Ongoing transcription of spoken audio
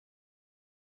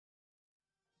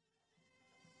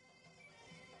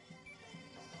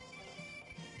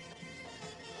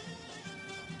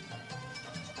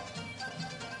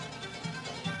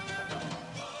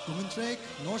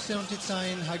Լսեցրեք Նոր Սերունդի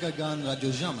Ձայն Հայկական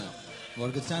ռադիոժամը,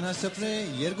 որ գցանասպրե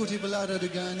երկուտի բլա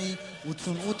ռադիոգանի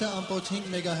 88.5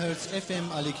 MHz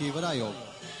FM ալիքի վրայով,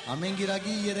 ամեն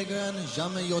գիրագի երեգրան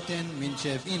ժամը 7-ին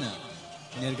մինչև 9,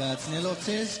 ներգայացնելով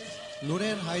ձեզ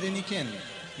լուրեր հայրենիքեն,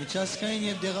 միջազգային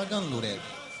և դեղական լուրեր,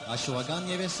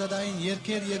 աշխուհական և էստադային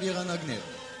երգեր և եղանակներ,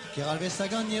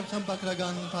 գեղարվեստական և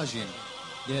խմբագրական բաժին,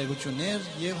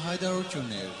 գերեգություններ և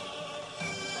հայտարարություններ։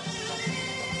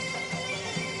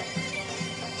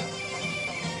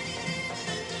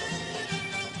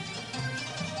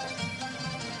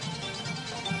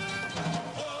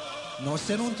 Նոր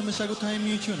Սերունդ մշակութային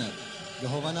միությունը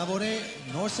գհովանավոր է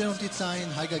Նոր Սերունդի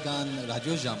Ձայն Հայկական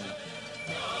ռադիոժամը։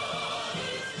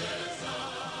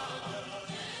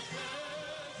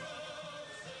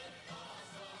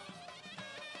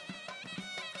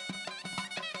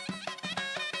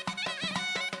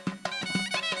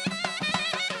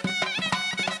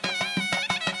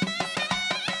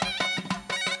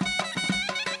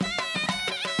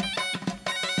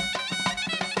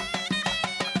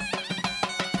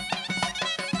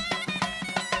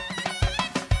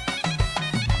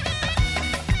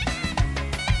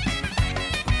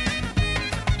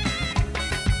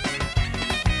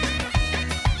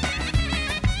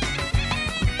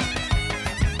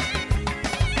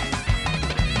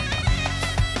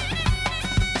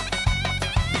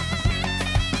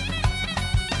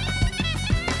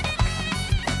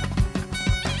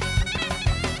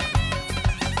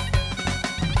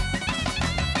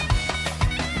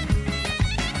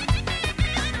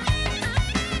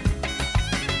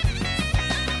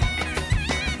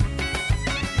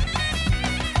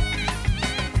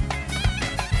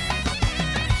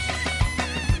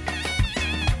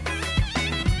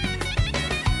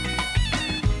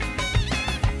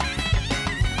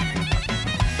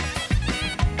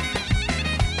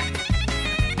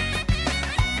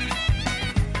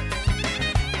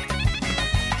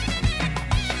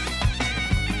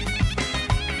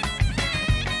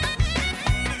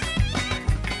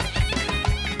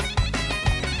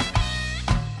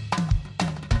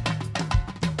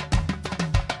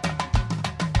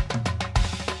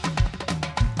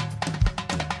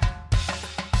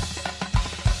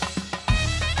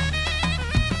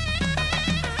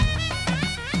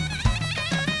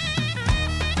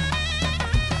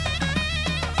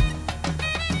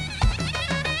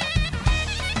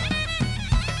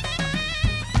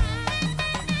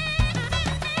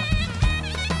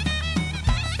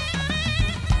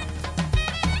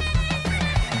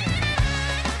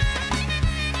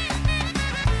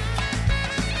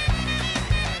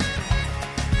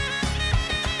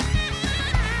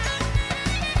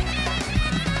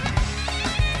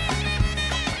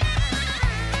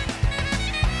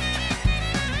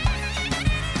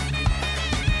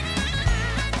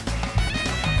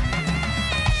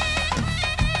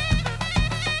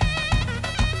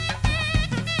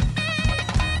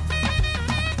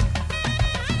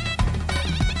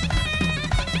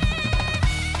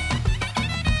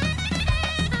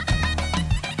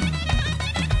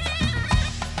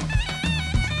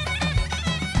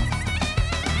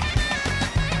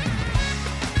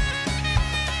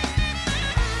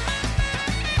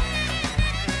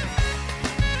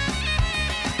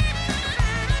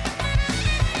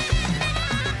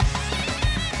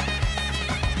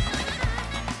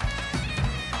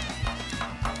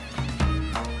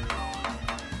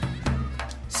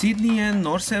 Սիդնիեն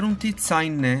Նոր Սերունդի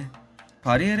Ձայնն է,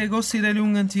 բարի երեկո սիրելի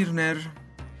ունգընտիրներ,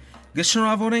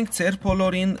 գշնորհավորենք ձեր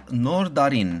բոլորին նոր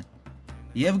դարին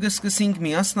և գսկսենք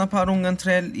միասնապար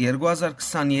ունգընտրել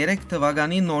 2023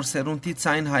 թվականի Նոր Սերունդի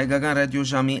Ձայն Հայկական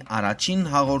ռադիոժամի առաջին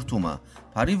հաղորդումը,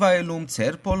 բարի վայելում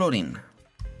ձեր բոլորին։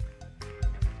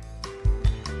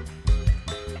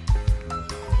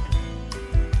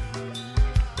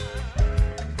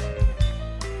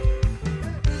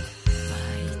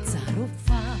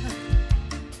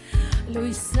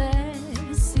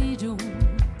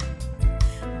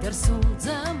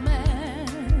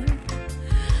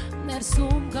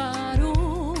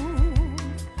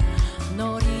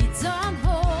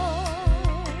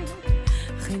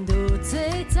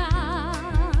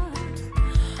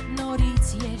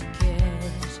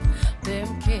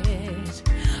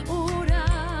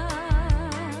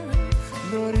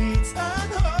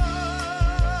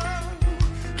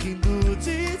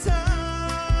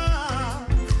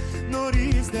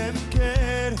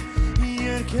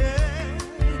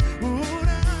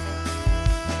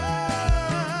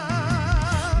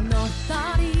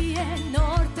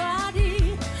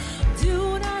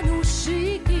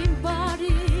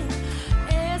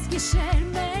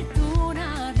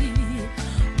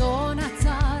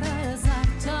 Donatara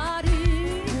zartari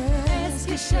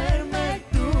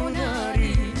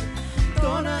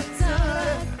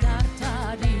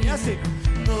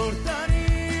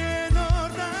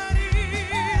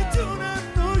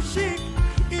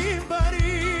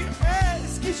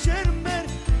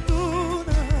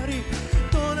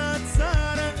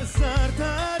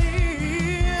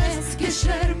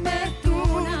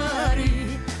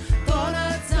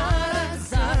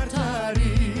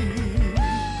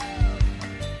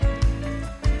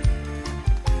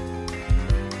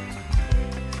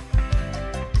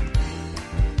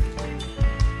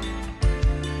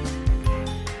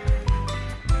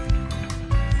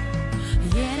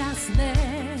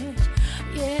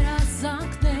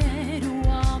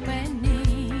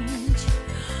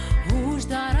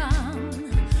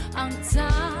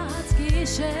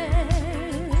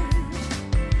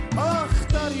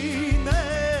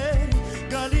տարիներ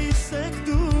գալիս եք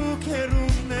դուք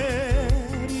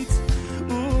հեռուներից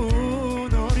ու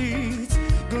նորից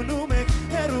գնում եք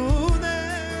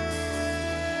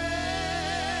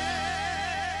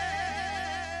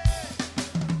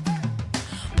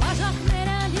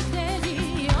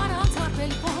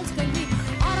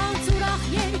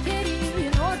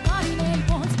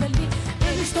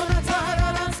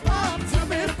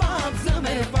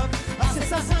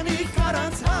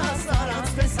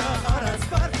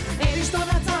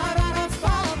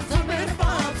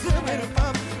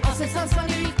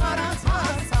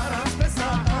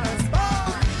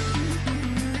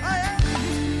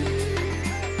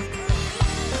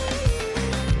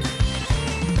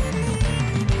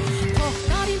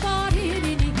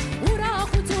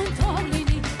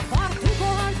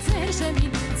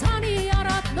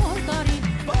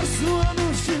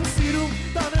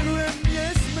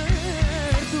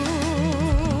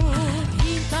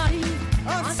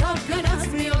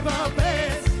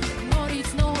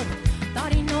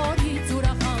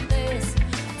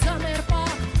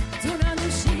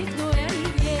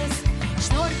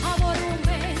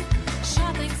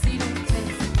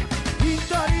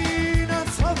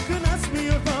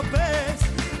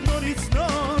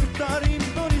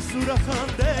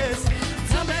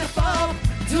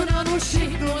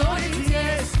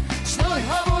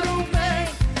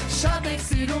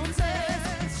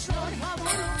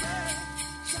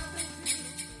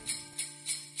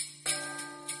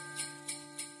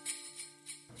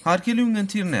Հարգելի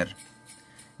ունգընտիրներ,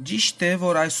 ճիշտ է,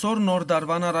 որ այսօր նոր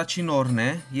դարվան առաջին օրն է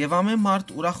և ամեն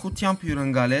մարդ ուրախությամբ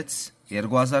հյուրընկալեց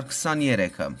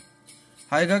 2023-ը։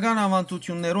 Հայկական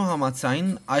ավանդություններու համաձայն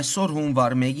այսօր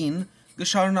հունվար 1-ին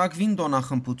կշարունակվին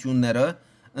տոնախմբությունները,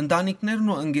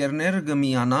 ընտանիքներն ու ընկերները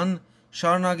կմիանան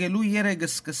շարունակելու երեգը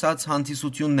սկսած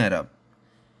հանդիսությունները։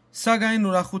 Սակայն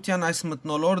ուրախության այս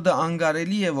մթնոլորտը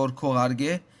անկարելի է որ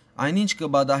քողարկե այնինչ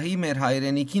կբադահի մեր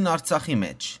հայրենիքին Արցախի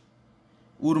մեջ։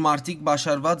 Ուր մարդիկ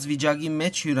բաշարված վիճակի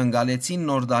մեջ հյուրընկալեցին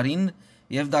նոր տարին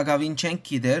և դակավին չենք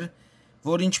գիտեր,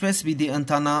 որ ինչպես պիտի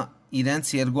ընթանա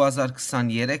իրենց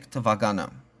 2023 թվականը։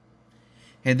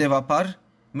 Հետևաբար,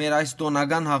 մեր այս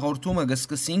տոնական հաղորդումը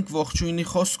կսկսենք ողջույնի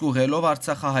խոսք ուղղելով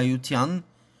արցախահայության,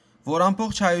 որ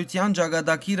ամբողջ հայության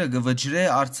ճակատագիրը կվճռե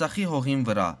Արցախի հողին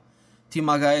վրա,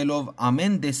 թիմակայելով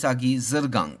ամեն տեսակի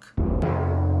զրկանք։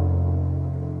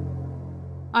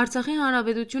 Արցախի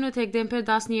հանրապետությունը դեկտեմբեր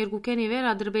 12-ին ի վեր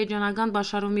ադրբեջանական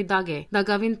բաշարումի դակ է։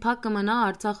 Դակավին փակ կմնա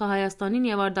Արցախը Հայաստանին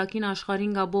եւ արտաքին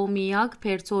աշխարհին գաբո միակ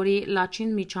Փերծորի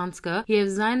Լաչին միջանցքը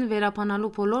եւ Ձայն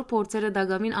վերապանալու բոլոր փորձերը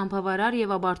դակավին անբավարար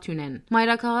եւ աբարթյուն են։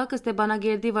 Մայրաքաղաքը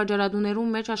Ստեփանագերդի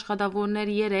վաճառատուներում մեջ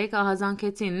աշխատավորներ 3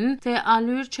 ահազանգեցին, թե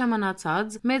ալյուր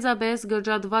չմնացած, մեծապես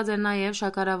գրջատված է նաեւ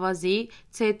շաքարավազի,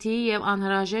 ցեթի եւ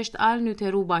անհրաժեշտ այլ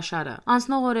նյութերու բաշարը։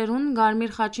 Անցնող օրերուն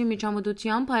Գարմիր խաչի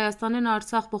միջամտությամբ Հայաստանն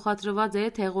Արցախ փոխադրված է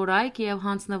թեղորայք եւ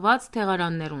հանձնված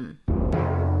թեղարաններուն։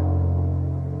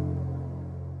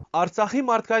 Արցախի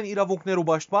մարդկային իրավունքներու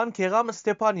պաշտպան Քեղամ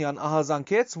Ստեփանյան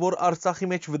ահազանգեց, որ Արցախի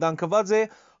մեջ վտանգված է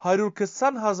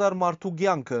 120,000 մարդու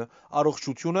կյանքը,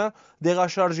 առողջությունը,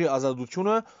 դեղաշարժի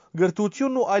ազատությունը,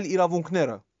 գրթությունն ու այլ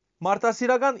իրավունքները։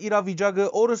 Մարդասիրական իրավիճակը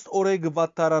օրըստ օրե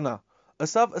կվատտարանա,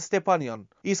 ըսավ Ստեփանյան,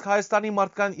 իսկ Հայաստանի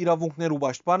մարդկային իրավունքներու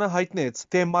պաշտպանը հայտնեց,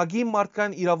 թե ՄԱԳ-ի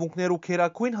մարդկային իրավունքներու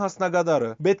քերակույն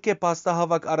հասնագետարը պետք է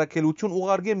փաստահավաք առաքելություն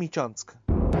ուղարկե միջանցք։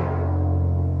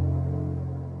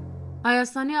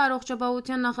 Հայաստանի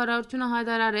առողջապահության նախարարությունը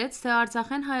հայտարարեց, թե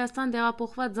Արցախեն Հայաստան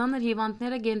տեղափոխված ծանր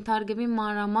հիվանդները կենթարկվի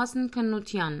մանրամասն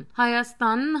քննության։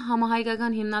 Հայաստան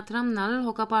համահայկական հիմնադրամն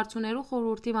հոգապարծուներու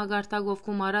խորհրդի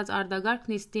մագարտագովքում արած արտագարկ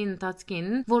նիստի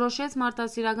ընթացքին որոշեց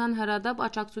մարդասիրական հրադապ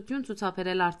աջակցություն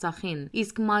ցուցաբերել Արցախին։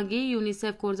 Իսկ ՄԱԳ-ի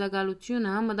ՅՈՒՆԻՍԵՖ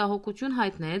գործակալությունը մտահոգություն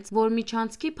հայտնեց, որ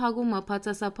միջանցքի փակումը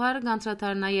բացասաբար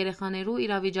կանցրադառնա երեխաներու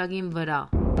իրավիճակին վրա։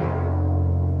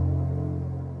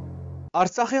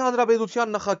 Արցախի հանրապետության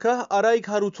նախագահ Արայիկ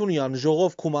Հարությունյան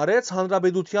ժողով գումարեց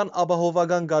հանրապետության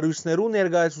ապահովական կառույցներու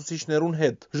ներկայացուցիչներուն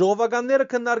հետ։ Ժողովականները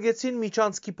քննարկեցին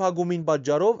միջանցքի փակումին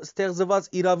պատճառով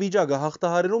ստեղծված իրավիճակը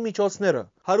հաղթահարելու միջոցները։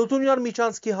 Հարությունյան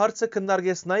միջանցքի հարցը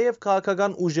քննարկեց նաև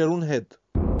քաղաքական ուժերուն հետ։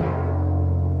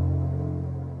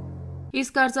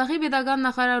 Իսկ Արցախի պետական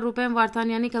նախարար Ռուբեն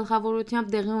Վարդանյանի գլխավորությամբ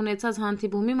տեղի ունեցած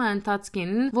հանդիպումի ընթացքին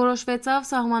որոշվեցավ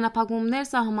սահմանափակումներ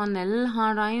սահմանել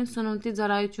հանրային սնունդի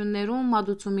ծառայություններու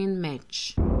մատուցումին մեջ։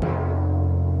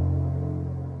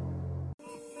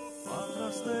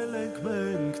 Պատրաստել ենք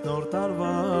մենք նոր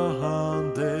տարվա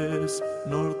հանդես,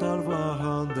 նոր տարվա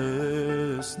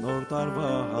հանդես, նոր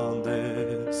տարվա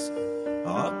հանդես։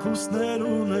 Ակուսներ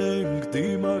ունենք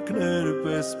դիմակներ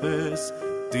պես-պես,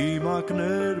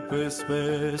 դիմակներ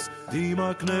պես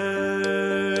դիմակներ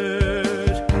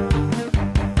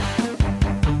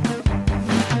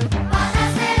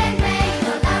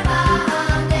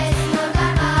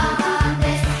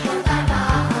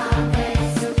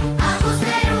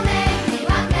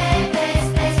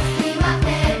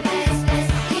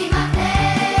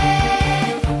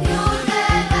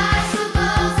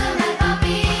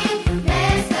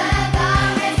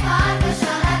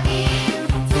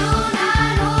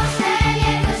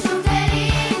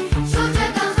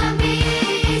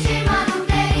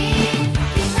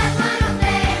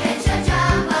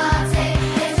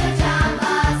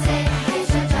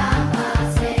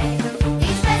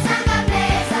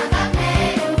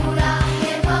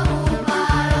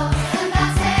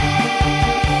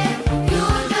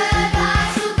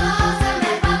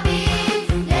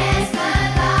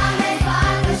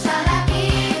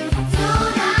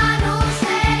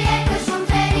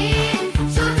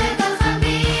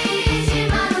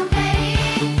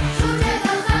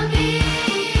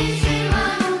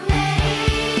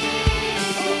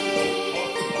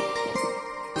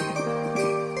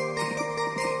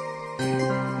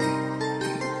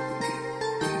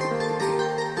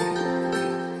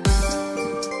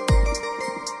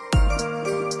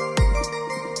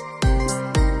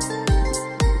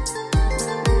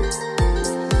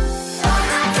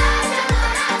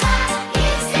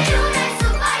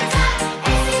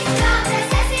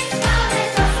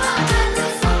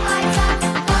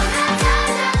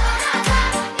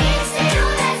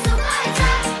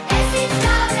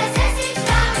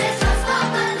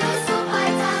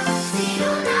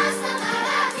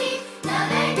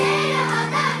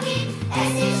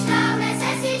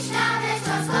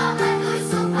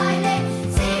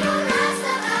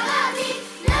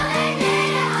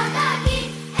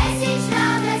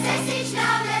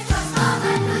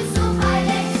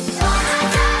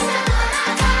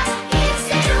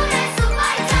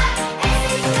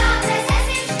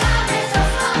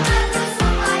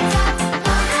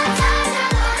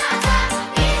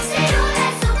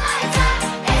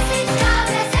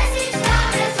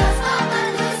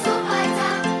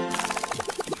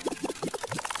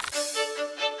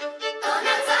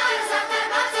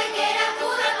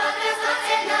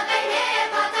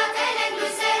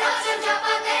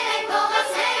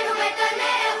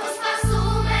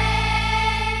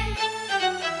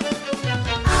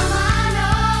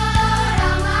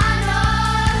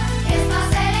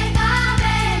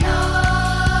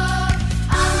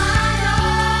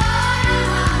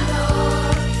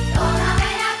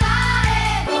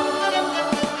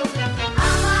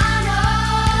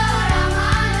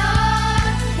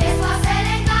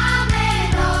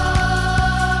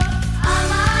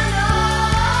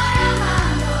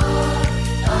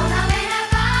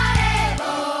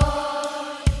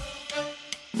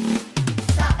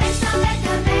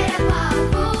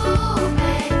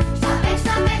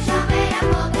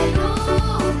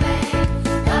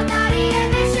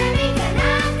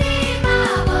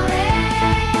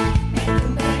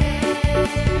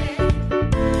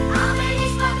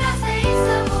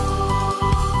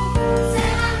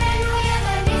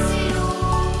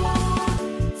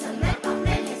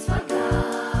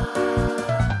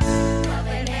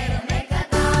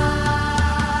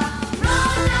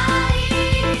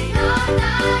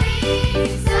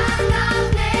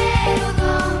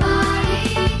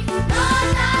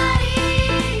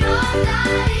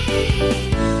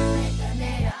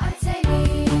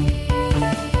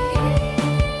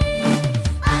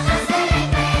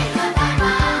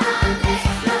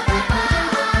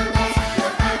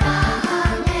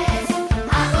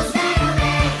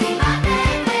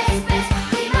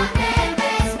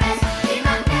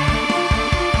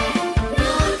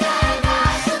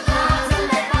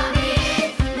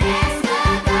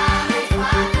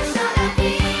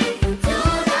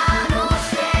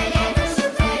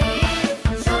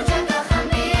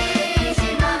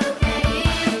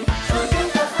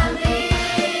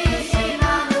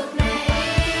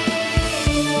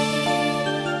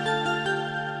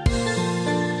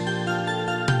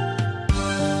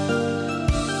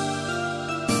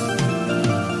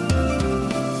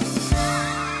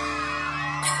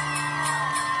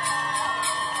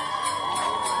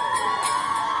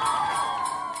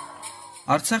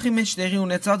Արցախի մեջ տեղի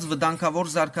ունեցած վտանգավոր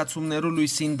զարգացումներու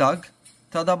լույսին տակ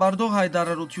դադարող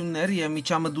հայտարարություններ եւ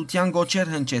միջամտության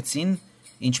գոչեր հնչեցին,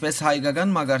 ինչպես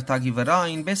հայկական մագարտակի վրա,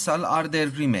 այնպես ալ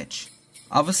արտերկրի մեջ։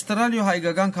 Ավստրալիա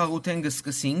հայկական քաղաքեն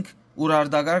գսկսինք, ուր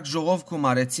արտագարկ ժողով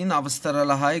կումարեցին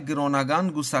ավստրալահայ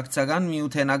գրոնական, գուսակցական,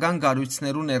 միութենական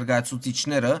գարույցներու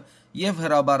ներկայացուցիչները եւ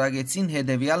հրաբարագեցին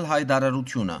հետեւյալ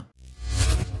հայտարարությունը։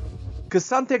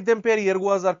 20 դեկտեմբեր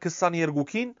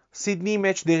 2022-ին Սիդնեի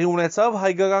մեջ տեղի ունեցավ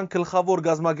հայկական գլխավոր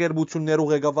գազագերբություններու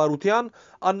ղեկավարության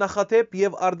աննախադեպ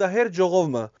եւ արդահեր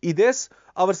ժողովը։ Իդես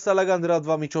ավստրալիական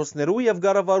լրատվամիջոցներու եւ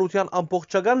կառավարության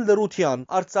ամբողջական լրության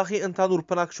Արցախի ընդհանուր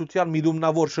բնակչության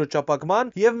միդումնավոր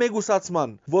շրջապակման եւ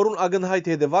մեգուսացման, որուն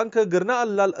ակնհայտ հետևանքը գրնա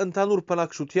ալլալ ընդհանուր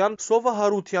բնակչության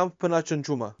սովահարությամբ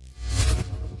բնաճնջումը։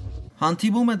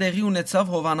 Հանդիպումը տեղի ունեցավ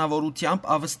հովանավորությամբ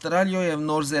Ավստրալիա եւ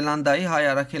Նոր Զելանդիայի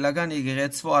հայ-արաքելական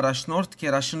եկեղեցու առաջնորդ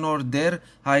Քերաշնոր դեր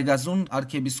Հայգազուն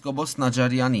arczepiskopos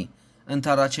Նաջարյանի,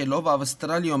 ընթառաջելով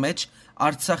Ավստրալիա մեջ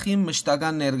Արցախի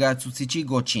մշտական ներկայացուցիչի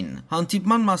գոչին։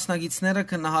 Հանդիպման մասնակիցները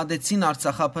քննադատեցին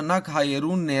Արցախապնակ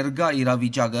հայերու ներկա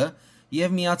իրավիճակը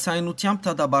եւ միացայնությամբ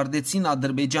դատապարտեցին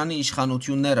Ադրբեջանի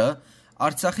իշխանությունները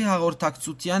Արցախի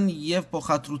հաղորդակցության եւ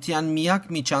փոխադրության միակ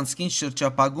միջանցքին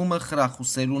շրջապագումը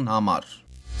խրախուսելուն համար։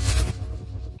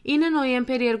 9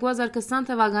 նոյեմբեր 2020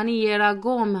 թվականի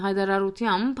երագոմ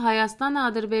հայտարարությամբ Հայաստանը,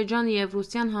 Ադրբեջան եւ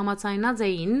Ռուսիան համաձայնած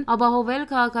էին ապահովել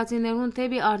քաղաքացիներուն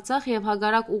թեպի Արցախ եւ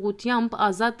հագարակ ուղությամբ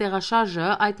ազատ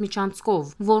տեղաշարժը այդ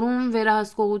միջանցքով, որում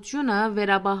վերահսկողությունը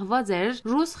վերաբահված էր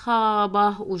ռուս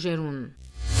խաղաղապահ ուժերուն։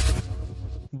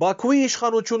 Բաքուի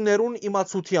իշխանություններուն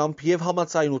իմացությամբ եւ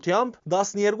համաձայնությամբ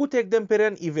 12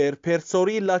 դեկտեմբերին ի վեր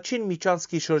Փերծորի Լաչին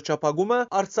Միչանսկի շրջապագումը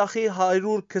Արցախի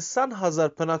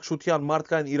 120,000 բնակչության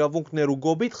մարդկային իրավունքներու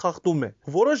գոբիտ խախտում է։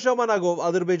 Որոշ ժամանակով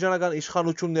ադրբեջանական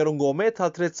իշխանություններուն կողմէ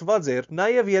թատրեցված էր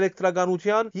նաեւ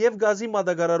էլեկտրականության եւ գազի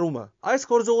մատակարարումը։ Այս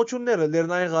գործողությունները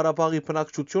Լեռնային Ղարաբաղի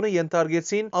բնակչությունը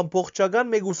ենթարկեցին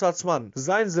ամբողջական մեգուսացման,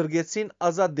 Ձայն զրկեցին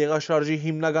ազատ դեղաշարժի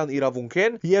հիմնական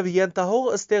իրավունքեն եւ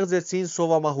ենթահող ստեղծեցին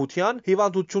Մահության,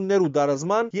 հիվանդություններու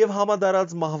դարազման եւ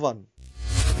համադարած մահվան։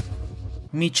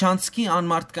 Միչանցկի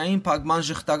անմարտկային փակման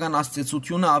ժխտական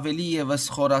աստեցությունը ավելի եւս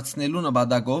խորացնելու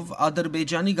նպատակով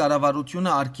Ադրբեջանի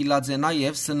կառավարությունը արգելած է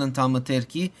նաեւ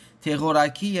սննդամթերքի,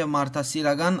 թեղորակի եւ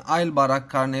մարդասիրական այլ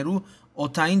բարակարներու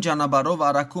օթային ճանապարհով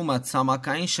առաքումը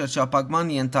ցամաքային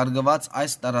շրջապակման ենթարկված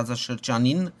այս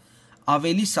տարածաշրջանին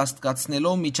ավելի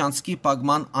սաստկացնելով Միչանցկի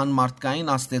փակման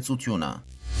անմարտկային աստեցությունը։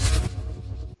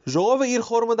 Ժողովը իր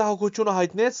խորմդահոգությունը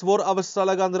հայտնեց, որ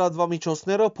ավստրալիական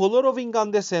լրատվամիջոցները բոլորովին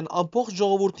կանդեսեն ամբողջ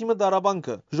ժողովրդի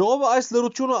մտարաբանքը։ Ժողովը այս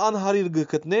լրությունը անհարիր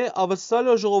գտնե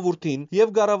Ավստրալիա ժողովրդին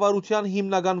եւ կառավարության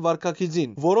հիմնական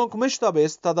վարկագիծին, որոնք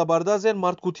մշտապես դատապարտած են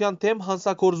մարդկության թեմ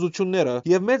հանցագործությունները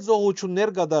եւ մեծ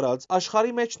զոհություններ կատարած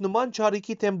աշխարհի մեջ նման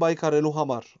ճարիքի թեմ պայքարելու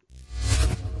համար։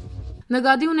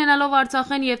 Նկատի ունենալով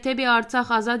Արցախեն եւ թեպի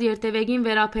Արցախ ազատ երթևեկին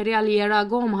վերաբերյալ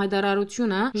երագոմ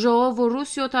հայտարարությունը, ժողովը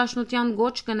Ռուսիո Դաշնության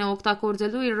գոչ կնե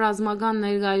օգտագործելու իր ռազմական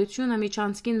ներկայությունը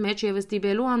Միչանցկին մեջ եւ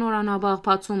ստիպելու անօրանաբաղ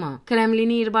բացումը։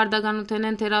 Կրեմլինի իր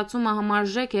բարդականութենեն թերացումը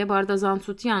համարժեք է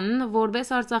բարդազանցության,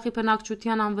 որբես Արցախի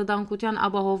բնակչության անվտանգության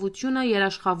ապահովությունը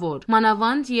երաշխավոր։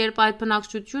 Մանավանդ երբ այդ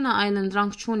բնակչությունը այլ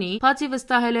ընդրանք չունի, բացի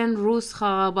վստահել են ռուս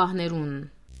խաղաղապահներուն։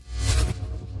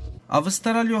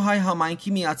 Ավստրալիո հայ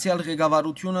համայնքի միացյալ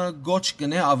ղեկավարությունը գոչ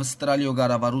կնե Ավստրալիո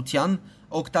կառավարության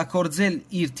օգտագործել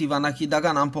իր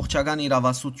դիվանագիտական ամբողջական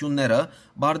իրավասությունները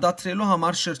բարդացրելու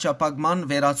համար շրջապակման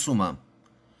վերացումը։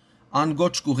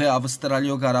 Անգոչ կուղե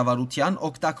Ավստրալիո կառավարության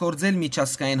օգտագործել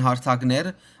միջազգային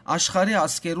հարթակներ աշխարհի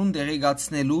ազգերուն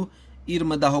դեղեկացնելու իր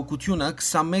մտահոգությունը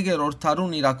 21-րդ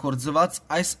դարուն իրագործված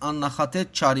այս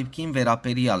աննախադեպ ճարիքին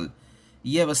վերաբերյալ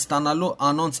եւ ստանալու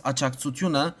անոնց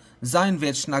աջակցությունը Ձայն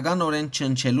վերջնականորեն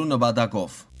չնչելու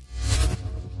նպատակով։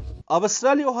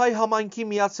 Ավստրալիո հայ համայնքի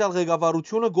միացյալ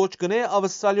ղեկավարությունը գոչ կնե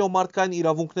Ավստրալիո մարդկային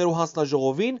իրավունքներու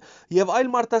հանձնաժողովին եւ այլ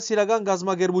մարդասիրական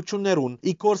գազագերբություններուն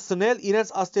ի կորցնել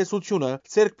իրենց աստեցությունը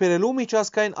ցերկ բերելու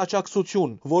միջազգային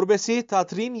աջակցություն, որբեսի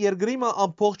թատրին երկրիմը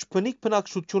ամբողջ բնիկ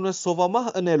բնակչությունը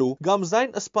սովամահ ընելու կամ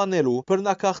Ձայն սպանելու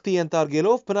բռնակախտի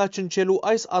ենթարկելով բնաճնչելու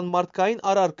այս անմարտկային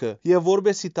արարքը եւ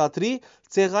որբեսի թատրի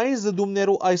ցեղային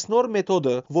զդումներու այս նոր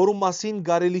մեթոդը, որու մասին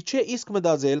կարելի չէ իսկ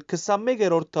մտածել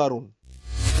 21-րդ դարուն։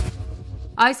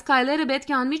 Այս քայլերը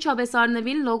պետք է անմիջապես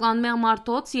առնվին լոգանմեղ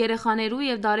մարդոց, երեխաներու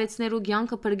եւ դարեցներու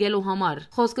կյանքը փրկելու համար։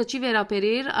 Խոսքը չի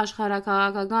վերաբերիր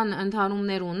աշխարհակաղակական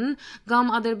ընդհանումներուն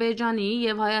կամ Ադրբեջանի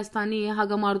եւ Հայաստանի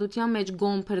հագամարտության մեջ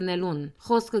գոմ բռնելուն։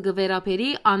 Խոսքը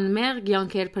կվերաբերի անմեղ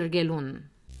կյանքեր փրկելուն։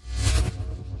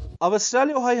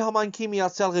 Ավստրալիո հայ համայնքի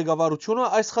միացյալ ղեկավարությունը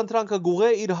այս խնդրանքը գուղե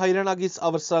իր հայրենագից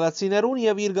ավստրալացիներուն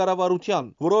եւ իր կառավարության,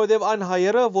 որովհետեւ այն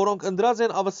հայերը, որոնք ընդրած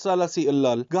են ավստրալացի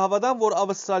ըլլալ, գահավադան, որ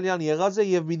ավստրալիան եղած է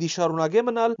եւ պիտի շարունակե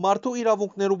մնալ մարդու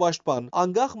իրավունքներու պաշտպան,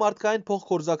 անկախ մարդկային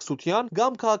փոխգործակցության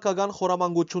կամ քաղաքական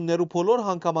խորամանկություններու բոլոր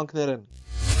հանգամանքներեն։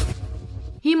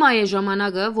 Հիմա է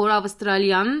ժամանակը, որ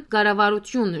Ավստրալիան,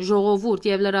 կառավարություն, ժողովուրդ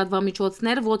եւ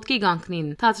լրատվամիջոցներ ոտքի կանգնին,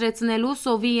 թատրեցնելու,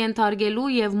 սովի ենթարկելու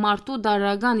եւ մարդու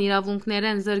դարական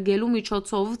իրավունքներեն զրկելու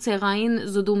միջոցով ցեղային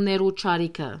զդումներու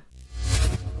չարիքը։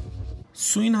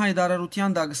 Սույն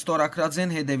հայտարարության դակստորակրած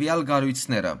են հետևյալ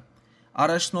գարույցները.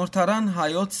 Առաջնորդարան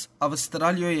հայոց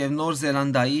Ավստրալիա եւ Նոր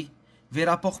Զելանդիայի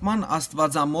վերապոխման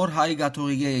աստվածամոր հայ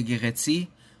գաթողիկե եկեղեցի,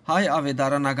 հայ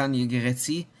ավետարանական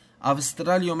եկեղեցի,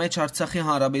 Ավստրալիա մեջ Արցախի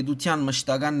հանրապետության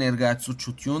մշտական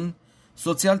ներկայացուցչություն,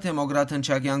 սոցիալ-դեմոկրատ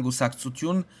հնչակյան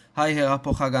գուսակցություն, հայ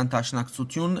հեղափոխական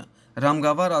դաշնակցություն,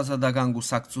 ռամգավար ազատական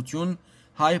գուսակցություն,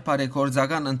 հայ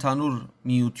բարեգործական ընդհանուր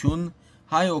միություն,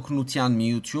 հայ օգնության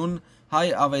միություն, հայ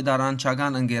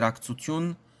ավետարանչական ընկերակցություն,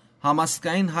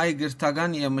 համասկային հայ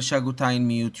գրթական եւ մշակութային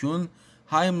միություն,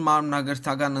 հայ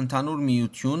մարմնագրթական ընդհանուր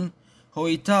միություն,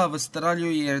 հոյիթա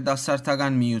Ավստրալիայի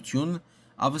երիտասարդական միություն,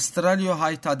 Ավստրալիա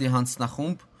հայ թադի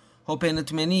հանձնախումբ,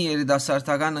 հոպենտմենի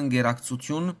երիտասարդական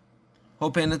ընկերակցություն,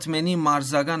 հոպենտմենի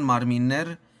մարզական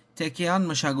մարմիններ, թեկեան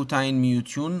մշակութային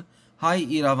միություն, հայ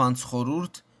իրավանց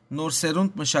խորհուրդ, Նոր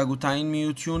Սերունդ մշակութային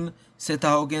միություն,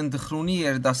 Սետահոգեն դխրունի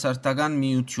երիտասարդական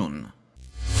միություն։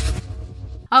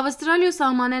 Ավստրալիա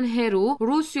սահմանեն հերու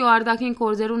Ռուսիո արտաքին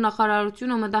գործերու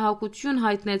նախարարությունը մտահոգություն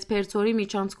հայտնեց Փերծորի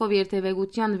միջանցքով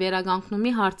երթևեկության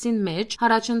վերականգնումի հարցին մեջ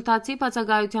հարաճընթացի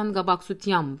բացակայության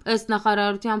գաբակցությամբ։ Ըստ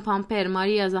նախարարության փամփեր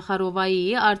Մարիա Զախարովայի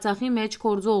Արցախի մեջ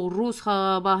գործող ռուս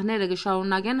խաղաղապահները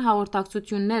կշարունակեն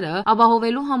հաղորդակցությունները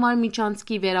ապահովելու համար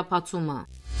միջանցքի վերապացումը։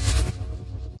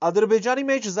 Ադրբեջանի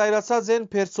մեջ զայրացած են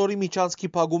Փերծորի միջանցքի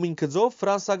փակումին գծով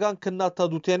ֆրանսական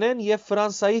քննադատութենեն եւ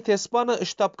Ֆրանսայի տեսփանը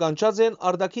շտաբ կանչած են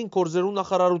արտաքին գործերու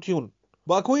նախարարություն։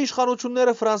 Բաքուի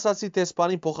իշխանությունները ֆրանսացի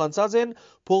տեսփանին փոխանցած են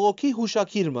փողոքի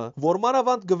հուշակիրը, որ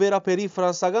մանավանդ գվերապերի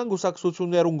ֆրանսական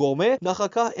գուսակցություններուն գոմե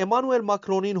նախագահ Էմանուել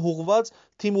Մակրոնին հուղված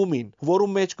թիմումին,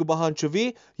 որում մեջ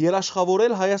կբահանջվի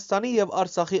երաշխավորել Հայաստանի եւ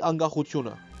Արցախի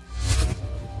անկախությունը։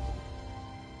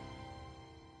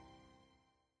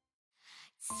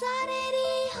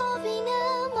 Sareri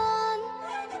hovinaman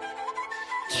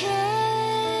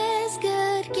kes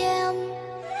görgem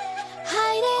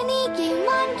hayreni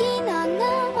giman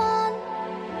ginanaman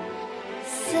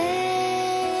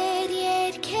ser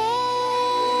yerken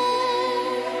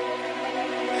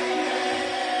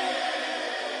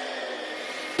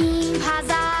im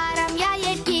hazaram ya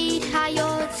yergir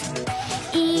hayot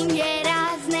im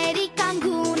yerazneri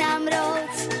kangunam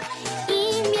roz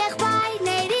im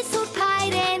yeghbayneri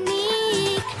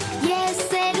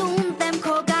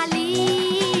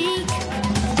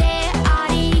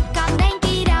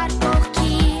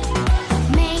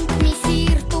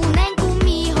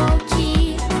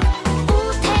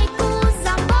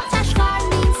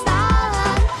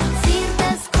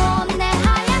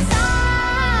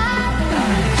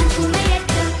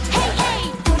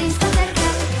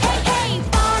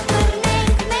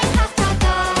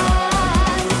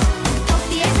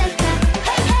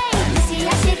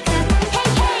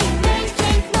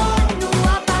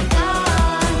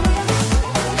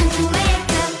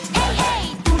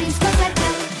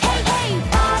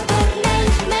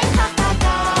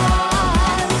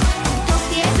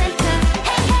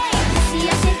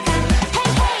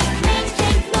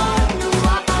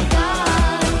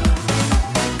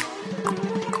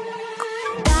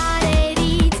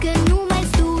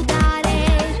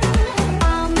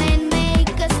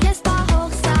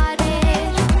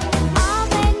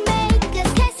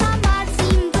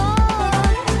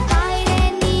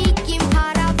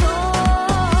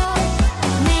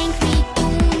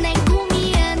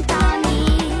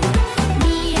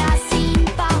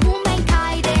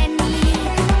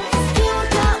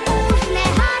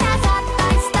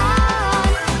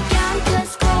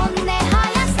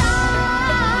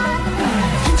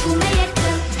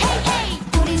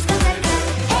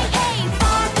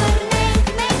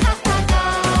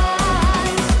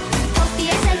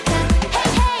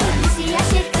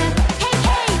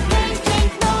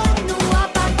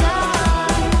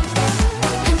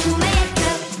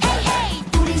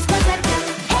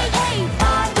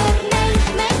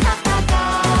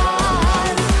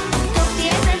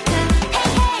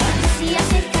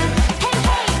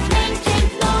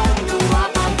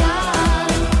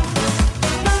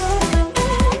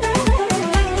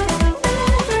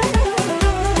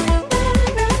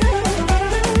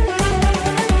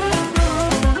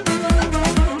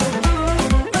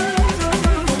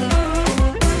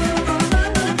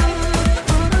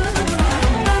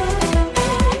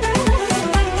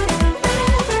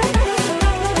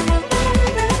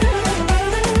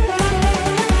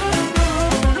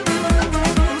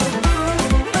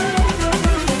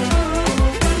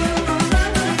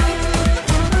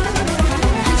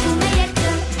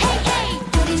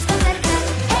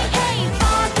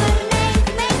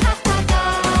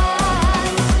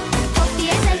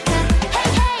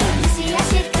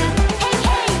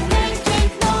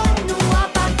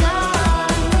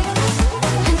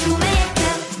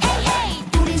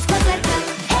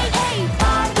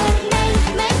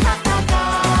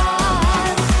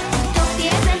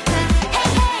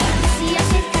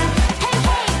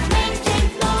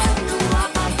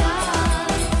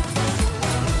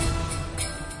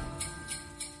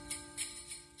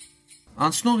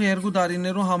Անցնող 2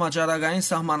 տարիներու համաճարակային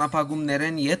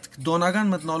սահմանափակումներեն յետք դոնական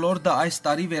մթնոլորտը այս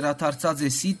տարի վերադարձած է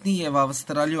Սիդնի եւ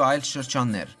Ավստրալիու այլ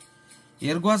շրջաններ։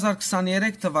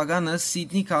 2023 թվականը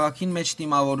Սիդնի քաղաքին մեջ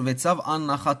դիմավորվեցավ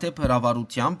աննախադեպ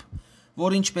հրավառությամբ,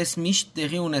 որ ինչպես միշտ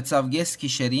տեղի ունեցավ գես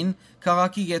գիշերին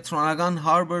քաղաքի կենտրոնական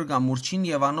Harbour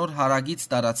գամուրջին եւ անոր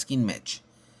հարագից տարածքին մեջ։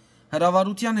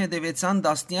 Հրավառության հետևեցան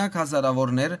տասնյակ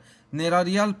հազարավորներ,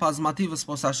 ներառյալ բազմաթիվ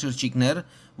զբոսաշրջիկներ,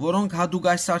 որոնք հատուկ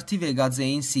այս արդիվ եկած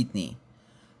էին Սիդնի։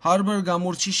 Harbour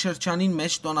գամուրջի շրջանին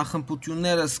մեջ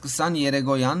տոնախմբությունները սկսան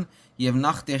երեկոյան եւ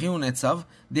նախ տեղի ունեցավ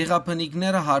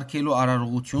դեղաբնիկները հարկելու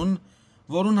արարողություն,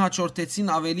 որուն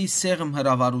հաջորդեցին ավելի սեղմ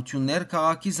հրավառություններ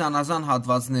քաղաքի զանազան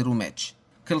հատվածներու մեջ։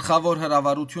 Գլխավոր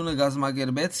հրավառությունը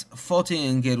գազմագերբեց Ֆոթի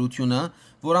ընկերությունը,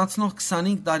 որ անցնող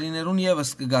 25 տարիներուն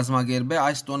եւս կգազմագերբե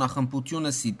այս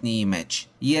տոնախմբությունը Սիդնիի մեջ։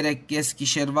 3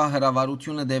 գիշերվա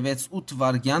հրավառությունը դեվեց 8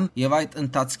 վայրկյան եւ այդ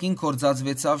ընթացքին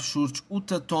կործածվեցավ շուրջ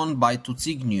 8 տոն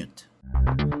բայթուցիկ նյութ։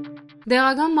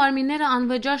 Դեղական մարմինները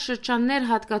անվճար շրջաններ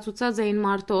հատկացուցած էին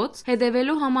մարտոց,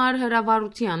 հետևելու համար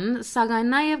հրավառության,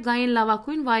 սակայն նաև գային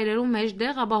լավագույն վայրերու մեջ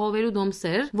դեղ ապահովելու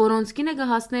դոմսեր, որոնց գինը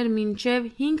կհասներ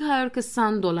մինչև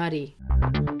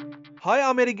 $520։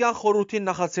 Հայ-ամերիկյան խորհրդի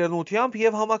նախաձեռնությամբ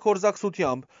եւ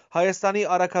համագործակցությամբ Հայաստանի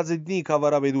Արաքածիտնի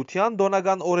կառավարության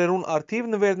դոնական օրերուն արդիվ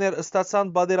նվերներ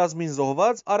ստացան պատերազմին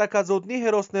զոհված Արաքածոտնի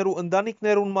հերոսներու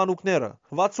ընտանիքներուն մանուկները։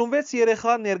 66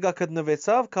 երեխա ներկա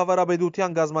գտնվեցավ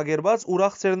կառավարության գազմագերբած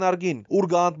ուրախ ցերնարգին, ուր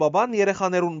Գանտ բաբան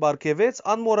երեխաներուն բարգեւեց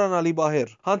անմոռանալի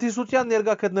բահեր։ Հանդիսության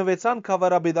ներկա գտնվեցան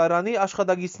կառավարանի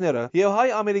աշխատակիցները եւ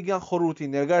Հայ-ամերիկյան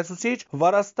խորհրդի ներկայացուցիչ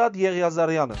Վարաստատ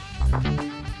Եղիազարյանը։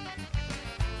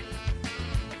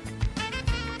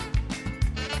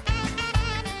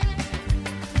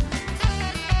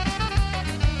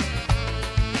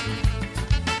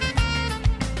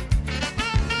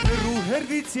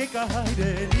 Հերվից եկա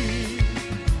հայրենի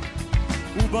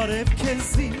ու բարև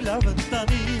քեզի լավ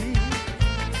ընտանի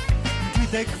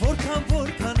գիտեք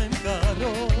որքան եմ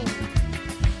կարող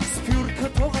սփյուռքը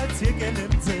թողած եկել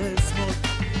եմ ձեզ մոտ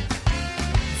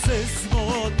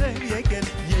եմ եկել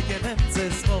եմ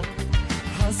ձեզ մոտ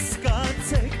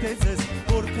հասկացեք թե ձեզ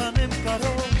որքան եմ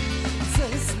կարող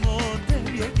ձեզ մոտ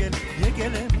եմ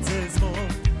եկել եմ ձեզ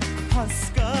մոտ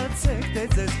հասկացեք թե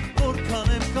ձեզ որքան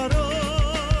եմ կարող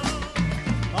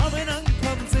Ամեն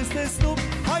անգամ ձեզ տեսնում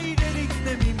հայրենիքն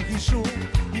եմ իմ հիշում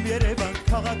իմ Երևան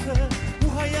քաղաքը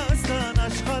ու Հայաստան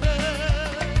աշխարհը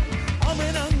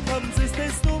Ամեն անգամ ձեզ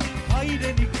տեսնում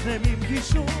հայրենիքն եմ իմ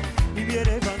հիշում իմ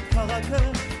Երևան քաղաքը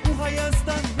ու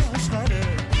Հայաստան աշխարհը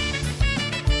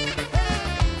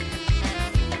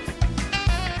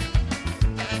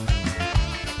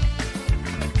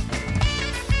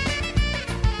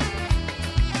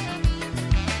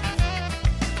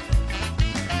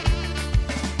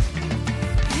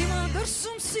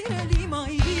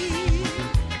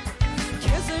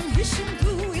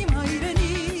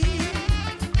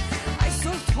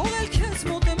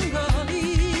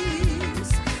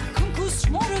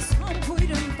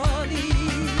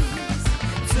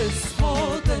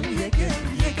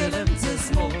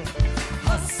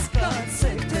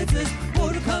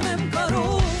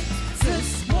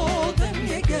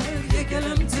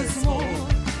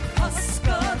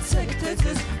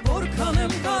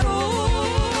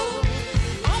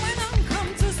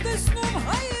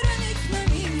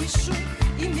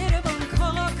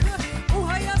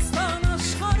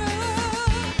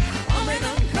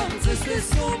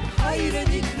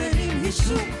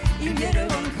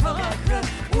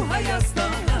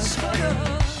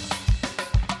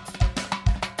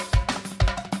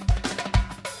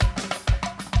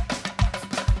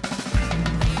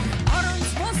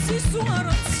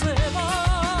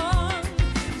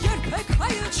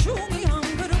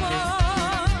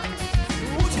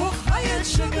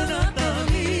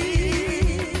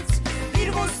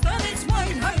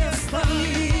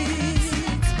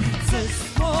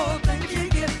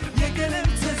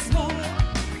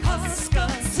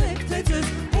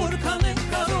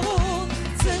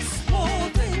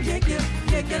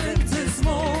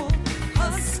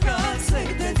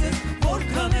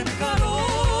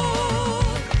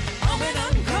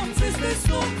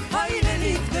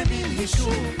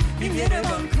Իմ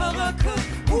Երևան քաղաքը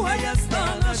ու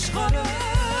Հայաստան աշխարհը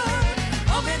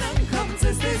Ամեն անգամ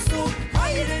ձեզ տեսնում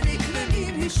հայրենիքն եմ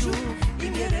իմ հիշում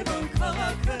Իմ Երևան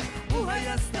քաղաքը ու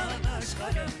Հայաստան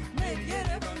աշխարհը Մեր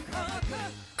Երևան քաղաքը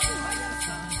ու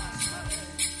Հայաստան աշխարհը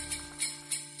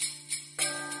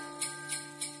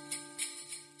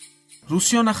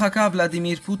Ռուսիա նախագահ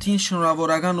Վլադիմիր Պուտին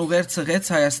շնորհավորական ուղեր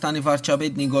ցղեց Հայաստանի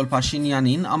վարչապետ Նիկոլ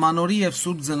Փաշինյանին ամանորի եւ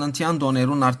Սուրբ Ծննդյան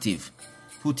տոներուն արդիվ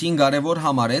Պուտին կարևոր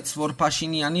համարեց, որ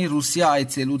Փաշինյանի Ռուսիա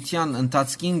այցելության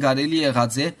ընթացքին կարելի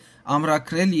եղած է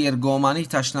ամրագրել երկկողմանի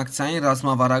դաշնակցային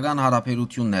ռազմավարական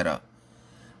հարաբերությունները։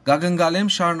 Գագնգալեմ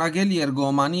շարունակել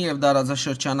երկկողմանի եւ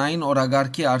դարաձաշրջանային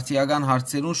օրագարկի արտիական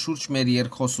հարցերուն շուրջ մեր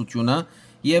երկխոսությունը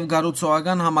եւ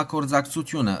գառուցողական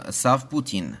համագործակցությունը, ըստ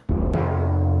Պուտին։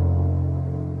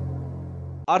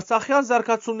 Արցախյան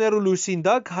զարգացումներու լույսին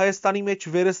տակ Հայաստանի մեջ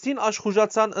վերստին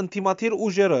աշխուժացան ինտիմատիր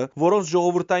ուժերը, որոնց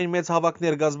ժողովրդային մեծ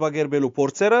հավաքներ գազբագերբելու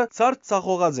փորձերը ցարտ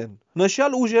ցախողած են։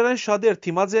 Նշյալ ուժերեն շատեր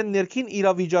թիմած են ներքին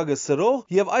իրավիճակը սրող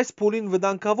եւ այս փուլին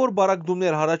վտանգավոր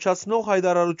բարակդումներ հարաճացնող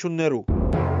հայտարարություններու։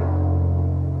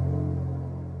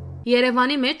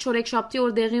 Երևանի մեջ չորեքշաբթի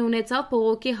օր տեղի ունեցավ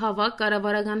բողոքի հավաք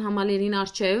կառավարական համալիրին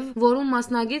առջև, որում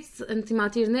մասնագետ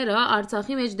ինտիմատիրները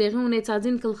Արցախի մեջ տեղի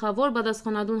ունեցածին գլխավոր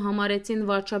պատասխանատուն համարեցին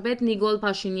վարչապետ Նիկոլ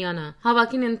Փաշինյանը։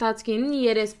 Հավաքին ընթացքին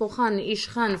երեսփոխան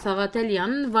Իշխան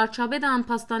Սաղաթելյան վարչապետը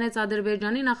անփաստանեց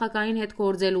Ադրբեջանի նախագահային հետ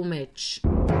գործելու մեջ։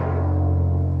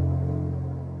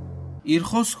 Իր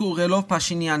խոսք ուղղելով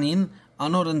Փաշինյանին,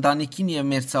 անոր ընտանիքին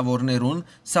եւ մերձավորներուն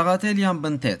Սաղաթելյան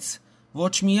բնտեց.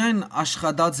 Ոչ միայն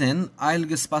աշխատած են, այլ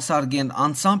կսպասարկեն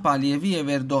անցամբ Ալիևի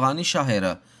եւ Էրդողանի շահերը։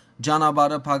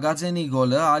 Ջանաբարը փակած են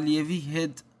Նիկոլը Ալիևի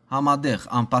հետ համադեղ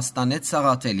անպաստանեց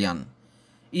Սաղաթելյան։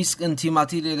 Իսկ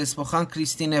ինտիմատիր երեսփոխան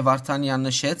Քրիստինե Վարդանյան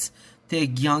նշեց, թե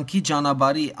ցանկի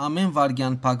ջանաբարի ամեն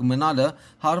վարյան փակ մնալը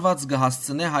հարված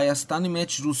կհասցնե Հայաստանի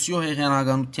մեջ Ռուսիո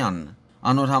հեղինականության։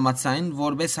 Անոր համաձայն,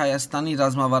 որպես Հայաստանի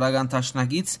ռազմավարական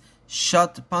դաշնակից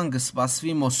շատ բան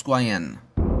կսպասվի Մոսկվայեն։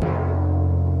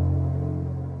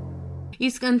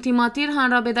 Իսկ ինտիմատիր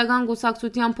հանրապետական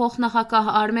կուսակցության փոխնախագահ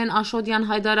Արմեն Աշոտյան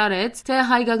հայտարարեց, թե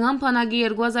հայկական բանակի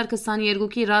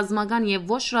 2022-ի ռազմական եւ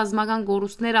ոչ ռազմական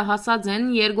կորուստները հասած են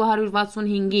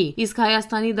 265-ի, իսկ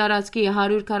Հայաստանի տարածքի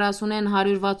 140-ն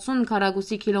 160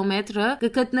 քառակուսի կիլոմետրը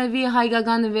կգտնվի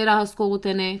հայկական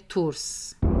վերահսկողութենե դուրս։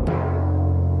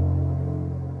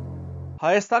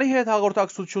 Հայաստանի հետ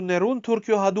հաղորդակցություններուն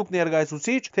Թուրքիո հadoop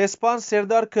ներկայացուցիչ Թեսպան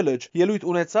Սերդար Քլիչ ելույթ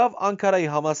ունեցավ Անկարայի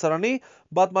համալսարանի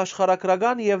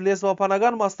պատմաշխարհագրական եւ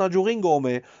լեզվաբանական մասնաճյուղին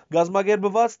կողմէ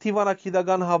գազմագերբված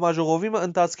Թիվանագիտական համաժողովի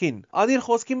ընթացքին։ Անիր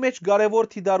խոսքի մեջ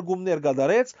կարևոր թիդարգումներ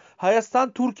կատարեց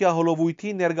Հայաստան-Թուրքիա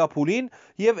հոլովույթի ներկափուլին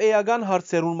եւ էական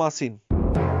հարցերուն մասին։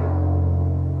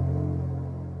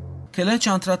 Քելեչ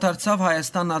անդրադարձավ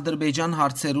Հայաստան-Ադրբեջան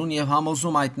հարցերուն եւ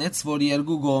համոզում այտնեց, որ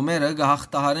երկու կողմերը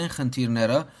կհաղթահարեն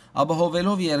խնդիրները,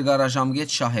 ապահովելով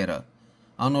երկարաժամկետ շահերը։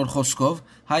 Անոր խոսքով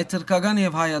հայ-թուրքական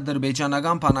եւ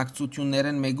հայ-ադրբեջանական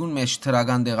բանակցություններեն մեկուն մեջ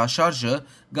թրական դեղաշարժը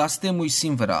գաստե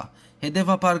մույսին վրա,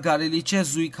 հետեւաբար կարելի չէ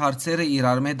զույգ հարցերը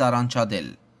իրար մե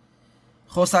դարանչադել։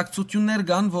 Խոսակցություններ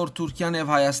կան, որ Թուրքիան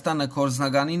եւ Հայաստանը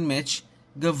կորզնականին մեջ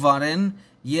գվարեն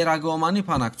երագոմանի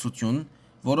բանակցություն,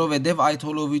 որովհետև այդ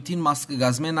հոլովույթին մաս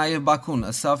կգազմե նաև Բաքուն,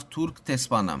 ըստ թուրք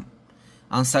տեսփանը։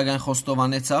 Անսագան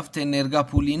խոստովանեցավ, թե ներկա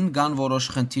փուլին կան որոշ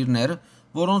խնդիրներ,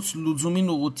 որոնց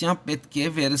լուծումին ուղղությամբ պետք է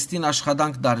վերստին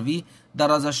աշխատանք դարվի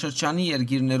դարաձաշրջանի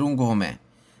երկիրներուն կողմէ։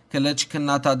 Քլիչ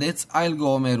քննադատեց այլ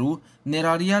կողմերու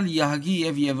ներառյալ ԵԱՀԿ-ի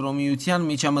եւ Եվրոմիության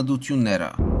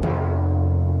միջամտությունները։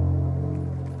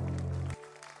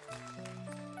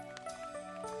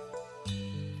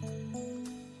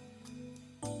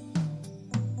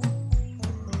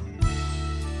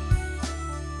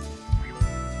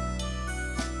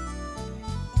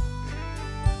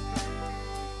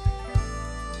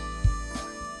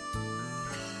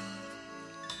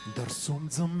 Դրսում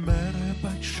ձմեր է,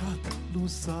 բայց շատ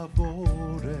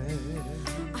լուսավոր է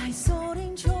Այսօր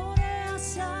ինչ օր է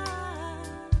ասա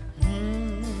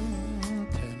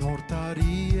Թե նոր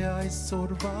տարի է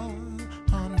այսօրվա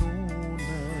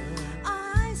անունը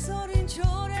Այսօր ինչ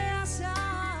օր է ասա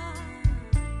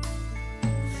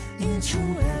Ինչու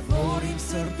է որ իմ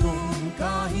սրտում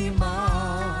կա հիմա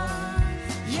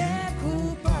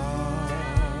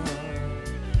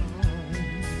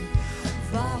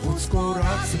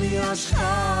Կորած մի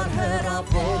աշխարհ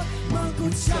հեռավոր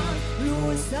մանկության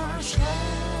լույս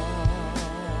աշխարհ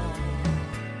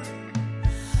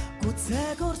Գուցե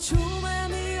գործում է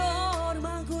մի օր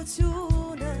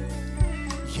մանկությունը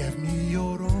Եվ մի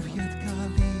օրով ետ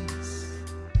գալիս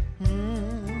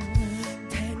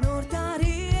Թե նոր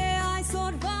տարի է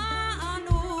այսօրվա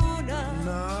անունը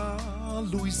Նա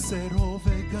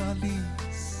լույսերով է գալիս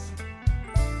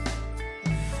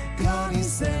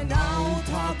Գալիս է նա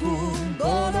ուտակում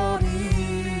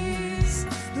բոլորիս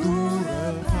դուրը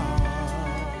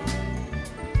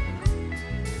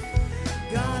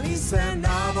Գալիս է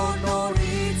նա որ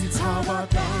նորից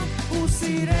ցավական ու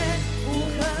սիրեն ու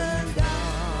խնդան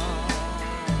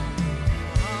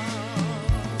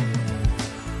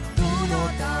Դու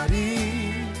նոր տարի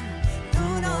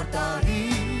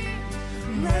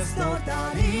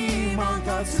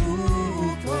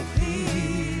մակացու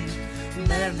փոխիր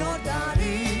մեր նոր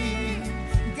տարին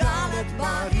գալդ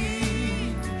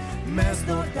բարին մեզ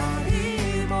նոր տարի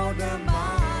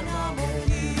մոդման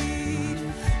ամոքիր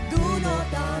դու նոր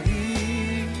տարի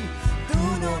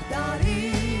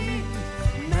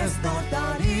մեզ նոր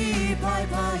տարի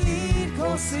փայփայիր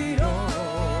քո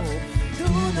սիրով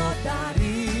դու նոր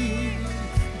տարի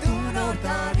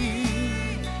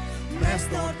մեզ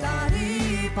նոր տարի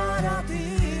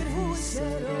պարատիր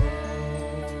հույսերով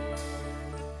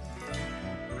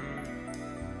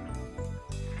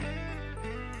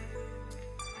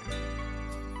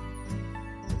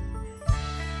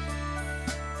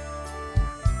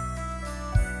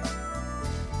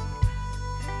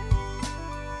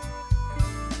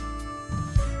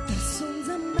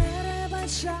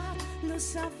Շատ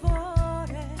լուսավոր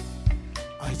է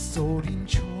այսօր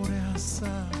ինչոր է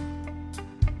ասա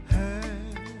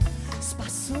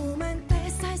Սպասում են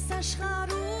տես այս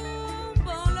աշխարհում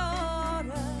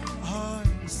բոլորը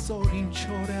այսօր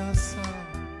ինչոր է ասա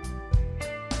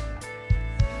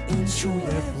ինչու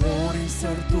է որ իմ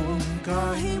սրտում կա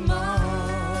հիմա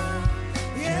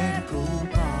երկու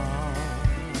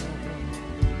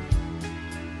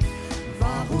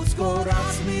Վաղուց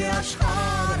կորած մի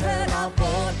աշխարհ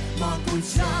հեռավոր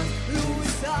մանկության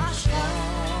լույս աշխարհ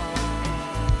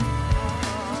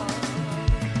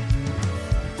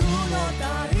Դու նոր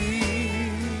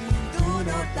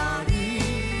տարի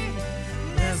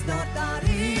մեզ նոր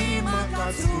տարի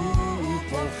մակացու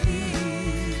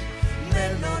փոխիր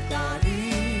մեր նոր տարի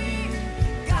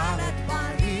գալդ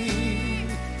բարի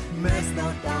մեզ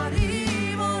նոր տարի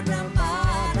որ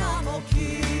նման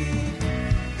ամոքիր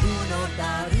Դու նոր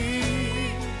տարի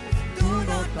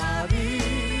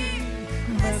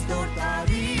մեզ նոր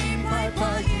տարի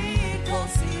փայփայիր քո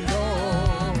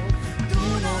սիրով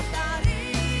Դու նոր տարի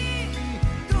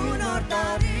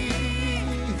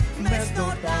մեզ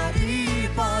նոր տարի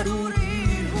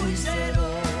պարուրիր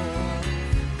հույսերով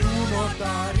Դու նոր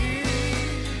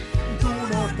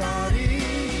տարի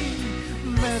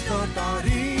մեզ նոր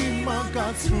տարի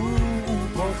մանկացու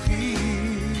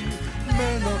փոխիր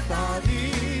մեր նոր տարի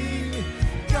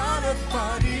գալդ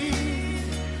բարի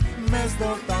մեզ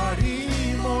նոր տարի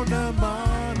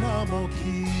մոդման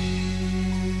ամոքիր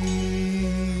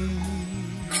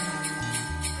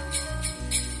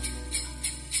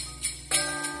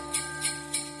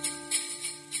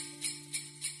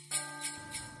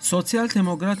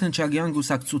Սոցիալ-դեմոկրատ հնչագյան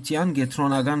գուսակցության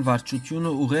գետրոնական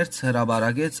վարչությունը ուղերձ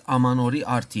հրաբարագեց ամանորի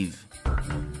արդիվ։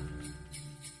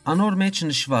 Անոր մեջ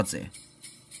նշված է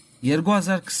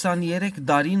 2023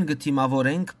 դարին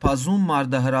գտիմավորենք բազում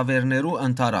մարդահրավերներու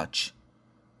ընթരാճ։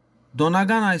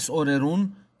 Դոնական այս օրերուն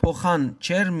փոխան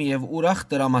չերմ եւ ուրախ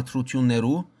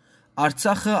դրամատրություններու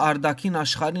Արցախը արդակին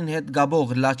աշխարհին հետ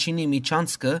գաբող լաչինի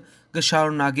միջանցքը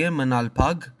կշարունակե մնալ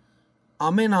փակ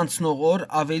ամեն անցնող օր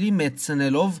ավելի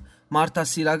մեծնելով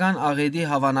մարտասիրական աղետի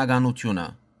հավանականությունը։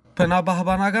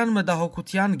 Բնաբահբանական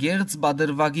մտահոգության գեղձ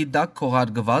բادرվագի դակ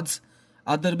քողարկված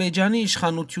Ադրբեջանի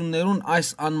իշխանություններուն այս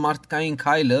անմարտկային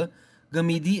քայլը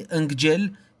գմիդի ընկճել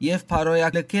եւ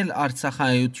փարոյակել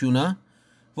Արցախայությունը,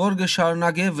 որ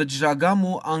գշարունակե վճռագամ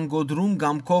ու անգոդրում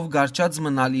գամքով գարչած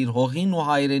մնալ իր հողին ու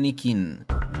հայրենիքին։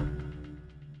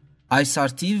 Այս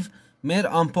արդիվ մեր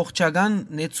ամբողջական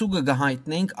նեցուկը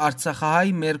գահայտնենք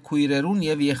Արցախահայ մեր քույրերուն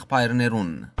եւ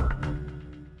եղբայրներուն։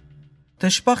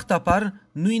 Դժբախտաբար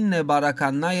նույնն է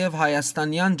բարական նաեւ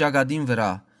հայաստանյան ջագադին վրա,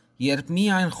 երբ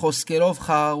միայն խոսքերով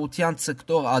խաղաղության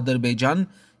ցկտող Ադրբեջան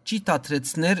չի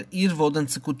թատրեցներ իր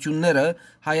ոտնձգությունները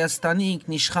Հայաստանի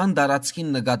ինքնիշխան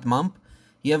տարածքին նկատմամբ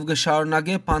եւ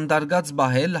գշարունակե փանդարգած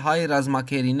բահել հայ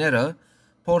ռազմակերիները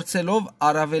փորձելով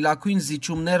առավելակույն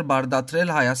զիջումներ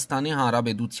բարդատրել Հայաստանի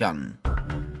Հանրապետության։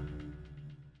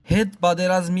 Հետ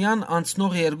պատերազմյան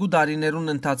անցնող երկու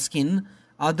տարիներուն ընթացքին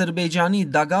Ադրբեջանի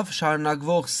դագավ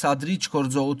շարունակվող սադրիչ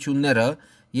գործողությունները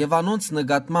եւ անոնց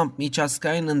նկատմամբ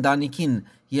միջազգային ընտանիքին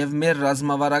եւ մեր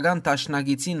ռազմավարական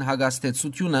տաշնագիցին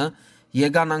հագաստեցությունը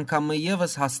եկան անգամը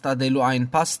եւս հաստատելու այն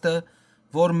փաստը,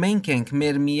 որ մենք ենք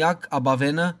մեր միակ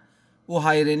ապավենը ու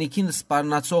հայրենիքին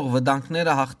սպառնացող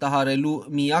վտանգները հաղթահարելու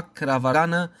միակ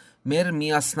գրավարանը մեր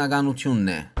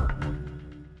միասնականությունն է։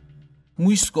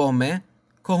 Մյուս կողմը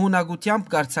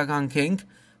կողունակությամբ կարծականքենք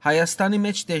Հայաստանի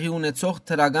մեջ տեղի ունեցող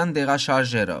թրական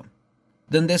դեղաշարժերը։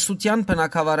 Դնդեսության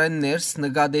բնակավարեն ներս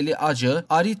նկատելի աճը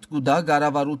արիտ կուտա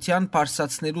գարավարության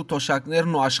պարսացնելու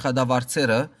թոշակներն ու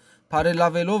աշխատավարձերը,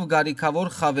 բարելավելով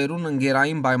գարիքավոր խավերուն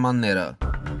ընկերային պայմանները։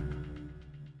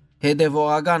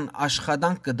 Հետևողական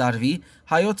աշխատանք կդարվի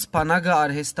հայոց բանակը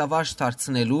արհեստավարժ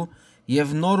դարձնելու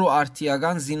եւ նոր ու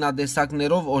արդիական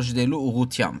զինադեսակներով օժտելու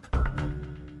ուղղությամբ։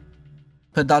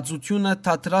 Փդացությունը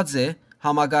թատրած է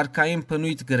համագարկային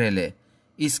բնույթ գրել է,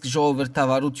 իսկ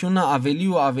ժողովրդավարությունը ավելի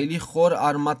ու ավելի խոր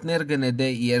արմատներ գնեդե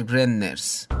երկրեն ներս։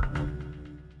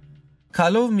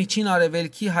 Քալով միջին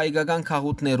արևելքի հայկական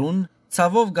քաղուտներուն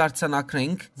ցավով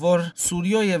գարցանակրենք, որ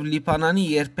Սուրիո եւ Լիբանանի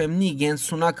երբեմնի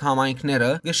գենսունակ համայնքները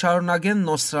գշարունակեն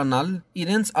նոսրանալ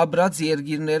իրենց աբրած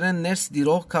երկիրներեն ներս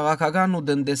դիրող քաղաքական ու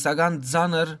տնտեսական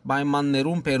ձանր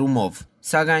պայմաններում բերումով,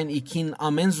 սակայն իքին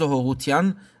ամեն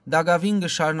զոհողության դակավին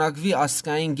գշարունակվի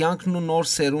ասկային կյանքն ու նոր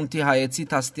սերունդի հայեցի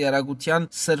դաստիարակության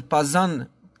սրբազան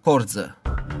գործը։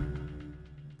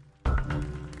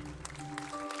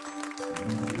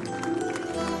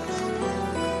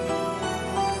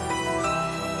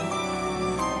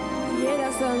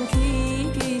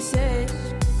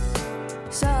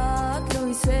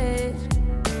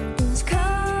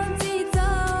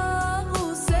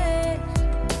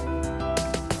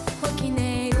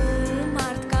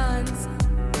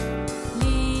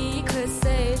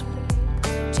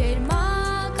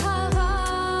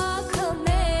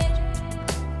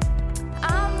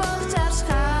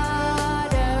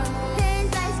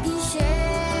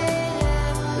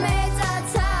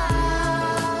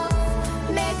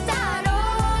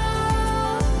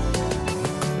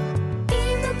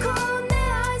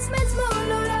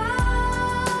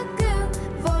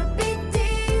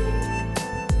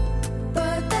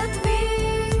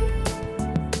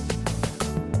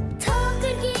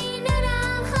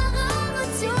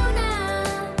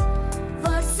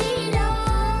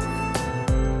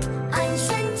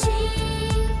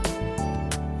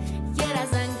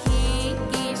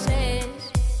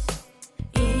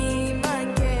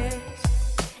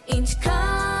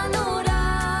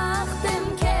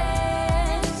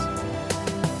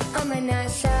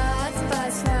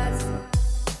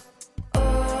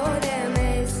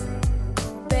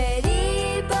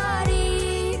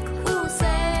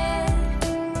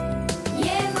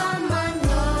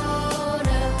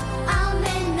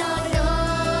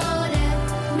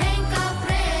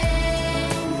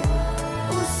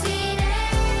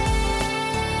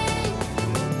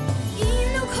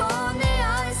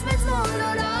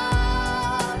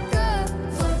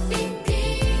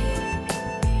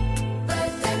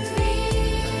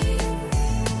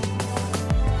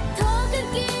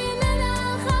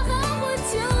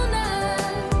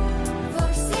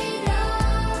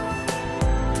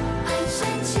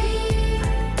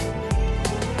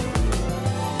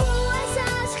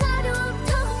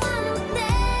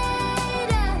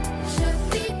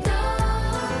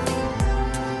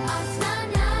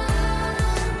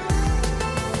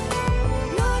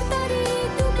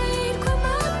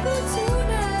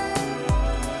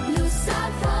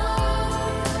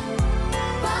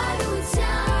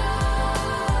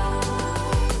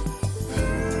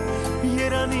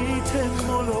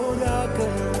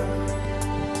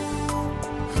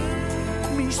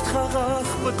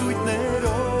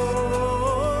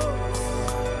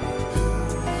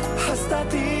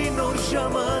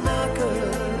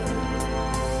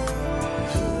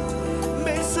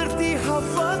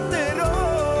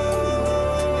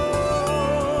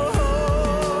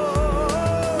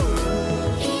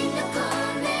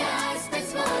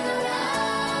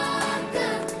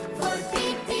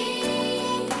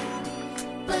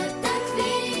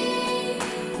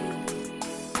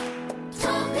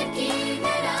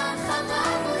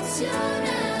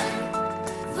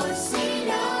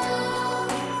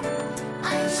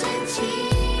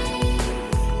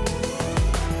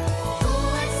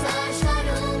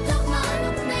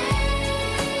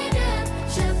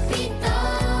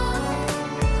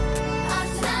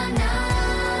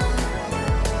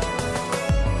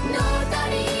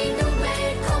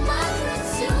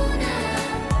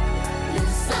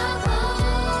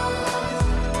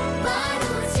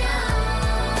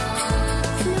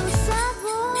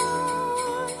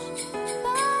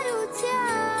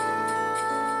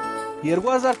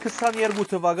 Երկու 2022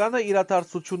 թվականը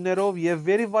իրադարձություններով եւ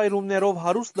վերիվայրումներով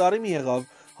հարուստ դարիմ եղավ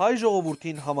հայ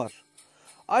ժողովրդին համար։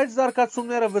 Այդ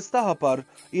զարգացումները վստահաբար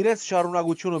իրենց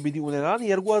շարունակությունը պիտի ունենան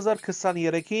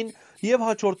 2023-ին եւ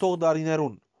հաջորդող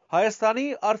դարիներուն։ Հայաստանի,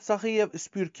 Արցախի եւ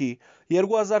Սփյուռքի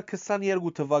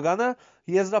 2022 թվականը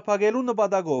եզրափակելու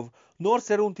նպատակով նոր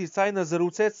սերունդի Ձայնը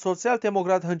զրուցեց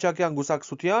սոցիալ-դեմոկրատ հնչակյան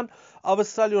գուսակցության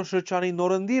Ավստրալիո շրջանի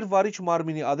նորընտիր վարիչ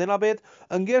մարմինի ադենաբեդ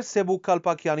ընկեր Себouh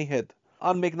Kalpakiani հետ։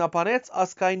 Ան մեկնաբանեց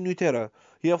ազգային նյութերը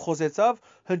եւ խոսեցավ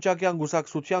հնչակյան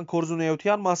գուսակցության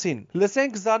կորզունեության մասին։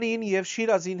 Լսենք Զանին եւ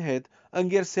Շիրազին հետ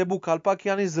ընկեր Себouh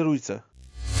Kalpakiani զրույցը։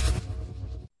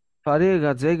 Բարի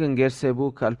եկած ընկեր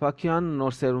Себouh Kalpakian,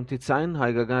 նոր սերունդի Ձայն,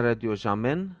 Հայկական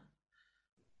ռադիոժամեն։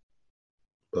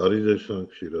 Բարի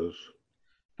տեսանք Շիրազ։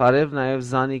 Բարև նաև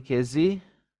Զանի քեզի։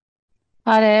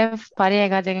 Բարև, բարի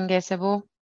եկած եկին Սեբու։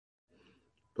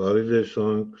 Բարի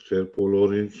լսանք ձեր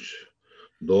բոլորին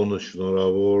դոնը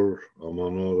շնորհավոր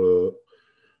ամանորը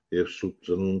եւ սուտ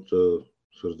ծնունդը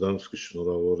սրտանց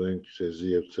կշնորհավորենք ձեզի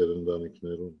եւ ձեր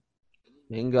ընտանիքներուն։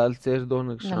 Մենք ալ ձեր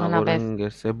դոնը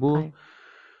կշնորհավորենք Սեբու։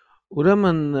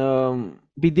 Ուրեմն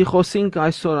պիտի խոսենք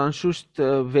այսօր անշուշտ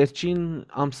վերջին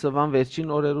ամսվան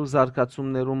վերջին օրերու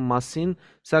զարգացումներուն մասին,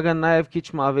 սակայն նաև քիչ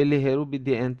ավելի հեռու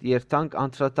պիտի երթանք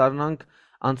անդրադառնանք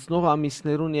անցնող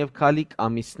ամիսներուն եւ քալիք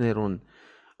ամիսներուն։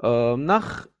 Նախ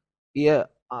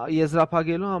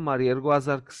եզրափակելու համար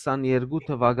 2022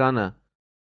 թվականը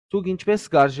դուք ինչպես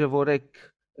կարժևորեք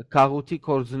քաղուտի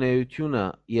կորձունեությունը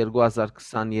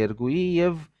 2022-ի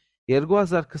եւ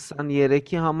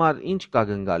 2023-ի համար ինչ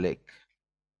կգնգալեք։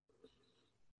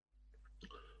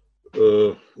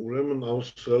 Ուրեմն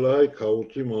Ավստրալիայի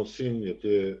քաղուտի մասին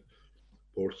եթե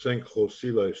փորձենք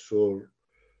խոսել այսօր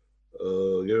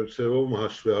երբևէ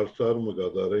հաշվետվարումը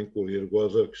կատարենք որ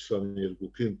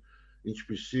 2022-ին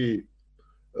ինչպիսի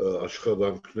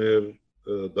աշխատանքներ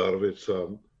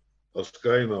դարվեցան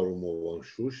ասկային առումով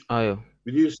անշուշտ Այո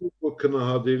Պիտի ասենք որ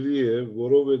քննադատելի է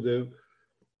որովհետև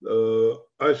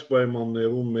այս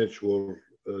պայմաններում մեջ որ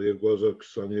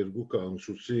 2022-ը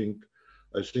անցուցինք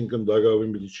այսինքն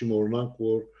դակավին պիտի չմոռանանք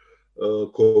որ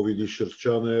կոവിഡ്ի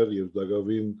շրջան էր եւ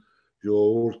դակավին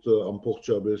ժողովուրդը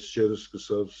ամբողջապես չեր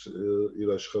սկսած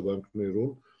իր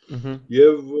աշխատանքներուն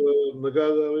եւ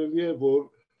նկատելի է որ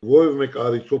ովև մեկ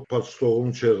արիթով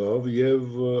բացթողում չեղավ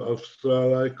եւ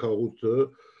Ավստրալիայի քաղուտը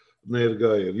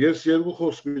ներկա էր ես երկու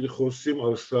խոսք պիտի խոսեմ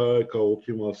Ավստրալիայի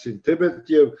քաղուտի մասին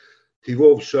թեպետ եւ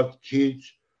թիվով շատ քիչ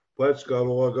բայց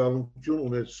կարողականություն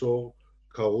ունեցող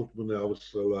քաղուտ մնա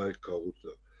Ավստրալիայի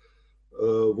քաղուտը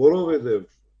որովհետեւ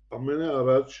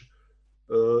ամենաառաջ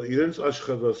իրենց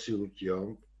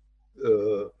աշխատասիրությամբ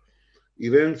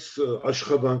իրենց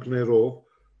աշխատանքներով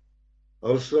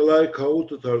Ավստրալիայի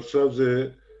քաղուտը դարձած է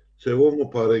ծևոմը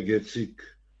բարեգեցիկ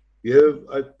եւ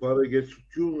այդ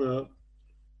բարեգեցությունը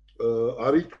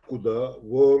արիթ կուտա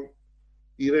որ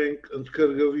իրենք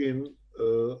ընդգրկվին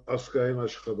ասկային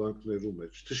աշխատանքներու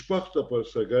մեջ դժբախտաբար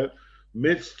սակայն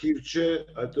մեծ թիվ չէ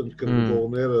այդ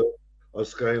ընդգրկողները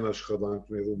ասկային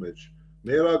աշխատանքներու մեջ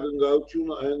մեր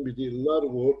ակնկալությունը այն պիտի լար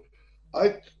որ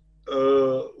այդ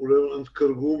ուրեմն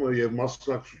ընդգրկումը եւ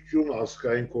մասնակցությունը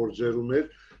ասկային գործերու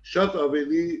մեջ շատ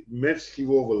ավելի մեծ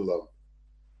թիվով լավ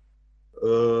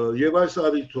եւ այս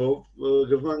արիթով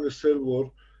գտնանք ասել որ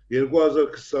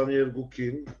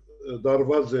 2022-ին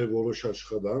դարված է որոշ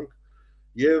աշխատանք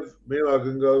եւ մեր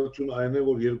ակնկալությունը այն է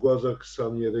որ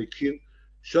 2023-ին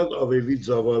շատ ավելի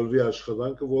ծավալվի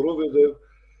աշխատանքը որովհետեւ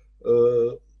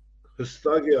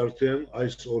հստակ է արդեն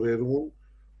այս օրերուն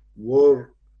որ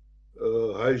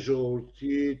հայ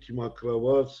ժողովրդի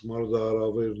թիմակրաված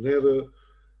մարդահրավերները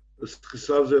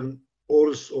սկսած են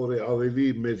օրս օրը ավելի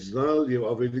մեծանալ եւ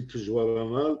ավելի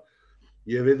դժվարանալ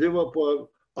եւ հետեւաբար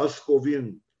ասկովին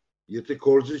եթե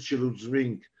կորձի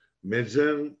չլուծվենք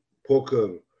մեծեն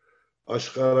փոքր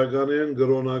աշխարհականեն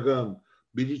գրոնական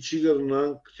բիդի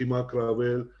չգրնանք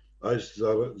թիմակրավել այս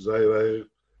զայրայր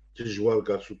դժվար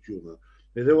գացությունը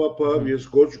հետեւաբար ես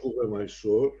գոչ կուղեմ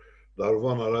այսօր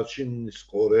դարվան առաջին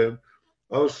իսկ օրեն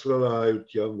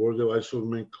Ավստրալիայության որովհետեւ այսօր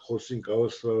մենք խոսենք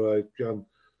Ավստրալիայության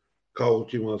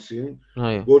քաղուտի մասին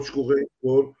ոչ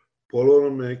կուղենք որ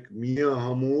բոլորը մեկ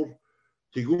միահամուռ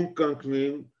թիգուն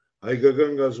կանգնին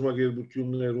հայկական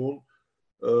գազམ་ագերբություններուն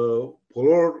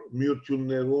բոլոր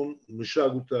միություններուն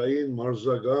մշակութային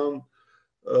մարզական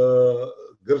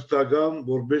գրթական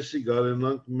որբեսի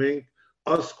գարենանք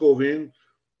մենք ասկովին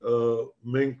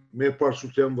մենք մեր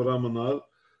պարսության վրա մնալ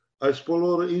այս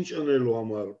բոլորը ինչ անելու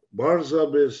համար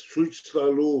բարձրապես ցույց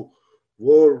տալու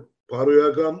որ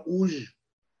բարոյական ուժ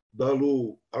դալու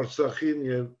Արցախին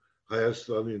եւ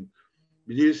Հայաստանին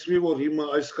միլիսմի որ հիմա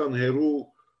այսքան հերու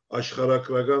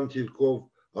աշխարհակրական թիրքով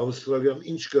Ավստրալիան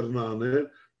ինչ կրնա անել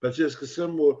բայց ես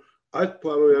կսեմ որ այդ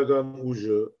բարոյական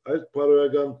ուժը այդ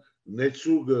բարոյական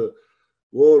նեցուգը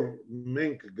որ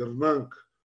մենք գրնանք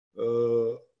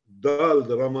դալ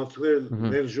դրամատրել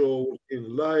մեր ժողովրդին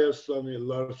Հայաստանի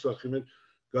Արցախի մեջ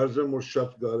կարծեմ որ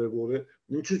շատ կարևոր է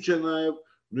ինչու՞ չէ նաև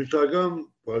նյութական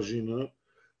բաժինը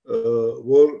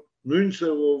որ նույն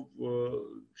ծավալով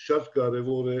շատ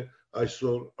կարևոր է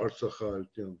այսօր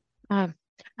Արցախայության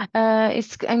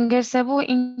Իսկ ընկերսեբու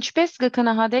ինչպես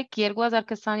կքննադատեք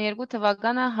 2022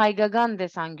 թվականը հայկական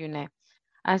տեսանկյուն է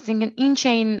այսինքն ինչ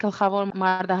էին գլխավոր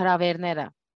մարտահրավերները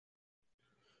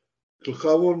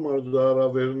Գլխավոր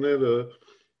մարտահրավերները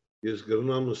ես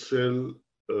կգնամ ասել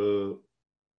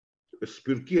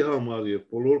սպիրկի համար եւ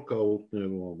բոլոր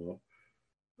քաղաքներու համար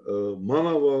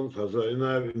մանավանդ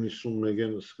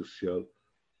 1991-ին սկսյալ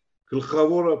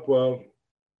գլխավորապես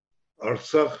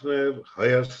Արցախն էր,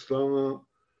 Հայաստանը,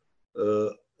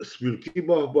 Սփյուռքի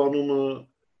պահպանումը,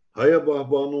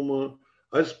 հայաբահբանումը,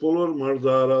 այս բոլոր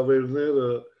մարտահրավերները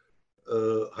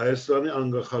Հայաստանի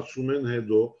անկախացումեն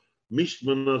հետո միշտ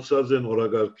մնացած են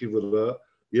օրակարգի վրա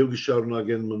եւ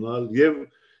գշարունակեն մնալ եւ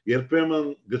երբեմն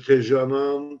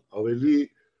գտեժանան, ավելի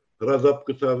հրադապ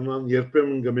կդառնան,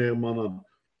 երբեմն կմեղմանան,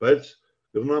 բայց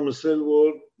գրնամ ասել,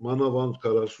 որ մանավանդ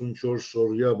 44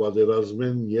 օրյա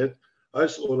պատերազմեն յետ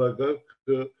այս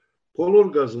օրակարգը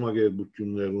բոլոր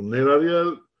գազམ་ագերբություններում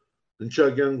ներառյալ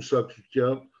հնչակյան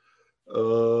ուսակցության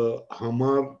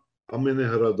համար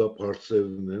ամենահրադապ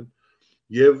հարցերն են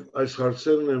եւ այս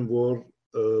հարցերն են, որ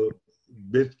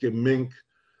պետք է մենք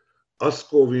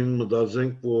ասկովին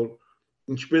մտածենք, որ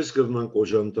ինչպես կրնանք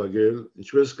օժանդակել,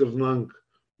 ինչպես կրնանք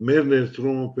մեր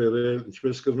ներդրումը բերել,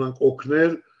 ինչպես կրնանք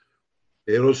օգնել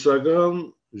հերոսական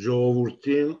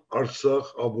ժողովրդին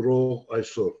Արցախ ապրող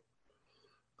այսօր։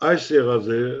 Այս եղած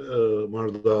է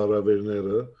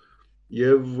մարտահրավերները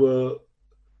եւ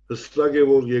հստակ է,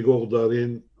 որ եկող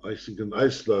տարին, այսինքն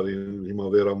այս տարին հիմա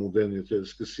վերամուտեն եթե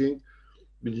սկսենք,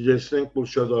 պիտի տեսնենք, որ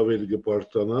շատ ավելի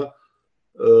կբարձրանա,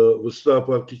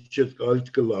 վստահաբար քիչ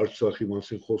այդ կլա Արցախի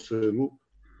մասին խոսելու,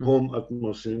 հոն այդ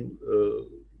մասին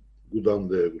գուտան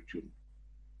դերություն։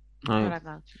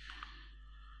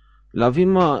 Լավ,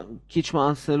 հիմա քիչ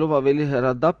անցնելով ավելի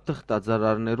հրադապ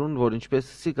թղթածրարներուն, որ ինչպես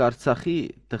ասիք Արցախի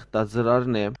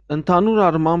թղթածրարն է, ընդհանուր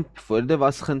առմամբ, որտեղ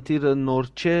այս խնդիրը նոր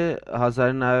չէ,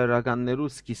 1900-ականներու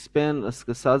սկիզբեն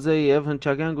սկսած է եւ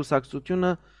հնչակյան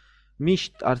գուսակցությունը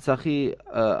միշտ Արցախի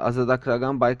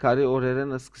ազատագրական պայքարի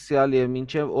օրերեն սկսյալ եւ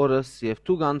մինչեւ օրս եւ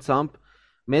թուք անցամբ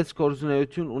մեծ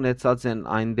կորզունեություն ունեցած են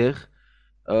այնտեղ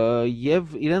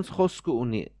եւ իրենց խոսքը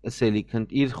ունի ասելիք,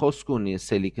 իր խոսքը ունի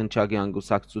ասելիք հնչակյան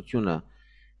գուսակցությունը։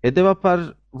 Հետևաբար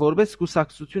որպես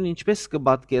գուսակցություն ինչպես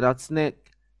կպատկերացնեք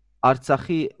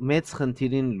Արցախի մեծ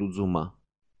խնդիրին լուծումը։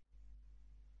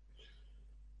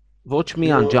 Ոչ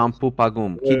միայն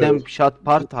ջամփուպագում, գիտեմ շատ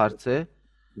բարդ հարց է։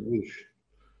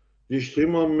 Ճիշտ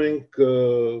հիմա մենք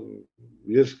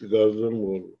ես կգազեմ,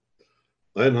 որ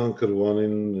այն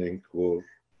հանգրվանին ենք, որ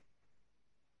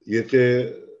եթե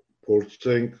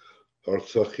փորձենք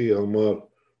Արցախի համար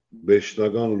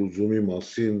վերջնական լուծումի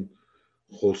մասին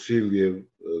խոսիլ եւ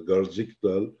գարձիկ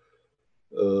տալ,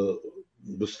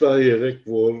 վստահ եղեք,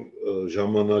 որ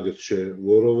ժամանակը չէ,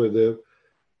 որովհետեւ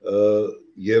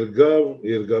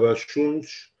երկարաշունչ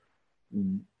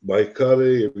պայքար է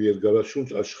եւ երկարաշունչ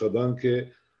աշխատանք է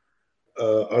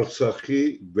Արցախի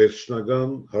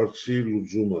վերջնական հարցի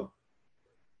լուծումը։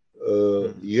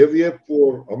 Եվ երբ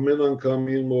որ ամեն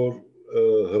անգամին որ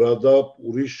հրադապ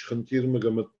ուրիշ խնդիր մը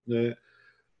գմտնե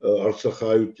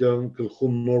Արցախայության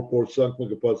գլխում նոր փորձանք մը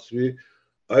կբացվի,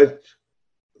 այդ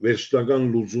վերջնական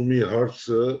լուծումի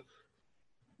հարցը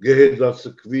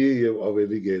գեհդացկվի եւ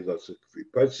ավելի գեհդացկվի։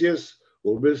 Բայց ես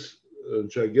որպես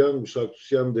հնչակյան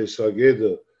ուսակցության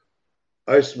դեսագետը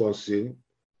այս մասին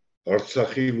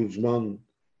Արցախի լուծման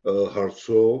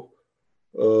հարցով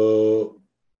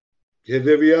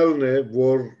հետևյալն է,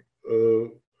 որ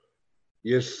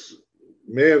ես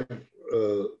մեր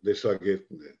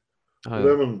դեսագետն է։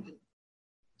 Ուրեմն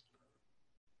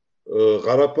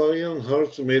Ղարաբաղյան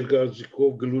հարցը մեր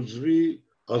կարծիքով գլուծվի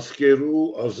ազգերու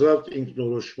ազատ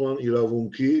ինքնորոշման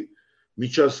իրավունքի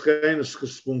միջազգային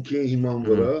սկզբունքի հիման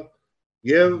վրա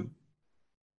եւ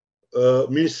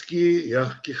Մինսկի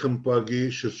յախքի խմբակի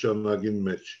շրջանակին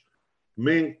մեջ։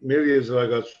 Մենք մեր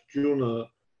եզրակացությունը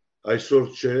այսօր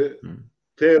չէ,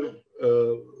 թեր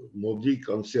մոդիկ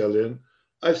անցյալ են,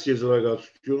 այս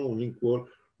եզրակացությունը ունենք, որ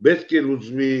պետք է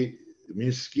լուծվի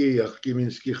Մինսկի յախքի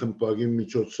Մինսկի խմբակի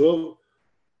միջոցով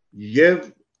եւ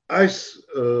այս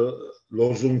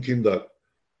լոզունգին դակ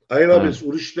այլապես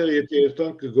ուրիշներ եթե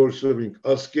երթանք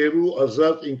կգործվենք ազգերու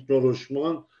ազատ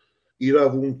ինքնորոշման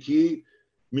իրավունքի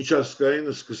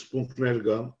միջազգային սկզբունքներ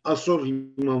կան, այսօր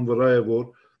հիման վրա է որ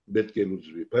պետք է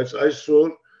լուծվի, բայց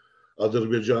այսօր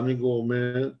Ադրբեջանի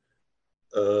կողմեն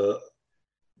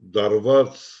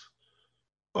դարված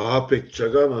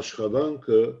ահապեկչական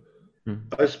աշխատանքը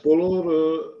այս բոլորը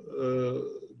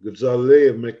գծալե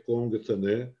եւ մեկ կողմ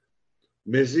գտնե,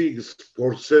 մեզի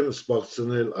փորձեն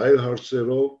սպասնել այլ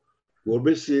հարցերով,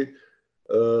 որովհետեւ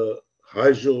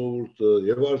հայ ժողովուրդը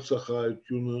եւ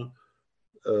Արցախայությունը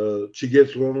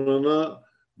չգետրոնանա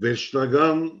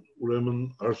վերջնական ուրեմն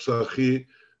Արցախի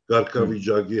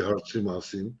գարկավիճակի հարցի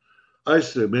մասին,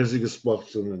 այս է մեզի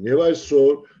կսպասնեն եւ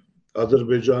այսօր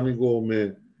Ադրբեջանի կողմը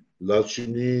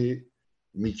Լաչինի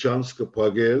միջանցքը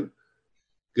փակել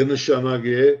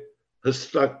կնշանակե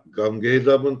հստակ կամ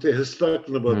գեհդաբնթե հստակ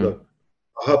նպատակ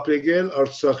ահապեկել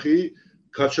Արցախի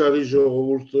քաչարի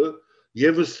ժողովուրդը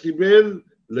եւ ստիպել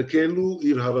լքելու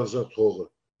իր հարազատ հողը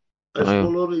այս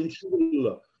բոլորը ինչու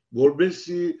է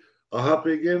որբեսի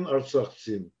ահապեկեն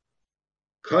Արցախցին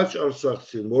քաչ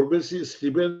Արցախցին որբեսի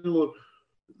ստիպեն որ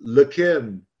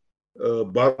լքեն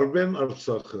բարբեն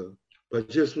Արցախը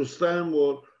բայց ես ուստայ եմ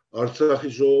որ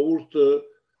Արցախի ժողովուրդը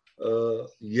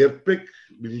երբեք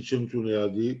մի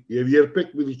չընդունի եւ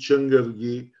երբեք մի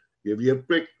չընկերգի եւ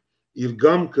երբեք իր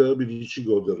գամքը մի չի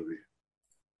գոդրվի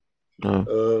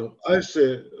այս է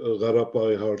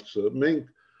Ղարաբաղի հարցը մենք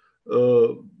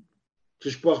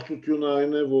ճշմարտությունը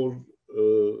այն է որ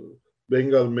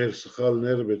բենգալ մեր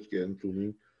սխալները պետք է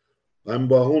ընդունենք այն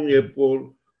բահուն երբ որ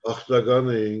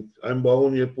հաղթական էինք այն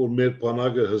բահուն երբ որ մեր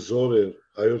բանակը հզոր էր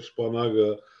հայոց բանակը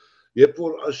երբ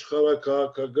որ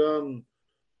աշխարհակահաղական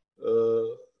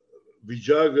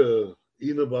վիճակը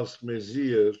ինը բասմեզի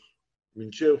էր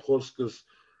մինչև խոսքս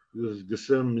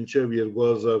գսեմ մինչև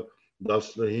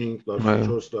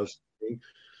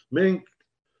 2015-14-15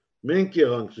 մենք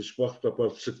եղանք ճշմարտաբար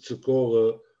ցկցկողը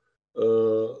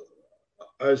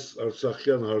այս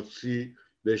արցախյան հարցի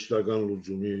դեշտական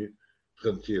լուծումի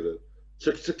խնդիրը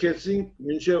ցկցկեցինք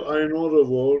մինչև այն օրը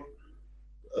որ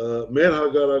մեր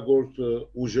հագարագործը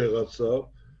ուժեղացավ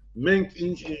մենք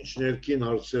ինչ ներքին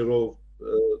հարցերով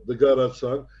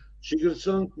դգարացանք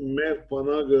չգրցանք մեր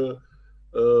բանակը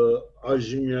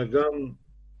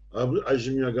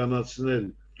այժմիականացնել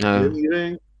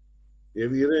եւ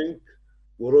իրենք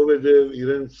որովհետեւ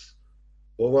իրենց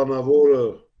հովանավորը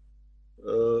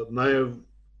նաեւ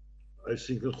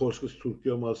այսինքն խոսքս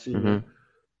Թուրքիա մասին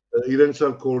իրենց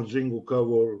ալ կորձին գուկա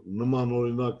որ նման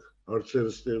օրինակ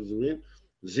հարցերը ստեղծվին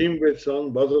զինվեցան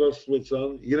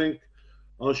բادرաստվեցան իրենք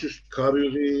անշուշտ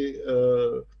քարյուրի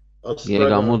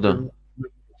Եկամուտը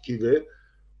գիտե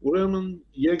ուրեմն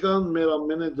եկան մեր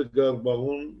ամենը դգար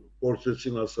բահուն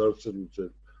փորձեցին ասարցել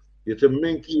լուծել եթե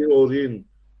մենք իր օրին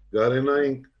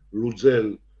գարենայինք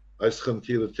լուծել այս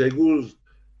խնդիրը թեգուզ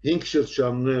 5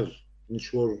 շրջաններ ինչ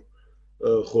որ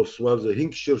խոսված է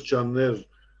 5 շրջաններ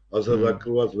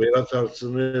ազատագրված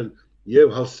վերադարձնել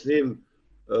եւ հասնել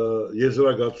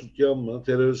եզրակացությամբ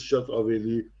դերևս շատ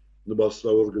ավելի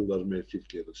նպաստավոր գլար մեր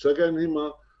թիվերը սակայն հիմա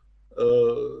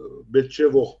պետք չէ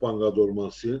ողբանգադոր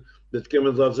մասին պետք է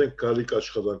մտածենք գալիք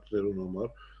աշխատանքներուն համար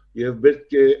եւ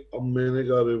պետք է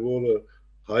ամենակարևորը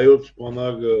հայոց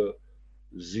բանակը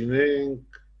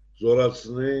զինենք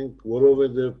զորացնենք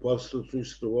որովհետեւ փաստը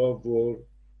ցույց տվավ որ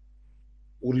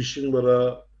ուրիշին վրա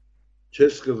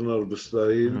չես կրնալ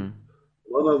վստահել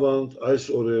մանավանդ այս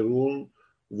օրերուն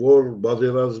որ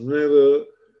բادرազմները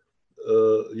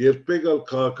երբեք ալ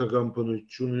քաղաքական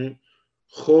բնույթ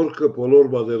խորքը բոլոր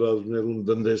բادرազմներուն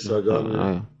դնդեսական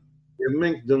է եւ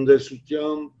մենք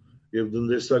դնդեսության եւ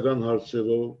դնդեսական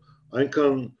հարցերով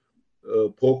այնքան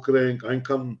փոքր ենք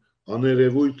այնքան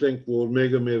աներևույթ ենք որ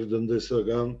մեկը մեր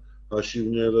դնդեսական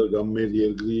հաշիվները կամ մեր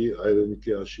երկրի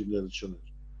հայրենիքի հաշիվները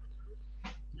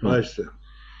չներ այս է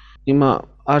Հիմա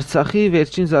Արցախի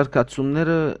վերջին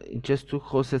զարգացումները ինչպես դուք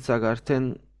խոսեցաք արդեն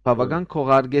բավական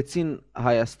քողարկեցին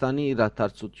Հայաստանի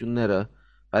իրադարձությունները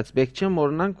բայց բեք չեմ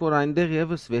օրինակ որ այնտեղ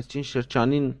եւս վերջին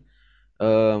շրջանին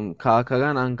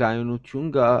քաղաքական անկայունություն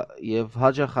կա եւ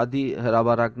հաջախադի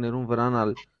հրաբարակներուն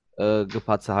վրանալ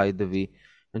գբացահայտվի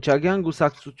հնչագյան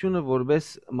գուսակցությունը որպես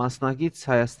մասնակից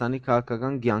Հայաստանի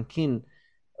քաղաքական կյանքին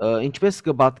ինչպես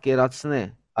կպատկերացնե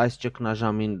այս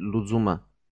ճգնաժամին լուծումը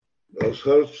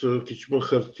Աշխարհը քիչ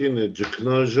մխրտին է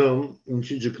ճգնաժամ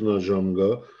ինչի ճգնաժամ կա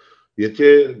եթե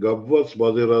գաբված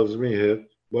բادرազմի հետ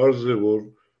բարձ է որ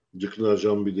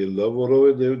ճգնաժամ բիդելա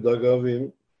որովհետեւ դակավին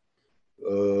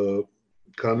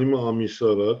քանի ամիս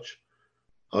առաջ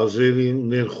ազերին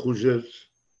ներխուժեց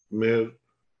մեր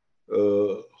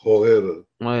հողերը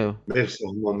մեր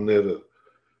սահմանները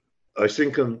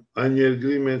այսինքն այն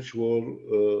երկրի մեջ որ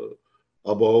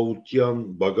ապահովության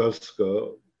բագաս կա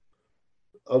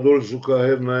Adol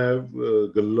զուգահեռ նաև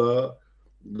գլա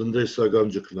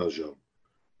դնդեսական ճգնաժամ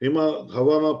հիմա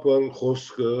հավանաբար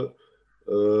խոսքը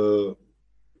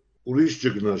ուրիշ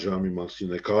ճգնաժամի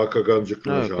մասին է քաղաքական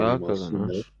ճգնաժամի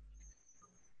մասին է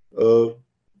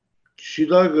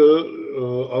շիդագը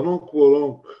անոնք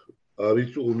որոնք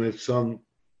արիտ ունեցան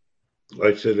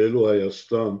այցելելու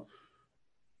Հայաստան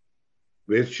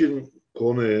վերջին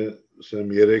կոնե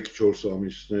ասեմ 3-4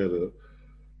 ամիսները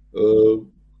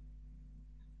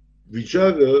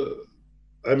վիճակը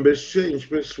այնպես չէ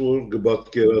ինչպես որ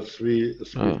գբատկերացվի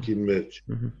սպիրտի մեջ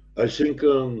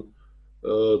այսինքն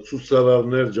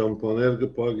ցուցարարներ ջամփաներ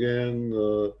կփակեն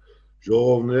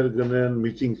ժողովներ գնեն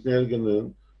միտինգներ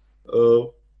գնեն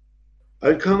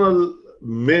այնքան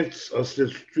մեծ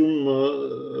աստեցությունը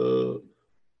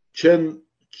չեն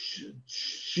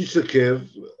չի սկեր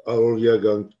առօրյա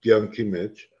կյանքի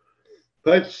մեջ,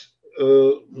 բայց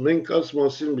մենք այս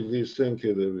մասին պիտի ասենք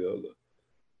երևյալը։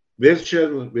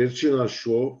 Վերջին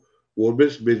հաշվով,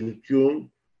 որպես պետություն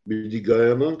պիտի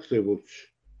գայանանք, թե ոչ։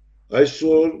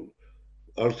 Այսօր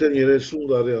արդեն 30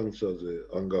 տարի անցած է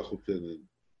անկախութենին։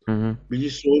 Պիտի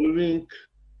սովորենք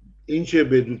ինչ է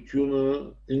պետությունը,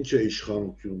 ինչ է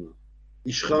իշխանությունը։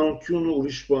 Իշխանությունը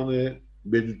ուրիշ բան է,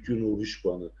 պետությունը ուրիշ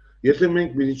բան է։ Եթե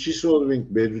մենք պիտի չի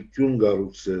սովորենք պետություն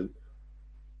կառուցել,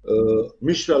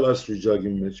 միշտ այս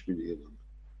վիճակի մեջ պիտի գնանք։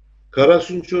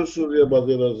 44 օրյա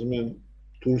պատերազմեն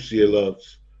դուրս ելած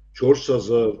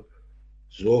 4000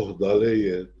 զոհ դալեի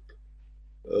է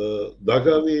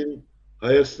դակավին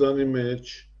Հայաստանի մեջ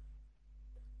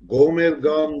գոմեր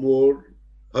կան, որ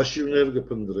հաշիվներ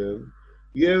կփնտրեն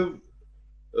եւ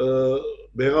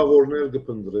բեղավորներ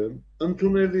կփնտրեն,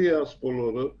 ընդունելի է այս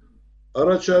բոլորը,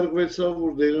 առաջարկվեցավ,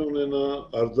 որ դեր ունենա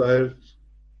արտահերթ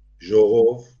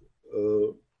ժողով,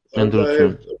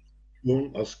 արտահերթ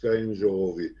ասկային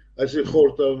ժողովի, այսինքն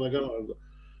խորհրդարանական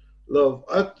լավ,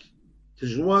 այդ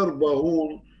դժվար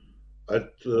բահուն,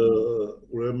 այդ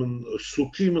ուրեմն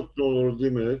սուքի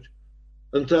մթնոլորտի մեջ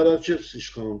ընդառաջեց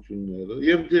իշխանությունները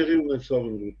եւ դեղի ունեցավ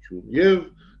ընդրություն եւ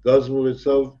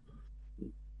գազმովեցավ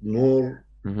նոր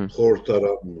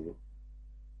խորհրդարանը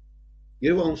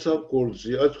եւ անցավ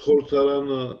գործի այդ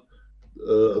խորհրդարանը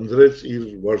ընդրեց իր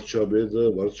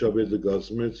վարչապետը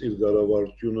գազմեց իր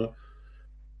կառավարությունը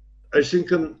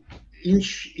այսինքն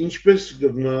ինչպես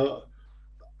գտնա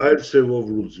այլ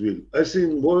ծևով լուծվել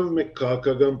այսինքն որևէ մեկ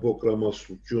քաղաքական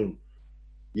պրոգրամացություն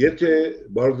եթե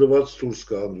բարդված դուրս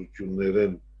կանդություններ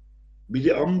են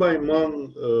պիտի անպայման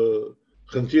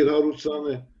խնդիր հարուցան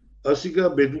է ասիկա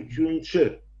պետություն չէ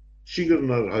չի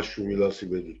գնար հաշվում իլասի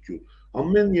պետություն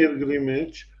ամեն երկրի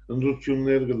մեջ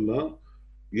ընդրություններ կլան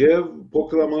եւ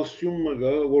պրոգրամացիոնը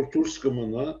գա որ դուրս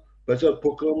կմնա բայց այդ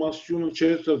պրոգրամացիոնը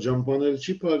չէ թե ջամփաները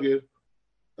չի փակեր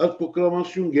այդ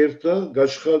պրոգրամացիոն գերտա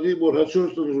գաշխալի որ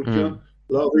հաջորդ ընդրության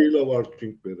լավ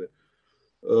արդյունք բերե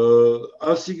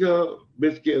ասիկա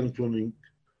պետք է ընդունենք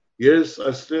ես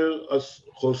այստեղ այս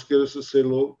խոսքերս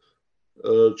ասելով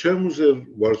չեմ ուզել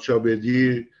վարչապետի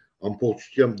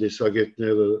ամբողջությամբ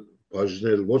տեսակետները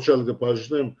բաժնել ոչ ալ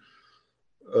կբաժնեմ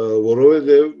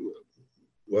որովհետև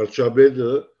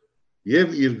վարչապետը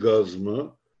եւ իր գազմը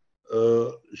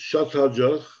շատ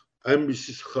հաջող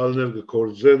այնպիսի սխալներ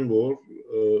կգործեն որ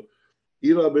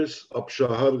իրապես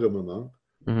ապշահար կմնան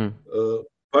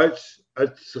բայց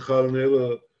այդ սխալները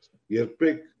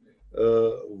երբեք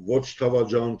ոչ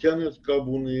թավաջանության հետ կապ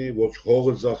ունի, ոչ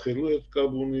հողը ծախելու հետ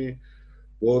կապ ունի,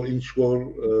 որ ինչ որ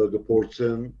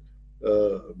կփորձեն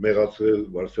մեղացրել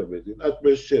վարչապետին։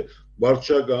 Այդպես չէ,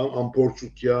 վարչական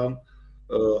ամբողջության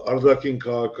արտաքին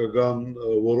քաղաքական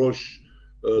որոշ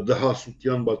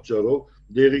դահասության պատճառով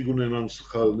դերի կունենան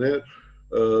սխալներ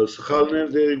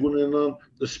դերի կունենան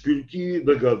սպիրկի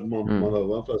նկատմամբ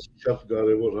մանավանդ, այս շատ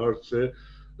կարևոր հարց է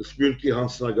սպիրկի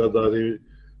հանձնագետարի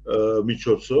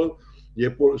միջոցով,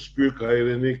 երբ որ սպիրկ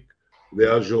հայրենիք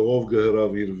վեաժողով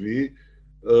կհրավիրվի,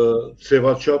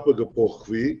 ծևաչափը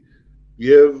կփոխվի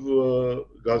եւ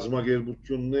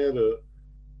գազམ་ագերբությունները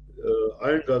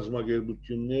այն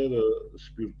գազམ་ագերբությունները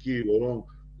սպիրկի,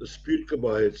 որոնք սպիրկը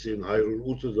բահեցին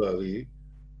 108 տարի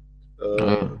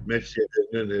մեծ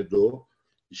եղերնեն հետո,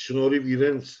 շնորհիվ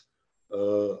իրենց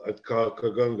այդ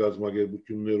քաղաքական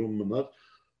գազམ་ագերբություններում մնաց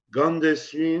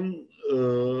գանդեսվին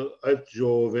այդ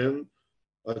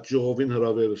ժողովին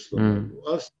հրավերը ստանալու։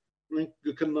 Այս մենք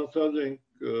կքննարկել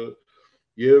ենք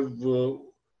եւ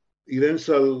իրենց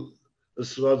ալ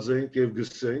ասված ենք եւ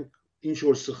գսենք ինչ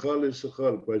որ սխալ է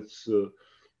սխալ, բայց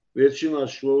վերջին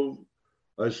հաշվով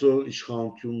այսօր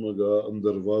իշխանությունը գա,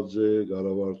 ընդրված է,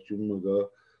 կառավարությունը գա,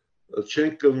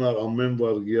 չենք կրնար ամեն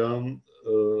վարգյան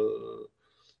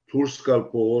դուրս գալ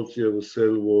փողոց եւ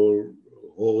ասել որ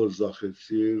հողը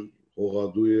զախեցիր,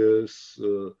 հողադու ես,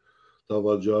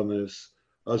 դավաճան ես,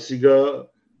 ասիկա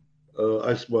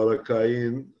այս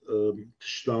բարակային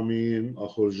թշնամին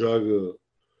ախորժակը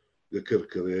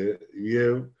կկրկրե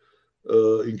եւ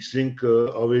ինքսինքը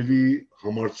ավելի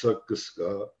համարձակ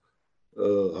կսկա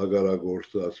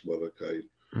հագարագործը այս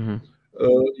բարակային։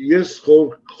 Ես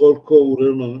խորքով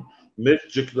ուրեմն մեծ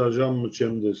ճգնաժամը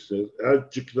չեմ տեսել, այդ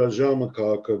ճգնաժամը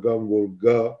քաղաքական որ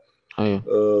գա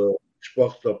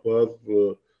չպախտապար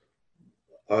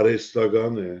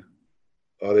արհեստական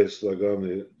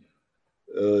է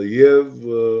եւ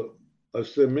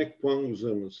այստեղ մեկ բան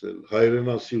ուզեմ ասել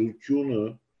հայրենասիրությունը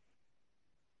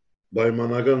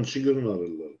պայմանական չի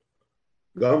գնալու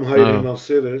կամ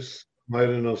հայրենասեր ես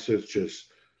հայրենասեր չես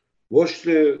ոչ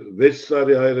թե 6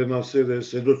 տարի հայրենասեր ես,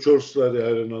 հետո 4 տարի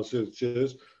հայրենասեր չես,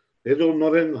 հետո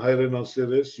նորեն հայրենասեր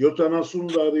ես, 70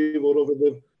 տարի,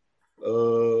 որովհետև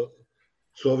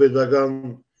սովետական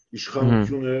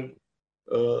իշխանություն էր,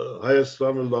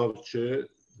 Հայաստանը լավ չէ,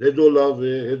 հետո լավ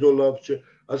է, հետո լավ չէ,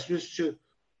 ասես չէ,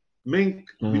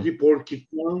 մենք պիտի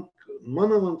փորձենք,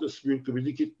 մանավանդ սպիրտը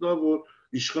պիտի գիտնա, որ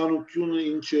իշխանությունը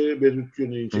ինչ է,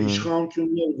 բերությունը ինչ է,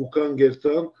 իշխանությունները ուկան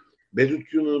գերտան,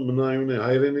 բերությունը մնայուն է,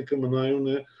 հայրենիքը մնայուն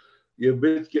է, եւ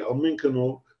պետք է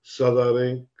ամենքնով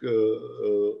սադարենք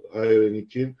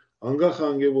հայրենիքին, անկախ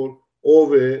անգե որ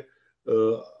ով է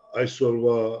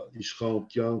այսօրվա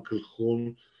իշխանության գլխում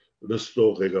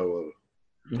նստող ղեկավարը։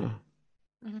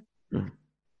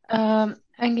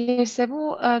 Անգեր Սեբու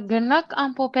գնաք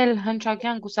ամփոփել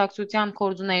հնչակյան գուսակցության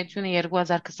կորձունեությունը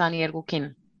 2022-ին։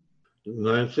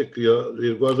 Նայեցեք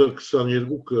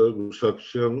 2022-ը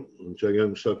գուսակցության, հնչակյան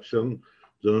գուսակցության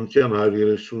ծննդյան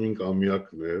 135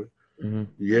 ամյակն էր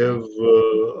եւ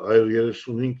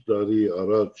 135 տարի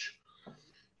առաջ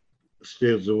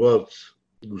ստեղծված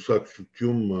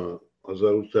գուսակցությունը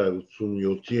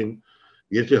 1887-ին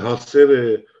եթե հասել է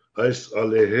այս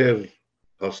ալեհեր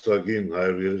հաստագին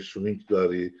 135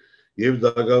 տարի եւ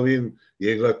դակավին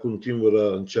երկրակունտին վրա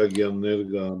հնչակյաններ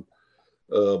կան,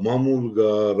 մամուլ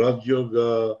կա, ռադիո կա,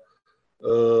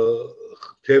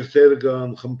 թերթեր կան,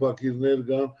 խմբակիրներ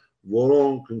կան,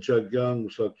 որոնք հնչակյան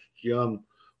գուսակցության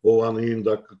հովանին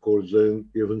դակ կգործեն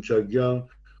եւ հնչակյան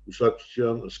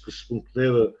գուսակցության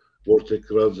սկզբունքները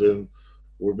որդեգրած են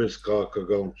որպես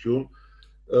քաղաքականություն,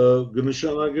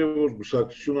 կնշանակե որ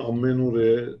գուսակցությունը ամենուր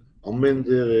է, ամեն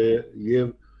դեր է եւ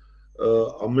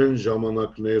ամեն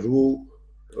ժամանակներու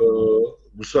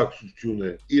գուսակցություն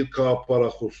է իր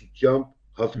քաղաքապարախոսությամբ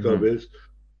հատկապես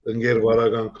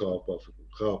ընկերվարական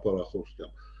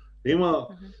քաղաքապարախոսությամբ։ Հիմա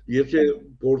եթե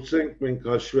փորձենք մենք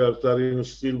հաշվի արտարի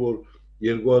նստել որ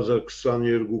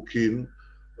 2022-ին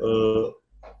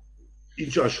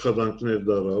ինչ աշխատանքներ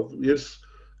դարավ, ես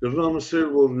կրնամ ասել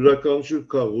որ յուրաքանչյուր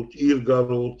քաղուտ իր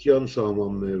կարողության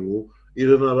սահմաններում,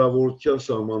 իր հնարավորության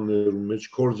սահմաններում մեջ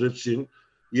կորձեցին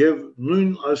եւ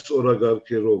նույն այս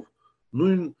օրագարկերով,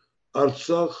 նույն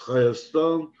Արցախ,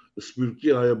 Հայաստան,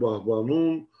 Սպիրտի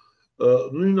հայաբահբանում,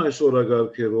 նույն այս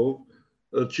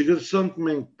օրագարկերով չգրցանք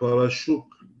մենք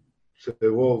բարաշուկ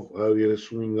ծևով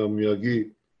 135-ամյակի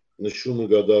նշումը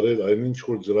կատարել այնինչ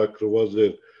որ ծրագրված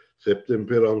էր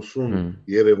սեպտեմբեր ամսում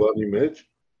Երևանի մեջ,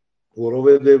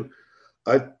 որովհետև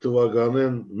այդ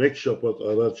թվականին մեկ շաբաթ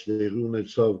առաջ տեղի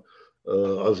ունեցավ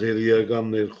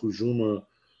ազերիական ներխուժումը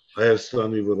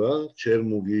Հայաստանի վրա,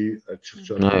 Չերմուգի այդ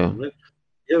շրջանում մեջ,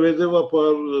 եւ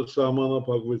հետեւաբար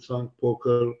սահմանափակվեցանք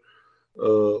փոքր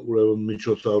ուրեմն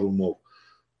միջոցառումով։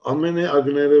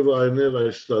 Ամենագներև այն էր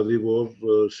այս տարի, որ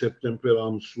սեպտեմբեր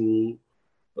ամսու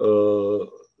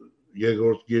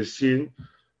երկրորդ կեսին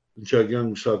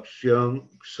հնչակյան գուսակցության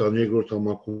 22-րդ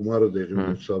համագումարը տեղի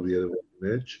ունեցավ Երևանի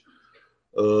մեջ,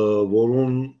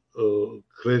 որում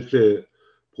գրեթե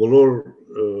բոլոր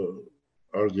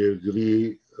արտերկրի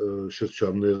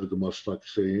շրջանները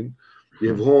կմասնակցեին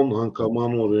եւ հոն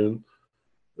հանգամանորեն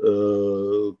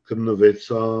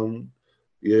քննվեցան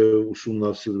եւ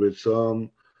ուսումնասիրվեցան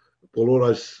բոլոր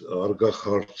այս արգախ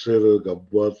հարցերը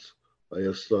կապված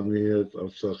Հայաստանի հետ,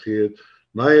 Արցախի հետ,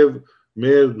 նաեւ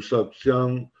մեր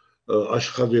գուսակցության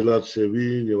աշխատելացեվի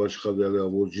եւ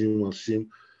աշխատելավոճի մասին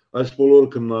այս բոլորը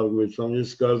քննարկվեցան։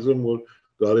 Ես կարծեմ որ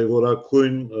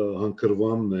կարևորագույն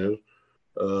հանգրվանն էր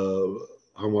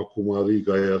համագումարի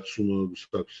կայացումը,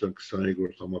 գուսակցության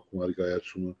 22-րդ համագումարի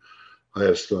կայացումը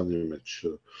Հայաստանի մեջ։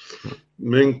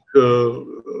 Մենք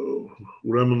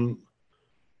ուրեմն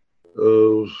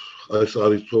այս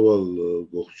առիթով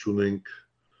ողջունենք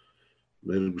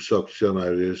մեր գուսակցության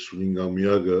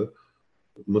 135-ամյակը,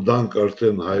 մտանք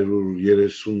արդեն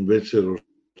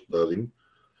 136-րդ տարին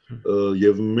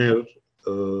եւ մեր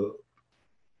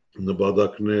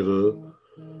նպատակները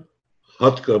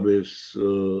հատկապես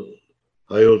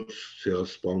հայոց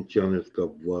ցեղասպանության հետ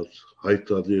կապված,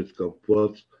 հայտարարի հետ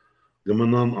կապված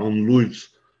կմնան անլույծ,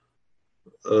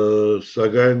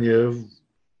 սակայն եւ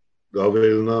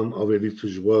գավելնան ավելի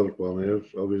դժվար բաներ,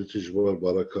 ավելի դժվար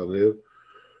բարականեր,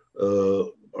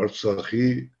 Արցախի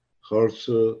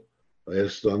հարցը,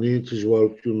 Հայաստանի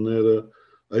դժվարությունները,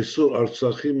 այսօր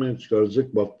Արցախի մեջ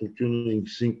կարծեք պատմությունը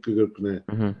ինքսին կգրկնե։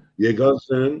 Եկած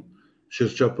են,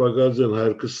 շրջապագած են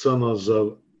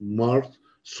 120,000 մարդ,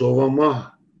 սովամահ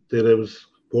դերևս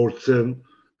փորձեն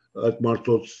այդ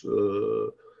մարդոց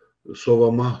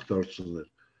սովամահ դարձնել։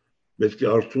 Պետք է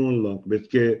արդյունք լանք,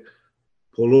 պետք է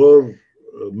բոլոր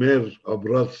մեր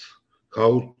ապրած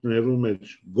քաղաքներու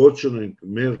մեջ գոչնենք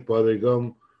մեր բարեկամ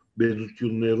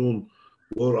բեդություններուն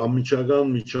որ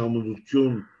ամիջական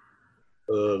միջամտություն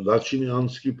Լաչինի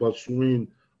անցքի պատմումին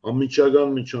ամիջական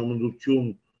միջամտություն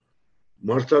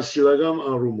մարդասիրական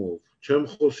առումով, չեմ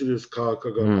խոսիր ես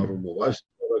քաղաքական առումով, այս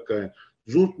տարակային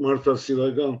զուտ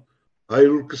մարդասիրական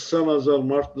 120,000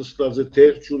 մարդ նստած է,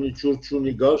 տեղ չունի, ջուր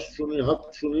չունի, գազ չունի, հաց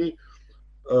չունի,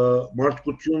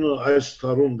 մարդկությունը այս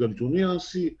տարում գտնունի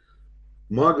ասի,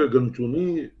 մագը գտնունի,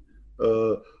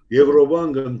 Եվրոպան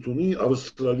գտնունի,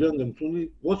 Ավստրալիան գտնունի,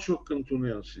 ոչ ոք գտնունի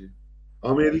ասի։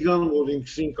 Ամերիկան, որ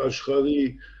ինքսինք աշխարհի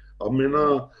ամենա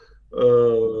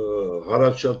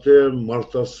հարաճատեր,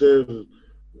 մարդասեր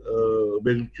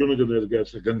բերությունը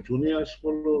կներկայացնի, գտնունի այս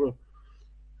բոլորը։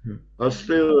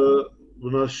 Աստեղ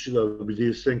վնաս չի դար, պիտի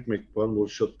եսենք մեկ բան, որ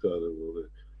շատ կարևոր է։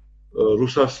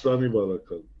 Ռուսաստանի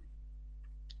բարական։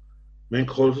 Մենք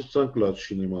խոսեցանք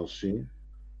Լաչինի մասին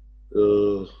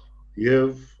և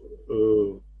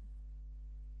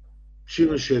չի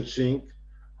նշեցինք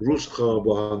ռուս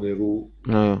խաղաբահաներու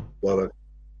բարակ։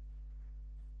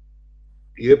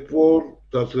 Երբ որ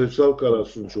դադրեցավ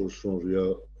 44-օրյա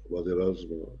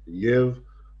պատերազմը և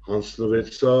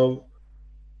հանձնվեցավ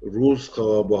ռուս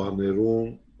խաղաբահներուն,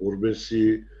 որպեսզի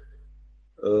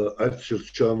այդ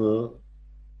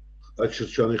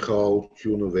շրջանի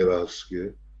խաղաղությունը վերահսկե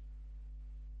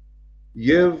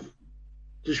և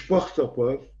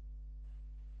դժբախտաբար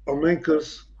ամենքս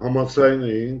համաձայն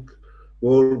էինք,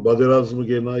 որ պատերազմը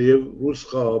գնա և ռուս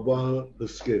խաղաբահը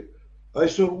հսկե։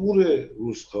 Այսօր ուր է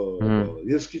ռուս խաղաբահը։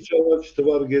 Ես քիչ առաջ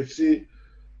թվարկեցի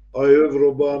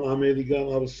Եվրոպան, Ամերիկան,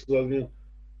 Ավստրալիան,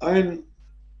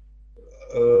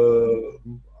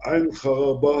 այն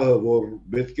խաղաբահը, որ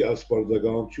պետք է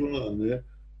ասպարդականությունը անե,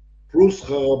 ռուս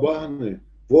խաղաբահն է,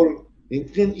 որ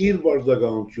ինքնին իր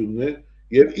պարտականությունն է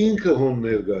և ինքը հոն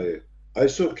ներկա է։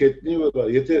 Այսօր կետնի վրա,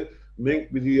 եթե մենք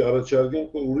պիտի առաջարկենք,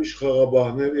 որ ուրիշ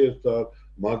խաղաբահներ երտար,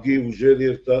 մագի ուժեր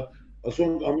երտար,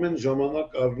 ասոնք ամեն ժամանակ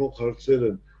առնող հարցեր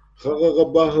են։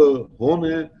 Խաղաբահը հոն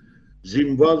է,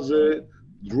 զինված է,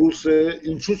 ռուս է,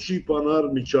 ինչու չի պանար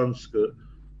միջանցքը։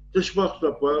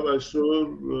 Դժբախտաբար այսօր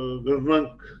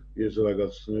գրնանք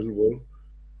եզրակացնել, որ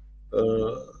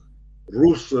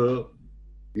ռուսը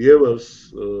ևս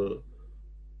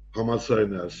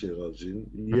համաձայն է այս եղածին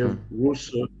և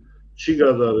ռուսը չի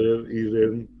կատարել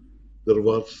իրեն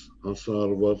դրված,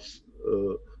 հանձնարարված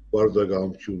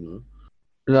պարտականությունը։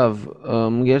 Լավ,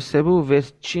 մգեր Սեբու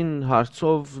վերջին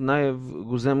հարցով նաև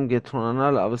գուզեմ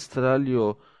գետրոնանալ Ավստրալիո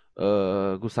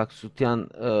գուսակցության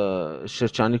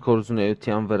շրջանի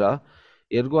կորզունեության վրա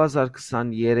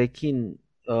 2023-ին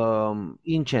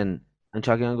ինչ են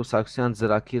հնչակյան գուսակցության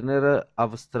ծրագիրները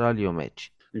Ավստրալիո մեջ։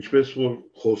 Ինչպես որ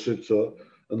խոսեցա,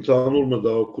 ընդհանուր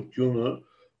մտահոգությունը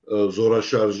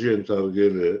զորաշարժի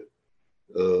ենթարկել է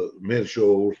մեր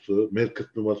ժողովուրդը, մեր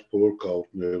գտնված բոլոր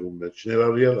քաղաքներում մեջ,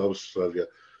 ներառյալ Ավստրալիա։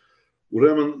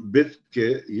 Ուրեմն պետք է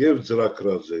և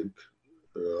ծրագրած ենք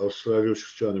Ավստրալիա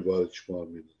շրջանի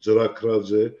վարչապետը ծրագրած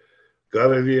է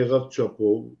կարելի եղած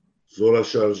չափով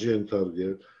զորաշարժի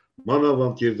ենթարկել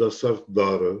մանավանդ երիտասարդ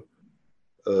դարը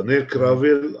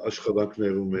ներգրավել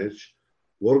աշխատանքներու մեջ,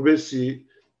 որպեսզի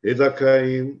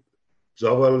հետագային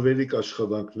ծավալվելիք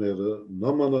աշխատանքները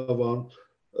նամանավանդ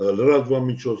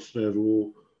լրատվամիջոցներու,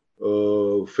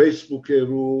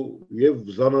 Facebook-երու և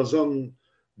զանազան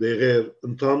դեղեր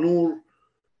ընդհանուր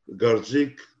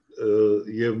գարձիկ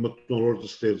և մթնոլորտ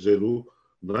ստեղծելու,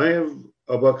 նաև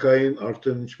ապակային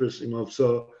արդեն ինչպես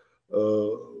իմացա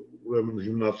ուրեմն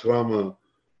հիմնադրամը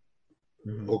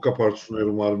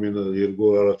հոգապարծություններում Արմենը 2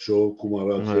 օր առաջ ժողովում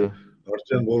արած է,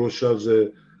 արդեն որոշած է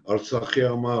Արցախի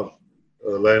համար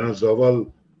լայնածավալ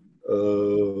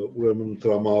ուրեմն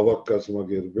տրամահավաք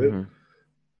կազմակերպել,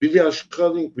 պիտի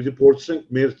աշխատենք, պիտի փորձենք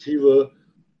մեր թիվը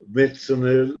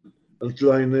մեծնել,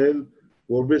 ընդլայնել,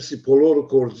 որպեսզի բոլորը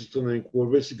գործի տնենք,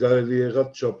 որպեսզի կարելի եղած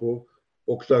չափով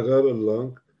օգտակար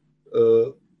ըլլանք,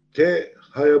 թե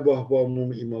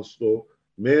հայաբահբանուն իմաստով,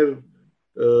 մեր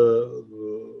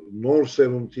նոր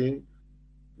սերունդին,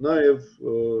 նաև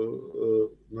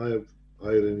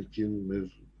հայրենիքին, մեր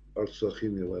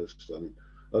Արցախին և Հայաստանին։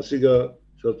 Ասիկա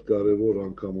շատ կարևոր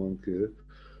անգամանք է,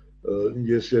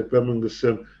 ես երբեմն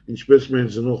գսեմ, ինչպես մեր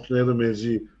ծնողները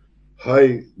մեզի հայ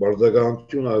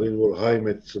բարձականություն արին, որ հայ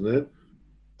մեծցնեն,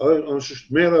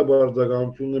 անշուշտ մեր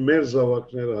բարձականությունն է, մեր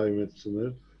զավակները հայ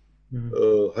մեծցնել,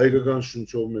 հայկական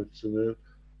շունչով մեծցնել,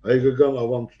 հայկական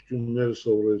ավանդությունները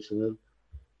սովորեցնել,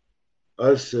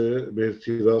 այս է մեր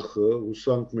թիրախը,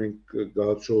 ուսանք մենք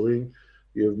գաչողին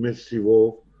և մեծ թիվով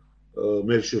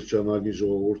մեր շրջանակի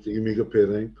ժողովուրդը իմիգը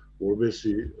պերենք,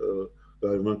 որպեսզի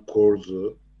կարևանք կորձը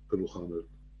գլուխանել։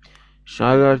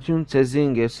 Շնորհակալություն ձեզի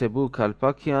ընկեր Sebouh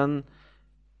Kalpakian,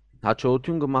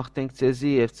 հաջողություն կմաղթենք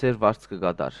ձեզի և ձեր վարձքը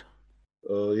կդար։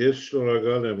 Ես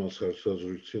շնորհակալ եմ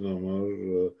հարցազրույցին համար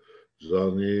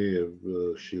Ձանի եւ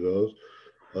Շիրազ,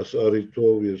 այս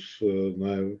առիթով ես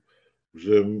նաեւ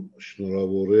ուզեմ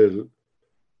շնորհավորել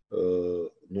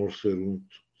Նոր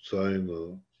Սերունդ Ձայնը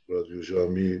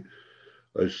ռադիոժամի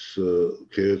այս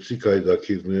քերեցիկ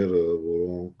հայդակիրները,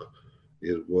 որոնք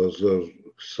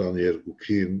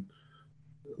 2022-ին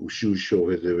ուշիուշով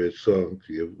հետևեցանք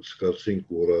եւ սկացինք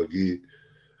որակի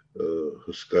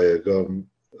հսկայական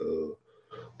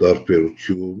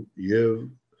դարբերություն եւ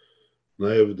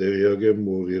նաեւ դերյակ եմ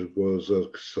որ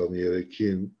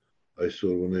 2023-ին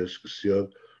այսօրվանե սկսյալ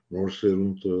Նոր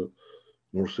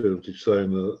Սերունդի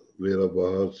Ձայնը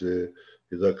վերաբահած է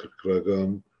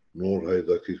հետաքրքրական նոր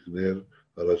հայդակիրներ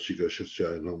առաջիկա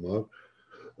շրջանի համար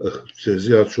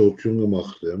ցեզի հաջողություն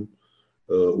կմաղթեմ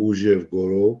ուժ եւ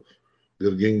գորով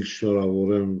գրգին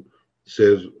շնորհավորեմ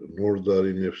ծեր նոր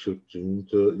դարին եւ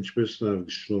սրբծունտը ինչպես նաեւ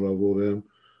շնորհավորեմ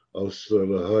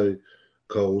ավստրալիահայ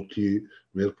քաուտի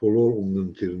մեր բոլոր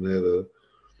ունգընտիրները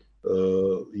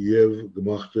եւ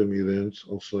գմախտեմ իրենց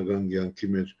անձնական կյանքի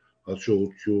մեջ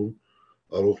հաջողություն,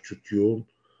 առողջություն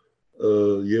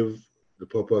եւ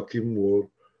կփապակիմ որ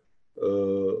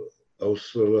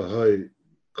ավստրալիահայ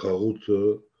քաուտը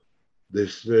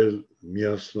դեսնել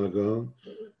միասնական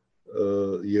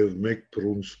եւ մեկ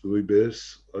պրունսկույբես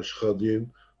աշխատին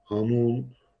հանուն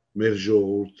մեր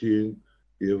ժողովրդին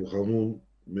եւ հանուն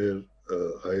մեր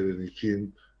հայրենիքին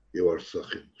եւ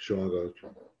Արցախին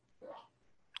շնորհակալություն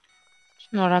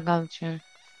Շնորհակալություն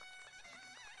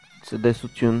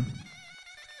Ցտեսություն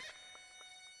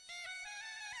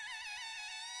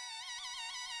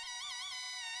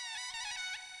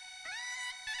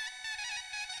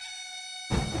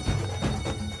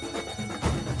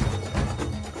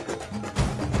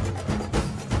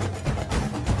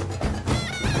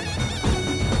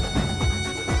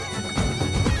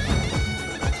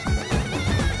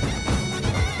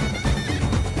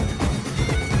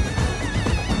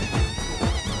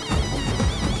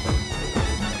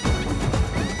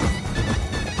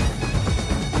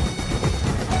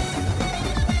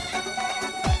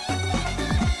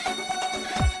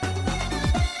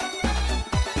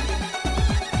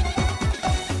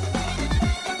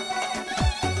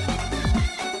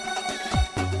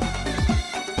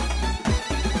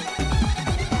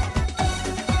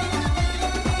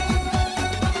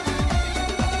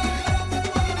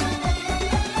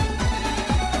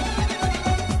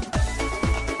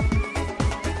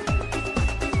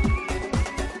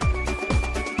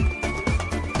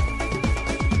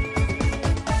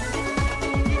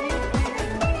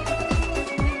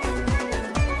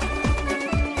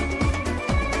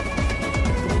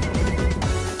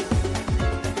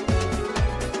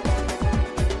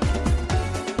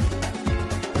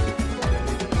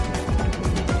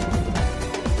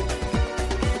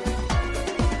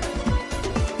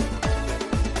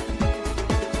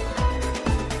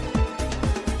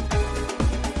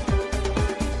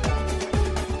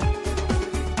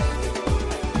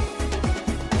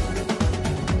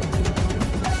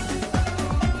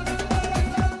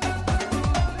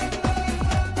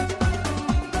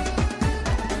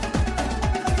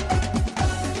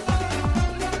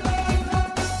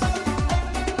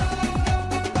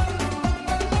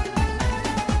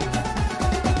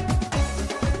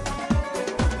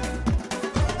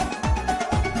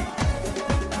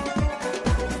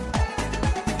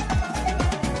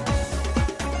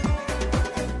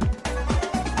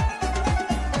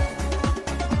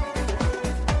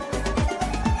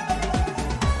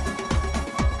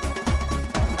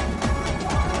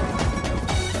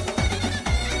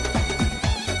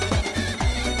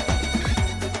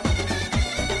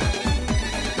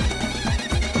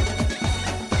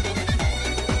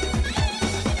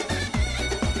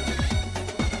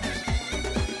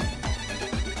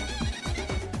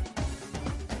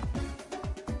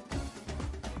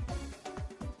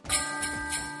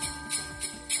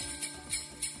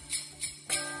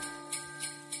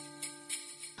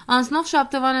Անցնող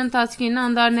շաբթվան ընթացքին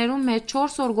անդարներում մեջ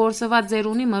 4 օր գործված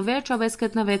ձերունիմը վերջապես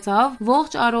գտնվեցավ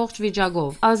ողջ առողջ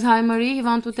վիճակով։ Ալզհայմերի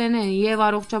հիվանդութենը եւ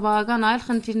առողջապահական այլ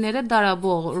խնդիրները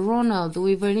դարաբող Ռոնալդ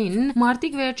Ուիվերին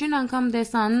մարտիկ վերջին անգամ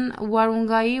տեսան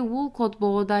Վարունգայի ու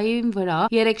Կոթբողոդայի վրա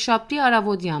երեքշաբթի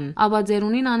առավոտյան, ապա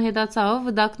ձերունին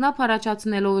անհետացավ դակնապ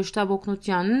առաջացնելով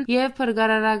շտապօգնության եւ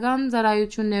փրկարարական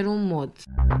ծառայություններում մոտ։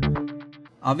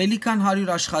 Ավելի քան 100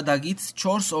 աշխատակից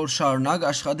 4 օր շարունակ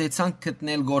աշխատեցանք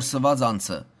գտնել գործված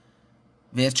անձը։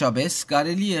 Վերջապես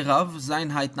կարելի եղավ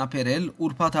Ձայն հայտնաբերել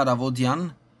ուրբաթ առավոտյան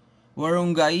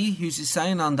Վարունգայի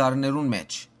հյուսիսային անդարներուն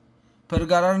մեջ։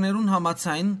 Փրկարարներուն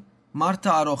համաձայն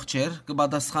մարդը առողջ էր,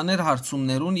 կպատասխաներ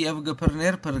հարցումներուն եւ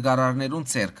կփռներ փրկարարներուն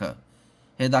ցերքը։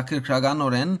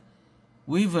 Հետաքրքրականորեն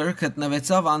Weaver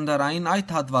գտնվեցավ անդարային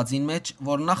այդ հատվածին մեջ,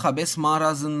 որ նախաբես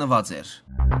մարազննված էր։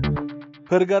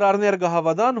 Փրկարարներ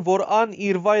կհավատան, որ ան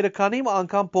իր վայրը քանիմ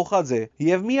անգամ փոխած է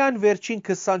եւ միայն վերջին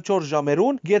 24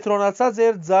 ժամերուն գետրոնացած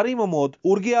էր Ձարի մոտ,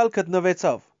 ուրգիալ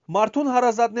գտնվեցավ։ Մարդուն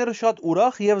հարազատները շատ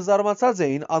ուրախ եւ զարմացած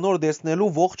էին անոր տեսնելու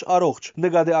ողջ առողջ,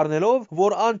 նկատի առնելով,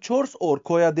 որ ան 4 օր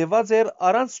քոյադեված էր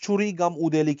առանց ջուրի կամ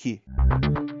ուդելիքի։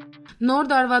 Նոր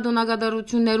դարվա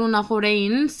դոնագադարություններու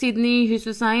նախորդին Սիդնեի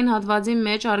հյուսիսային հատվածի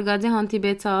մեջ արգադի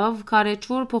հանդիպեցավ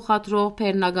քարեչուր փոխադրող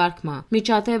փեռնագարկմը։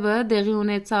 Միջադեպը դեղի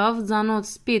ունեցավ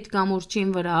Ձանոց սպիտ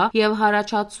կամուրջին վրա եւ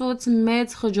հարաճացուց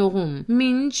մեծ խջողում։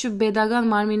 Մինչ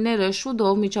pedagogan մարմինները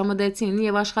շուտով միջամտեցին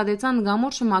եւ աշխատեցան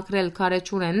կամուրջը մաքրել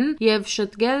քարեչուրեն եւ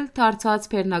շտկել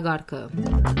դարձած փեռնագարկը։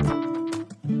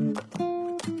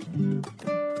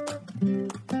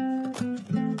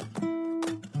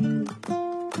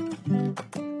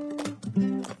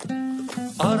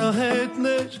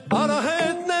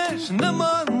 Արահետներ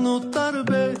նման ու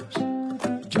տարբեր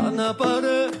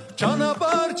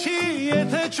Ճանապարհ չի,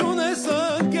 եթե չունես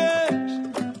ընկեր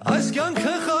Այս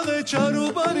կյանքը խաղ է չար ու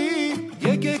բարի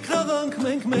Եկեք խաղանք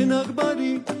մենք մենակ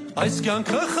բարի Այս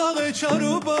կյանքը խաղ է չար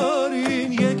ու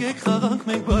բարին Եկեք խաղանք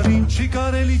մենք բարին Չի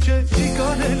կարելի չէ, չի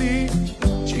կարելի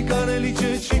Չի կարելի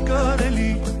չէ, չի կարելի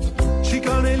Չի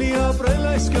կարելի ապրել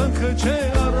այս կյանքը չէ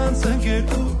առանց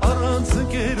ընկերու, առանց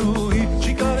ընկերուի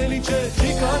Չի կարելի չէ,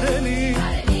 չի կարելի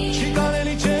Չի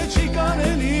կարելի չէ, չի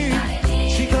կարելի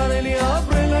Չի կարելի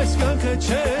ապրել այս կյանքը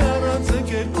չէ առանց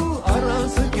ընկերու,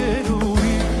 առանց ընկերուի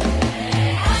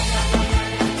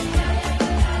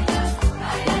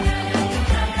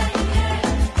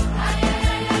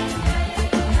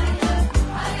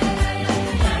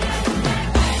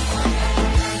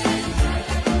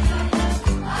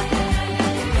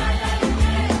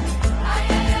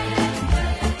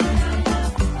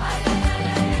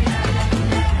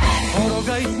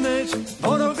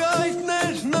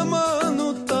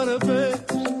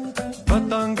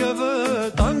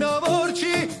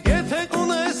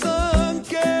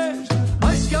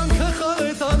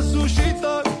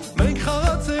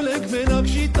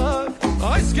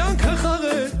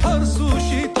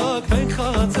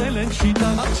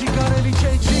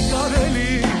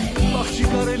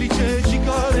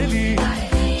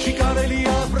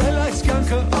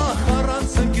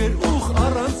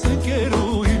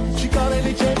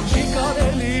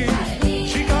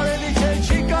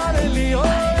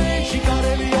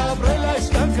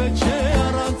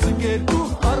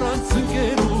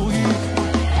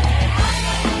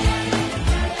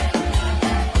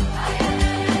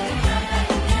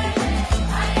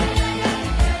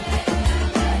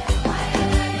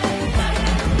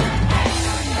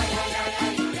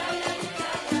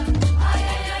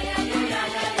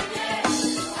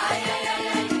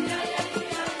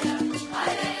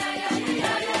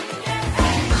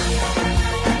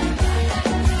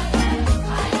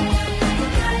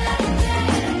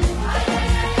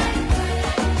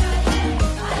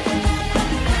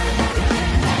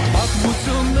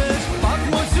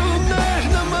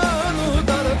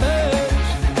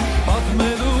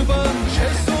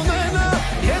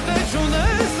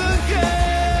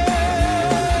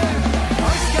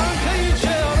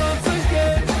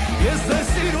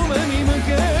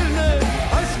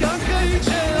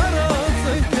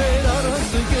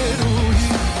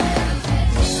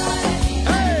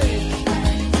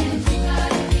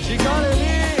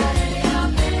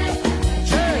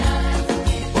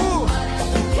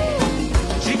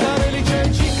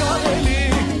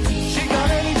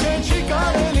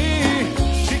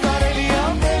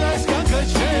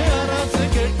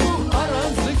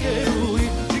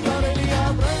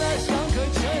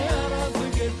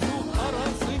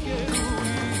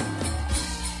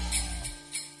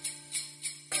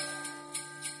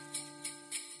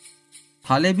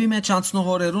Հալեբի մեջ անցնող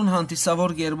օրերուն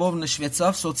հանդիսավոր գերբով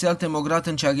նշվեցավ սոցիալ-դեմոկրատ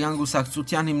ընչագյան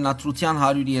գուսակցության հիմնադրության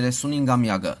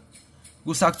 135-ամյակը։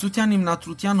 Գուսակցության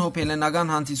հիմնադրության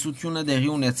հոփելենական հանդիսությունը դեղի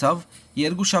ունեցավ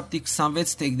երկուշաբթի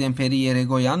 26 դեկտեմբերի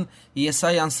երեկոյան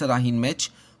Եսայան սրահին մեջ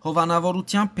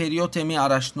հովանավորությամբ Պերիոթեմի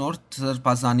առաջնորդ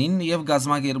Սրբազանին եւ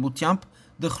գազագերբությամբ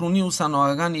Դխրունի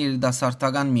ուսանողական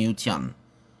երիտասարդական միության։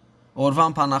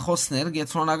 Օրվան փանախոսներ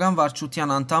գետրոնական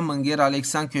վարչության անդամ ընկեր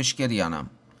Ալեքսան Քյոշկերյանը։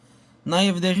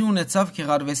 Նաև դեղի ունեցավ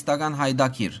քեղարվեստական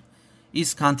հայդակիր,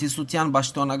 իսկ հանդիսության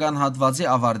պաշտոնական հատվածի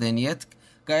ավարտին հետ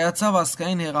կայացավ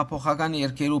ազգային հեղափոխական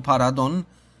երգերու փառատոն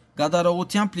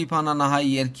գդարողությամբ լիբանանահայ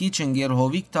երգիչ ընկեր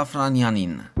Հովիկ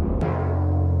Թաֆրանյանին։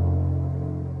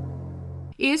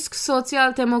 Իսկ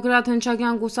սոցիալ-դեմոկրատ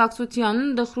հնչակյան կուսակցության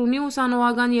Դխրունի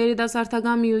ուսանողական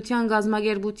երիտասարդական միության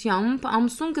գազագերբությամբ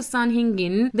ամսուն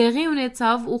 25-ին դեղի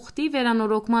ունեցավ ուխտի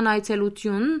վերանորոգման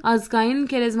այցելություն ազգային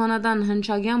գերեզմանատան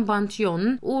հնչակյան բանտիոն,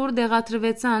 ուր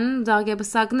դեղատրվեցան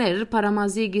դաղեբսակներ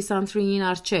Փարամազի գիսանտրուին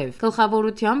արչև։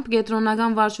 Գլխավորությամբ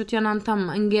կենտրոնական վարչության անդամ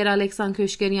ընկեր Ալեքսան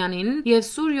Քյոշկերյանին եւ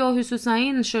Սուրյո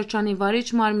Հյուսիսային շրջանի վարիչ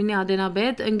Մարմինի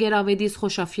ադենաբեդ ընկեր Ավեդիս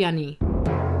Խոշաֆյանի։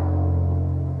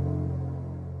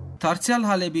 Դարձյալ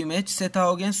հալեբի մեջ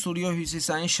Սետահոգեն Սուրյո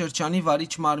Հյուսիսային շրջանի վարիչ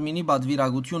Մարմինի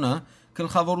բադվիրագությունը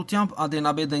գլխավորությամբ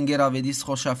ադենաբեդ ընկեր Ավեդիս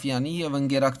Խոշաֆյանի եւ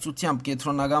ընկերակցությամբ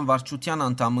կենտրոնական վարչության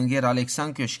անդամ ընկեր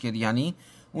Ալեքսան Քյոշկերյանի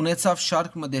ունեցավ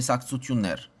շարք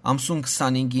մտեսակցություններ։ Ամսուն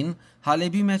 25-ին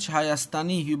հալեբի մեջ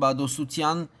Հայաստանի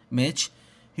հյուբադոսության մեջ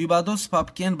Հյուբադոս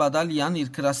Պապկեն Բադալյան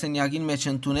իր գրասենյակին մեջ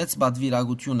ընդունեց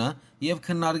բադվիրագությունը եւ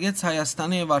քննարկեց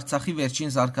Հայաստանի եւ Արցախի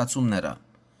վերջին զարգացումները։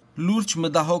 Լուրջ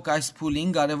մտահոգ այս փուլին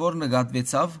կարևոր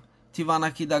նկատվեցավ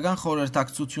Տիվանակիդական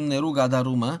խորհրդակցություններու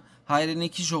գդարումը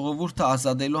հայրենիքի ժողովուրդը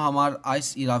ազատելու համար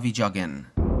այս իրավիճակեն։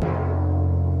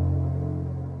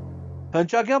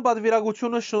 Հնչակյան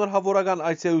բադվիրագությունը շնորհավորական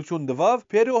այցելություն տվավ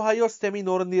Պերիո հայոց թեմի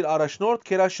նորնդիր առաջնորդ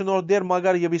Քերաշնորհ դեր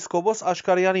Մագար եպիսկոպոս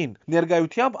Աշկարյանին,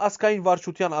 ներկայությամբ ազգային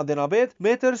վարչության ադենաբեդ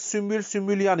Մետր Սյումբյուլ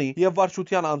Սյումբյուլյանի եւ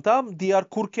վարչության անդամ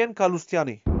Դիար Քուրքեն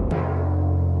Կալուստյանի։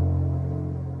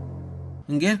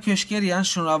 Ընկեր Քյոշկերյան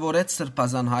շնորհավորեց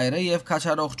Սրբազան հայրը եւ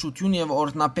քաջարողջություն եւ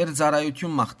օրհնապեր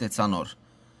ծառայություն մաղթեցանոր։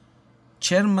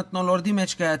 Չեր մտնոլորդի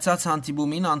մեջ կայացած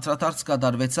հանդիպումին անդրադարձ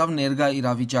կատարվեցավ ներկա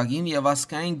իրավիճակին եւ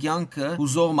ազգային կյանքը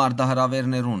հուզող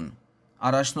մարտահրավերներուն։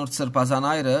 Առաջնորդ Սրբազան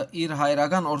հայրը իր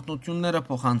հայրական օրհնությունները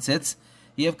փոխանցեց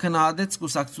եւ քննադեց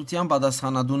կուսակցության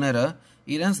պատասխանատուները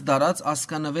իրենց դարած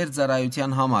ասկանվեր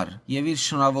ծառայության համար եւ իր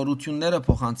շնորհավորությունները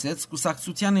փոխանցեց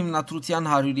կուսակցության հիմնադրության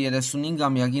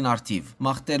 135-ամյակին արդիվ,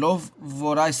 մաղթելով,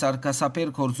 որ այս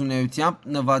արկասապեր գործունեությամբ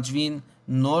նվաճվին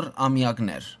նոր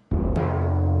ամյակներ։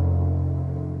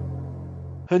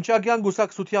 Հնչակյան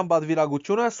գուսակցության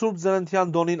բադվիրագությունը Սուրբ Ծննդյան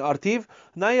տոնին արդիվ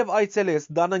նաև այցելեց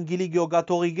Դանանգիլի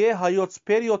գյոգաթողիկե հայոց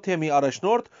Պերիո թեմի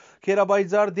առաջնորդ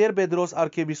Քերաբայձար դեր Պետրոս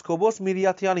arczepiskopos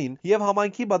Միրյաթյանին եւ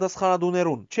համայնքի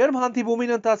պատասխանատուներուն։ Չերմ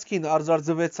հանդիպումին ընթացքին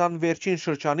արձարծվեցան վերջին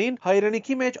շրջանին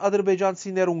հայրենիքի մեջ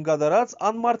ադրբեջանցիներուն գդարած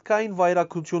անմարդկային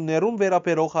վայրակություններուն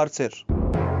վերաբերող հարցեր։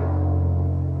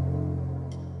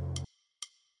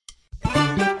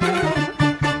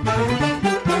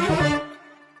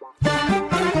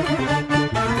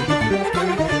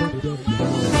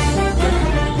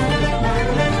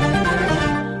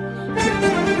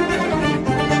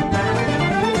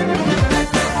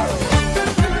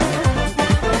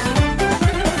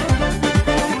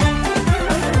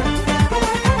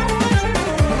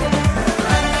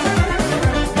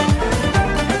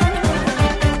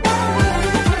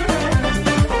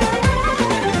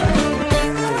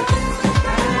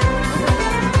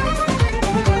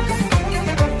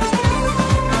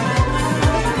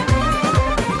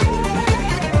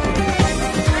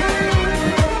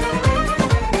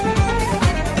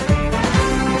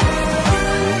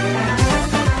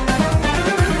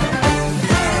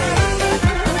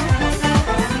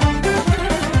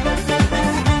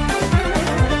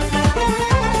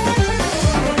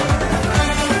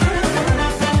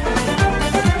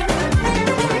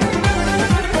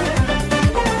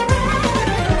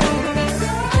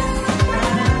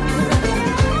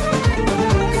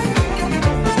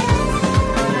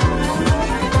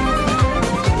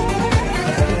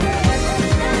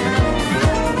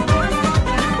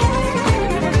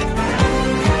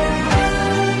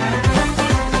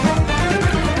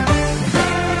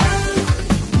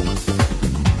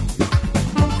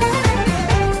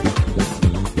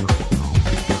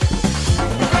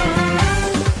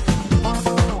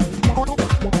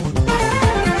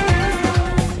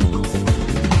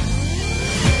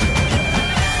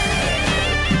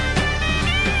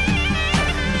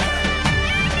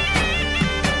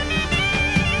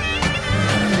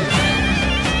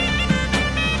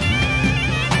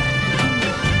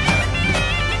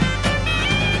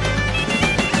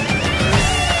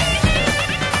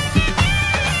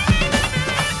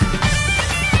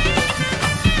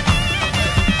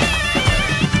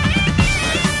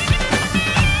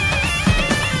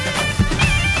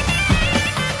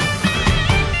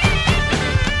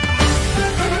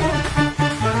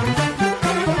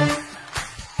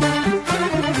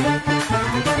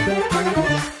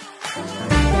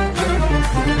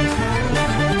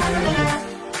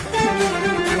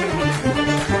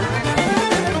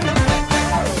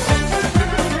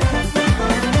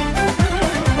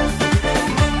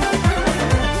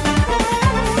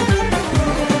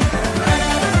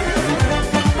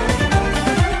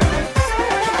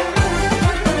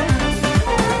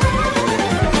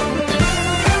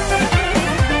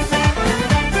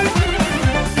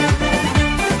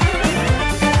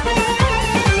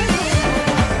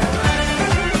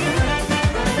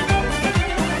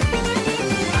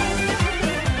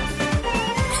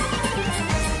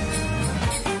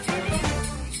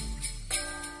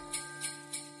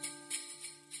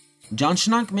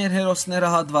 Ջանշնանք մեր հերոսները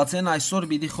հատվածեն այսօր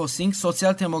պիտի խոսենք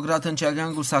սոցիալ-դեմոկրատ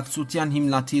հնչական գուսակցության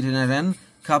հիմնադիրներն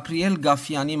Capriel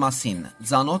Gafiani մասին,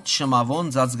 ծանոթ Shmavon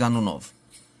ծածկանունով։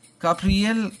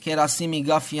 Capriel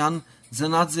Gafian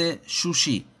ծնած է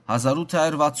Շուշի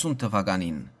 1860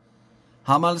 թվականին։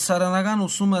 Համալսարանական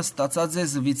ուսումը ստացած է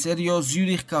Զվիցերիո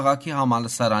Զյուրիխ քաղաքի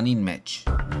համալսարանին մեջ։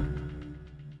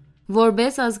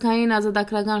 Որպես ազգային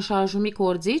ազատագրական շարժումի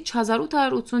կորձիչ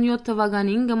 1887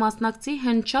 թվականին կմասնակցի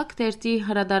հնչակ թերթի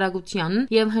հրատարակության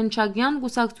եւ հնչակյան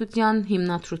գուսակցության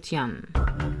հիմնադրության։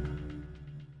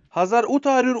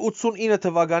 1889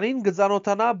 թվականին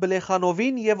գծանոթանա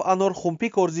Բլեխանովին եւ անոր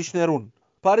խումբի կորզիչներուն։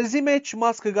 Փարիզի մեջ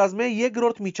մաս կգազմե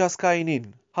երկրորդ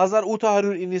միջազգայինին։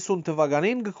 1890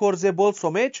 թվականին գկորզե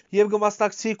Բոլսո մեջ եւ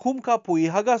կմասնակցի Քումկապուի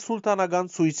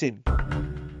հագասուլտանական ցույցին։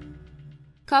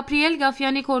 Capriel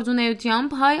Gafiani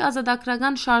կորձունեությամբ հայ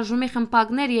ազատագրական շարժումի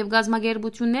խմբակներ եւ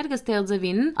գազագերբություններ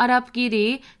կստեղծվին Արաբգիրի,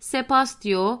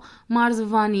 Սեպաստիո,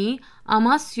 Մարզվանի,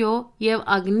 Ամասիո եւ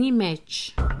Ագնի մեջ։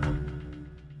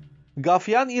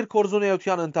 Գաֆյան իր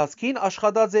կորձունեության ընթացքին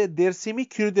աշխատած է Դերսիմի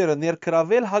քյուրդերը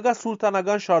ներկրավել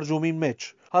հագասուլտանական շարժումի մեջ։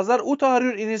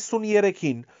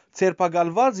 1893-ին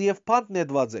ցերպակալված եւ փանդ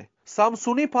նետված է։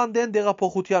 Սամսունի փանդեն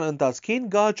դեղափոխության ընթացքին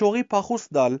գահաճողի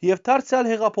փախուստ դալ եւ դարձյալ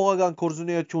հեղափոխական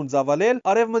կորձունեություն ծավալել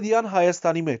Արևմտյան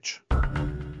Հայաստանի մեջ։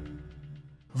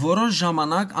 Որոշ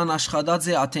ժամանակ անաշխատած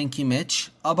է Աթենքի մեջ,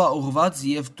 ապա ուղված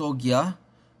եւ Տոգիա,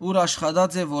 ուր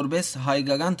աշխատած է որպես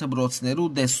հայկական դպրոցներու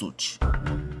դեսուչ։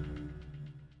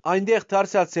 Այնտեղ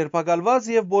դարձյալ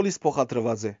ցերպակալված եւ բոլիս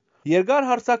փոխադրված է։ Երկար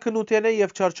հարցակնութենե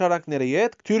եւ չարչարանքների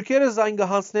հետ թուրքերը զայն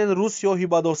կհանցնեն Ռուսիո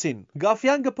Հիբադոսին։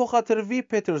 Գաֆյան կփոխադրվի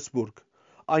Պետերսբուրգ։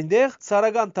 Այնտեղ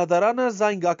ցարական դատարանը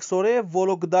զայն կակսորե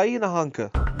Վոլոգդայի նահանգը։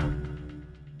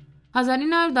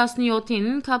 1917-ին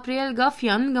Capriel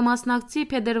Gafian կմասնակցի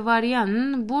Փեդերվարյան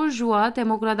բուրժուա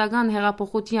դեմոկրատական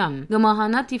հեղափոխության։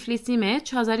 Կմահանա Թիֆլիսի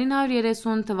մեջ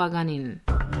 1930 թվականին։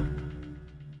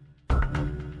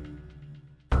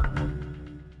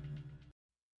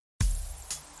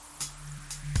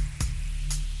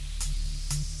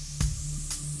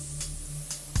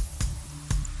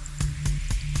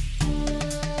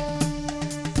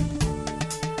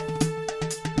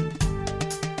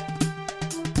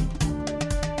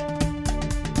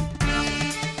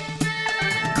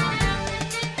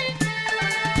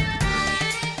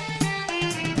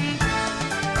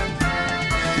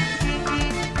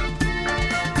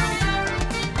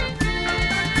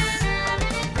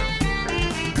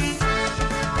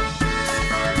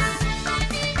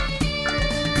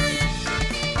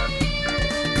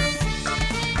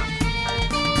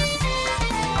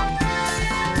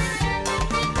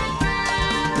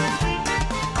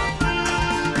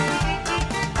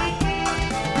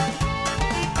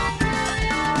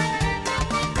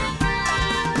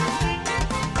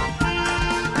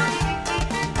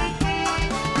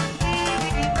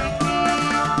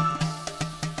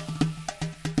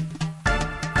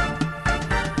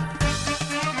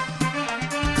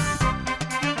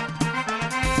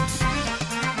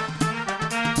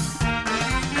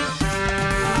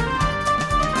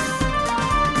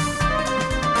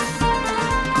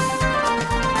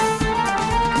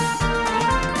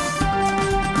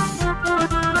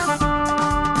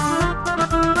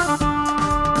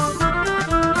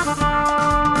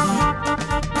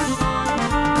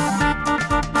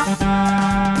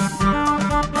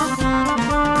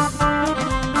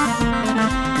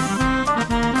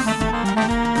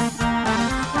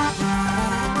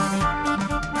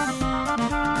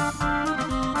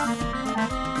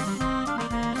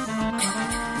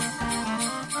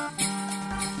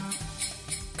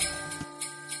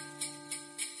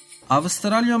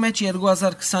 Ավստրալիո մեջ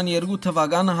 2022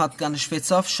 թվականը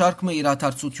հատկանշվեցավ շարքը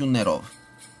իրադարձություններով։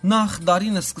 Նախ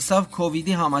դարինը սկսավ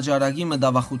COVID-ի համաճարակի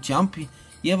մտավախությամբ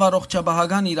եւ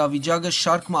առողջապահական իրավիճակը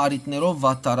շարքը արիտներով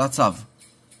վատ տարածավ։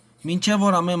 Մինչև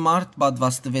որ ամեն մարդ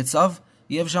պատվաստվեցավ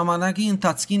եւ ժամանակի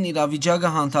ընթացքին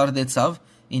իրավիճակը հանդարտեցավ,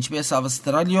 ինչպես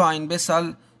Ավստրալիո, այնպես էլ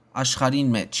աշխարհին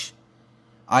մեջ։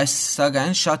 Այս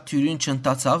սակայն շատ թյուրին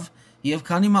չընթացավ եւ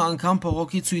քանի անգամ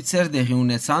փողոքի ցույցեր տեղի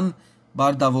ունեցան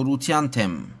բարդավորության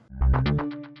թեմ։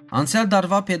 Անցյալ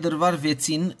դարվա փետրվար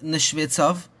 6-ին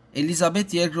նշվեցավ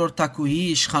Էլիզաբետ II-ի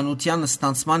իշխանության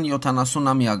ստանցման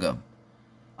 70-ամյակը։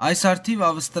 Այս արդիվ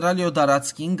Ավստրալիո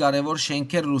դարածքին կարևոր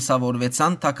շենքեր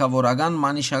լուսավորվեցան թագավորական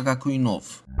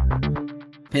մանիշակագույնով։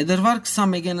 Փետրվար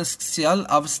 21-ին սկսյալ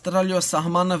Ավստրալիո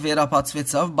սահմանը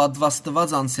վերապացվեցավ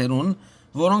պատվաստված անձերուն,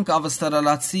 որոնք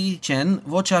ավստրալացի չեն,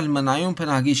 ոչ էլ մնայուն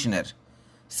բնակիչներ։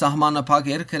 Սահմանը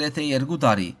փակ էր գրեթե 2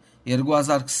 տարի,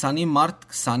 2020-ի մարտ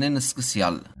 20-ին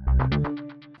սկսյալ։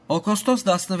 Օգոստոս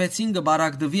 16-ին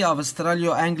կբարակդվի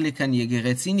Ավստրալիո Anglican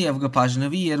եկեղեցին եւ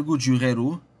կբաժնվի երկու ջուրերու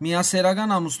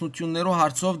միասերական ամուսնություններու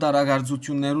հարցով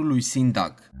դարագարձություններու լույսին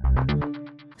տակ։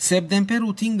 Սեպտեմբեր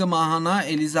 8-ին կմահանա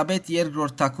Էլիզաբետ II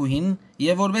թագուհին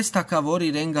եւ որպես թագավոր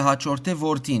իրեն կհաջորդե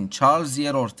որդին Չարլզ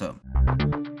III-ը։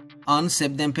 Ան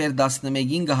սեպտեմբեր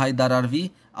 11-ին կհայտարարվի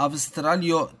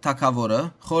Ավստրալիո թագավորը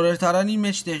խորհրդարանի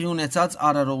մեջ տեղի ունեցած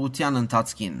արարողության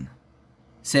ընթացքին։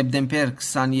 Սեպտեմբեր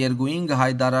 22-ին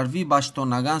կհայտարարվի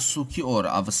պաշտոնական սուքի օր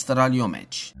Ավստրալիո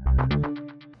մեջ։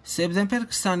 Սեպտեմբեր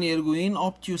 22-ին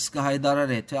Optus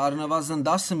կհայտարարե, թե առնվազն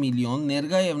 10 միլիոն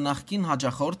ներկա եւ նախկին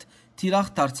հաջախորդ թիրախ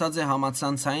դարձած է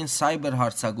համացանցային սայբեր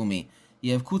հարձակումի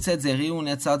եւ գուցե ձեռի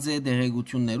ունեցած է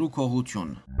դեղեցություններու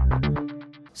քողություն։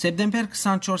 Սեպտեմբեր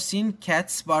 24-ին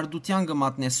Cats բարդության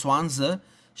կմատնե Swansը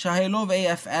շահելով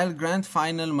AFL Grand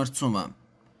Final մրցումը։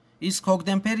 Իսկ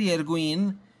հոկտեմբեր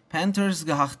 2-ին Panthers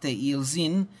կհաղթե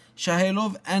Eels-ին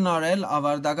շահելով NRL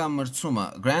ավարտական մրցումը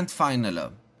Grand Final-ը։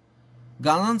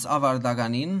 Գանանց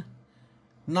ավարտականին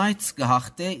Knights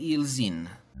կհաղթե Eels-ին։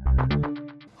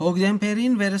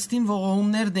 Հոկտեմբերին վերստին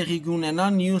ողողումներ տեղի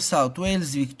կունենան New South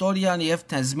Wales, Victoria եւ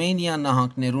Tasmania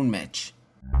նահանգներուն մեջ։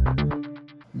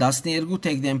 12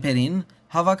 դեկտեմբերին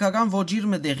հավաքական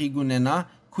ոճիրը տեղի կունենա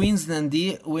Queensland-ի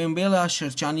Wimbledon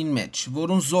շրջանին մեջ,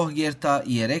 որուն զոհ գերտա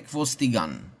 3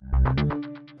 ոստիգան։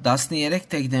 13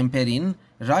 դեկտեմբերին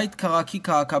Ռայթ քաղաքի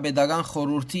քաղաքապետական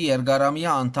խորհրդի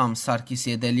երկարամյա անդամ Սարգիս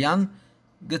Եդելյան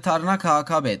գտարնա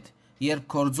քաղաքապետ, երբ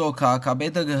կորձո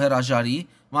քաղաքապետը կհրաժարի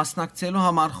մասնակցելու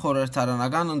համար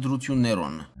խորհրդարանական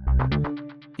ընտրություններուն։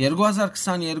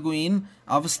 2022-ին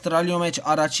Ավստրալիո մեջ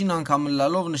առաջին անգամ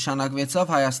լալով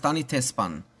նշանակվեցավ Հայաստանի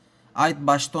տեսփան։ Այդ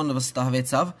պաշտոնը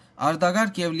վստահվեցավ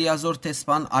արտագարկ եւ լիազոր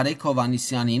տեսփան Արեգ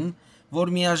Հովանիսյանին,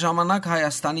 որ միաժամանակ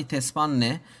Հայաստանի տեսփանն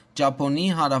է Ճապոնի,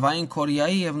 Հարավային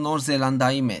Կորեայի եւ Նոր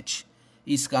Զելանդիայի մեջ,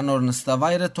 իսկ անոր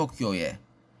նստավայրը Տոկիո է։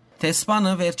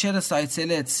 Տեսփանը վերջերս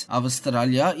այցելեց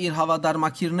Ավստրալիա իր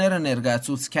հավատարմակիրները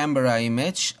ներկայացուց Կեմբերայի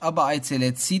մեջ, ապա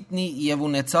այցելեց Սիդնի եւ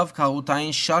ունեցավ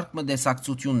քաղաքային շարք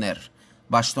մտեսակցություններ,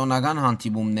 պաշտոնական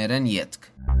հանդիպումներն ետք։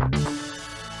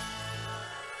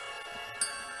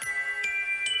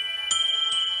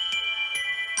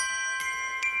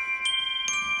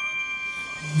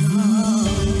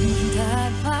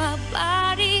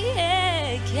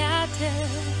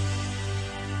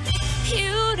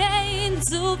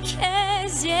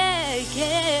 Քեզ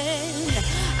եկել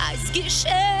այս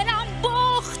գիշեր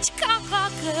ամբողջ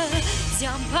քաղաքը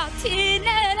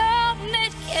ձյամփաթիներով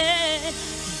ներկել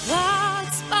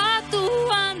բաց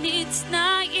պատուանից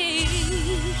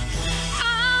նայիր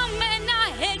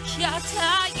ամենահեքիաթային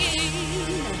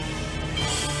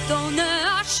տոնը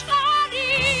աշխարհի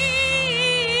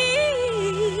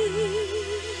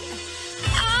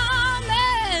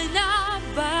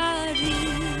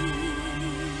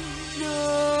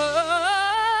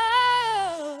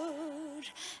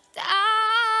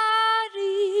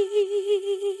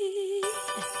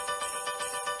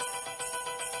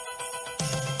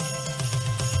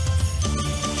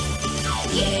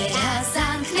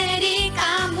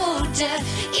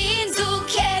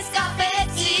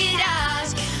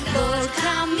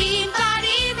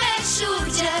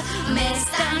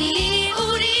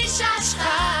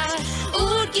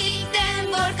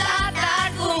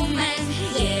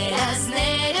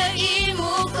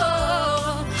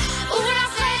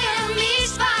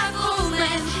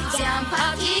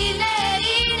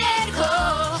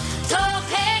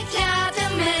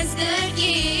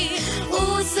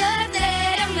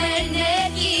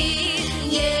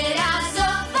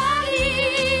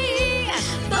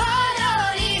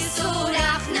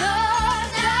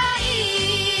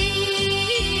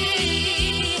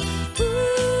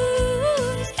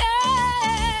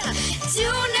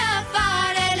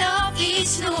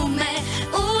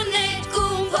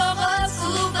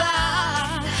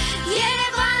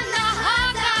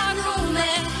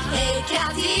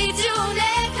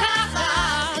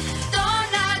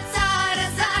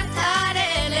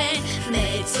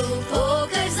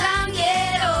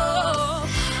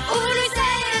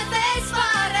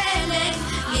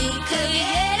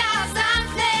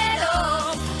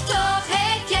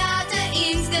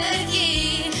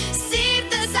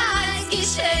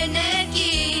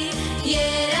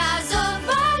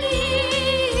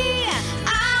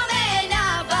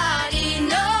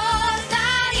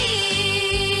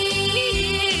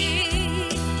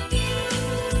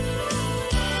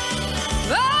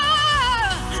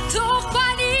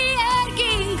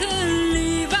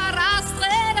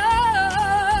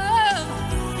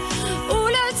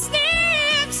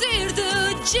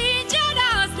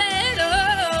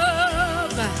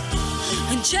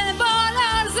Չեմ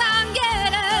բոլոր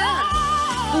զանգերը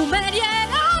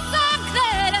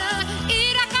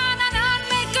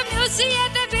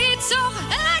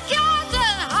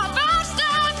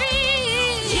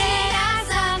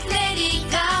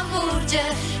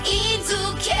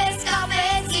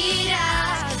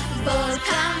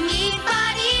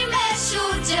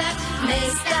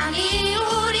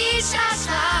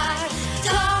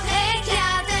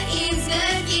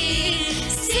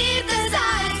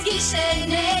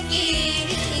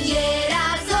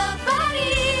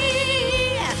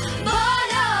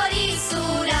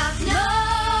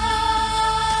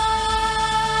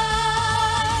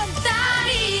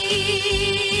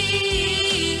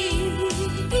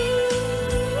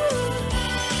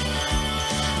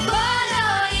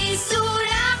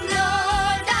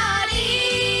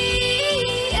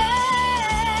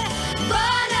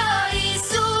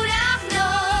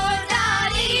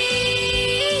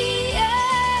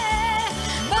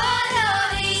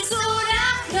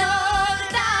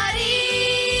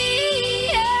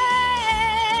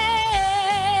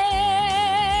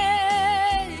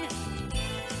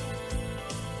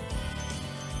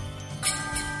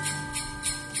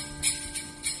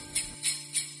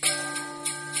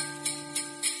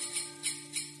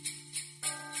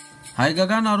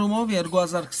Հայկական առումով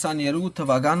 2022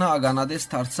 թվականը ագանադես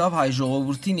դարձավ հայ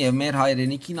ժողովրդին եւ մեր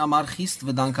հայրենիքին համար խիստ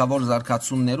վտանգավոր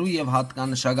զարգացումներու եւ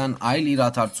հատկանշական այլ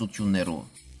իրադարձություններու։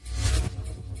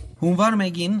 Հունվար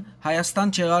 1-ին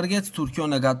Հայաստան չեղարկեց Թուրքիո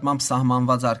նկատմամբ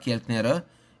սահմանված արգելքները,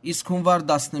 իսկ հունվար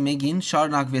 11-ին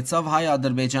շարունակվեցավ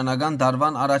հայ-ադրբեջանական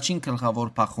դարվան առաջին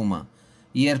գլխավոր փախումը,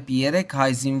 երբ 3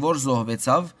 հայ զինվոր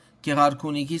զոհվեցավ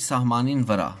Գեղարքունիքի սահմանին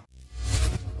վրա։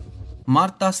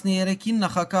 Մարտ 13-ին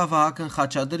նախագահ Վահագն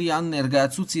Խաչատրյան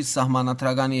ներկայացուց իր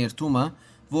սահմանադրական երթումը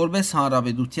որպես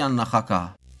հանրապետության նախագահ։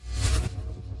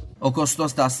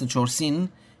 Օգոստոս 14-ին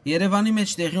Երևանի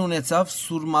մեջ տեղի ունեցավ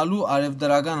Սուրմալու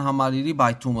արևդրական համալիրի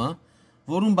բայթումը,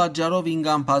 որում պատճառով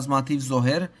ինգան բազմաթիվ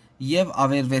զոհեր եւ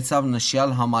ավերվեցավ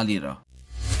նշյալ համալիրը։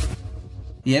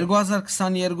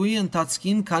 2022-ի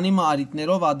ընթացքին քանի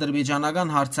մարտերով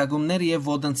ադրբեջանական հարձակումներ եւ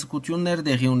ոտնձգություններ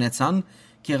տեղի ունեցան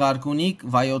Գեղարքունիք,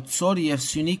 Վայոց եւ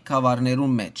Սյունիք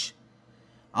գավառներում մեջ։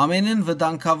 Ամենեն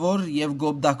վտանգավոր եւ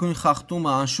գոբդակույն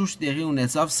խախտումը անշուշտ տեղի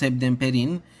ունեցավ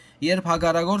սեպտեմբերին, երբ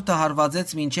հագարագորտը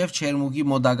հարվածեց մինչև Չերմուգի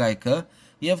մոտակայքը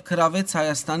եւ քրավեց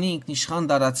Հայաստանի ինքնիշխան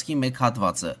տարածքի մեկ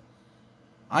հատվածը։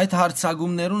 Այդ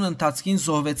հարձակումներուն ընթացքին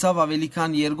զոհվեցավ ավելի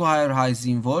քան 200 հայ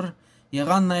զինվոր,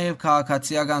 եղան նաեւ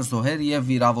քաղաքացիական զոհեր եւ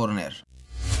վիրավորներ։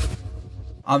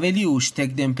 Ավելի ուշ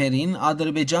դեկտեմբերին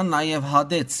Ադրբեջան նաև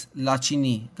հադեց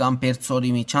Լաչինի կամ Պերցորի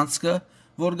միջանցքը,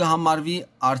 որ կհամարվի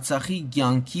Արցախի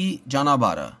կյանքի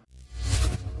ճանապարհը։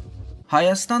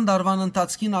 Հայաստան դարվան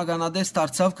ընթացքին ագանադես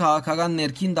դարձավ քաղաքական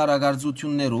ներքին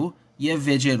դարակարծություններու եւ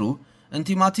վեճերու,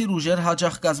 ինտիմատիր ուժեր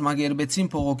հաջող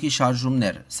կազմակերպեցին փողոքի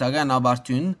շարժումներ,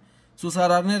 սակայնաբարտուն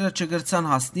ցուսարարները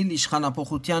չգրցան հասնել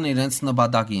իշխանապողության իրենց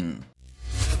նպատակին։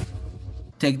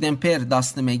 Դեկտեմբեր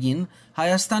 11-ին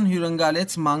Հայաստան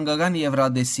հյուրընկալեց մանկական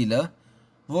Եվրադեսիլը,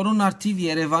 որուն արդիվ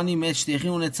Երևանի մեջ տեղի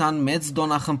ունեցան մեծ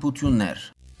դոնախմբություններ։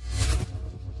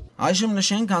 Այժմ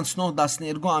նշենք անցնող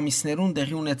 12 ամիսներուն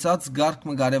տեղի ունեցած գարկ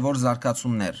կարևոր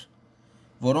զարգացումներ,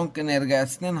 որոնք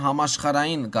կներկայացնեն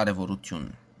համաշխարհային կարևորություն։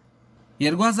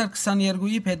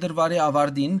 2022-ի փետրվարի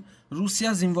ավարտին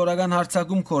Ռուսիա զինվորական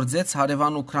հարձակում կործեց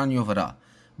հարևան Ուկրաինայո վրա,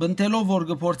 բնտելով որ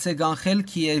գործե կանխել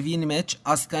Կիևին մեջ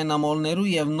ասկայնամոլներու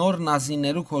եւ նոր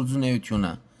նազիներու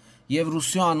կորձունեությունը եւ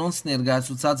Ռուսիա անոնց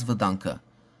ներկայացուցած վտանգը։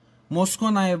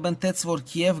 Մոսկվան նաեւ բնտեց որ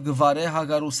Կիև գվարե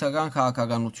հագարուսական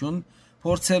քաղաքականություն,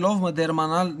 փորձելով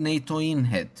մդերմանալ NATO-ին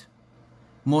հետ։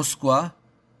 Մոսկվա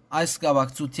այս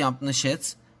կապակցությամբ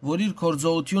նշեց, որ իր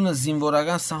կորձողությունը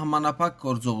զինվորական սահմանափակ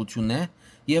կորձողություն է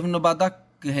եւ նպատակ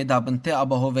կհետապնդե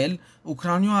ապահովել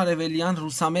Ուկրաինայո արևելյան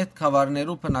ռուսամետ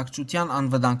գավառներու բնակչության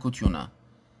անվտանգությունը։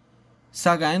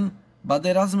 Սակայն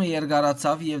պատերազմը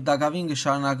երկարացավ եւ դակավին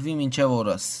կշարունակվի մինչեւ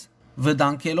օրս,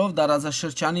 վտանգելով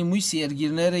տարածաշրջանի մյուս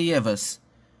երկիրները եւս,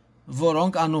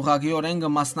 որոնք անուղղակիորեն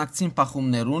կմասնակցին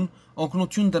փախումներուն,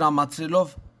 օգնություն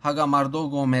դրամատրելով հագամարտող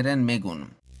գոմերեն մեգուն։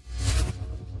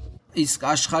 Իսկ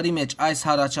աշխարհի մեջ այս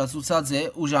հարաճացուցած է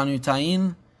ուժանյութային,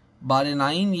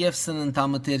 բարենային եւ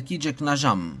սննդամթերքի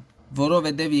ճգնաժամ,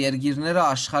 որովհետեւ երկիրները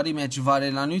աշխարհի մեջ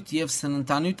վարելանյութ եւ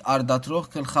սննդանյութ արդատրող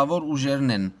գլխավոր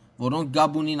ուժերն են, որոնք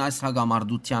գաբ ունին այս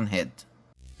հագամարտության հետ։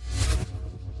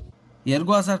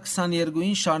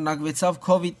 2022-ին շարունակվեցավ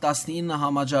COVID-19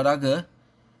 համաճարակը,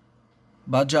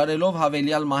 բաժարելով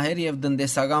հավելյալ մահեր եւ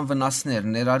տնտեսական վնասներ,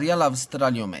 ներառյալ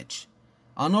Ավստրալիո մեջ։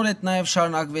 Անոր հետ նաեւ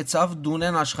շարունակվեցավ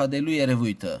դունեն աշխատելու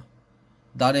երևույթը։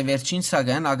 Դարեվերջին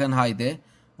սակայն ակնհայտ է,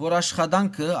 որ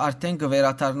աշխատանքը արդեն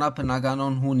կվերադառնա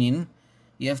բնականon հունին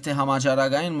եւ թե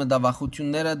համաճարակային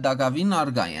մտավախությունները դակավին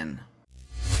արգա են։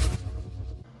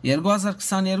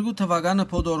 2022 թվականը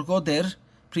փոդորկոտ էր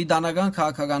բրիտանական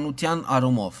քաղաքականության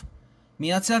առումով։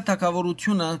 Միացյալ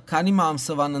Թագավորությունը քանի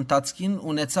ամսվան ընթացքին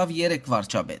ունեցավ 3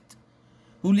 վարչապետ։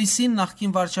 Հուլիսին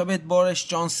նախկին վարչապետ Բորիս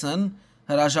Ջոնսոն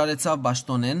հրաժարեցավ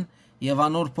պաշտոնեն եւ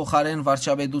անոր փոխարեն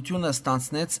վարչապետությունը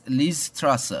ստանձնեց Լիզ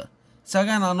Թրասը,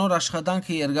 սակայն անոր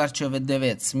աշխատանքը երկար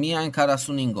չվետևեց, միայն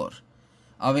 45 օր։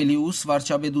 Ավելի ուշ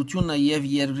վարչապետությունը եւ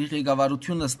երկրի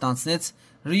ղեկավարությունը ստանձնեց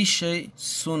Ռիշի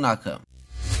Սունակը։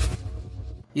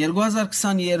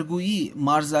 2022-ի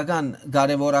մարզական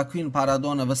կարևորագույն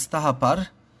փառատոնը վստահաբար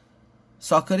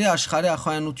սոկերի աշխարհի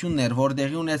ախոյանություններ, որ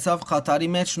տեղի ունեցավ Ղատարի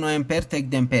մեջ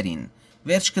նոյեմբեր-դեկտեմբերին,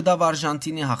 վերջ կդավ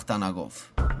Արժանտինի հաղթանակով։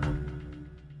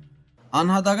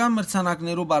 Անհատական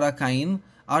մրցանակներու բարակային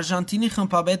Արժանտինի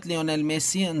խմբապետ Լիոնել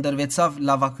Մեսսի ընդրվեցավ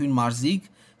լավագույն մարզիկ,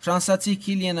 ֆրանսիացի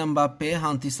Քիլիան Մբապե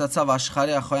հանդիսացավ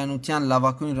աշխարհի ախոյանության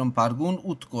լավագույն ռմբարկուն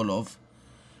 8 գոլով։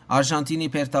 Արժանտինի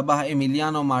պերտաբահ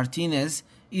Էմիլիանո Մարտինեզ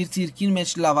իր թիրքին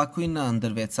մեջ լավագույնը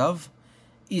ընդրվեցավ,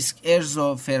 իսկ Էրզո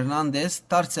Ֆերնանդես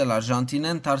դարձել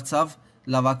Արժանտինեն դարձավ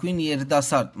լավագույն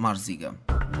երիտասարդ մարզիկը։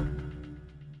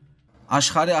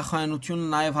 Աշխարհի ախոյանությունը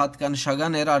նաև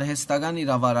հատկանշական էր արհեստական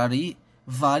իրավարարի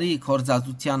վարի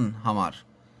կորզածության համար։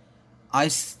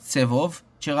 Այս ցևով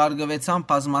չղարգվեցան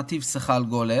բազմաթիվ սխալ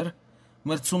գոլեր,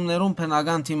 մրցումներում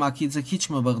բնական թիմակիցը քիչ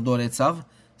մբղդորեցավ,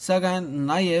 սակայն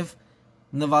նաև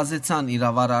նվազեցան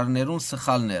իրավարարներուն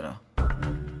սխալները։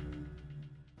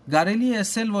 Կարելի է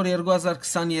ասել, որ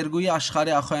 2022-ի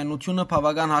աշխարհի ախոյանությունը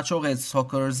բավական հաջող է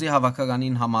սոկերզի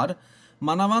հավաքականին համար,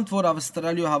 մանավանդ որ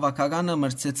Ավստրալիա հավաքականը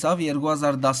մրցեցավ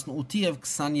 2018-ի եւ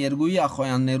 22-ի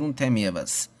ախոյաններուն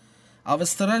թեմիևս։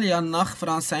 Ավստրալիան նախ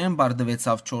Ֆրանսիայեն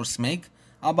բարձվեցավ 4-1,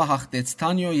 ապա հաղթեց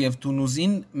Թանիո եւ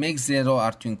Թունուզին 1-0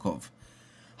 արդյունքով,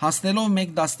 հասնելով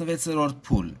 1/16-րդ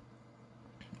փուլ։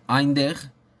 Այնտեղ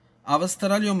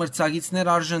Ավստրալիա մրցակիցներ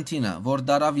Արժենտինա, որ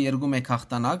դարավ 2-1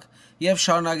 հաղթանակ եւ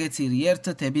շարունակեց իր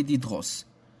երթը դեպի դիդրոս։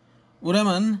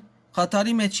 Ուրեմն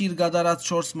Ղատարի մեջ իր գդարած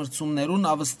 4 մրցումներուն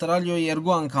Ավստրալիա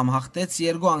 2 անգամ հաղթեց,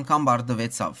 2 անգամ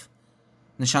բարձվեցավ։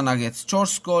 Նշանակեց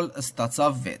 4 գոլ,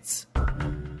 ստացավ 6։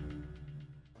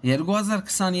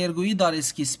 2022-ի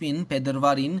դարեսկիզբին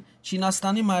փետրվարին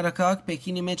Չինաստանի մայրաքաղաք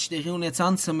Պեկինի մեջ տեղի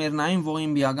ունեցան ցմերնային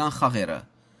ողիմբիական խաղերը։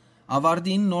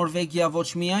 Ավարտին Նորվեգիա ոչ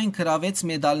միայն գրավեց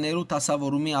մեդալներու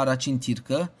տասավորումի առաջին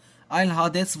թիրքը, այլ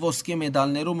հադեց ոսկե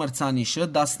մեդալներու մրցանիշը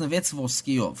 16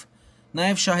 ոսկիով,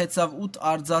 նաև շահեցավ 8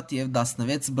 արծաթ եւ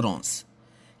 16 բրոնզ։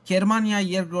 Գերմանիա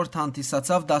երկրորդ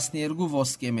հանդիսացավ 12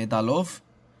 ոսկե մեդալով,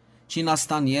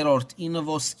 Չինաստան 3-րդ 9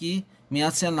 ոսկի,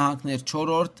 Միացյալ Նահանգներ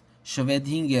 4-րդ, Շվեդ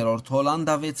 5-րդ,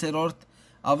 Հոլանդիա 6-րդ,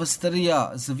 Ավստրիա,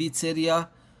 Զվիցերիա,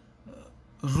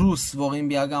 Ռուս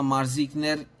ողիմբիական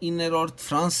մարզիկներ 9-րդ,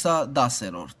 Ֆրանսա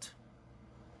 10-րդ։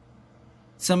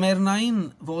 Ցմերնային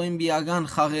ողիմբիական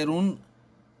խաղերուն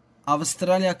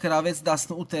Ավստրալիա գրավեց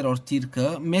 18-րդ թիրքը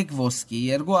 1 ոսկի,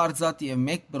 2 արծաթ եւ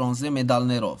 1 բրոնզե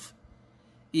մեդալներով։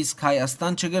 Իսկ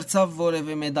Հայաստան չգրցավ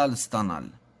որևէ մեդալ ստանալ։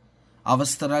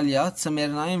 Ավստրալիա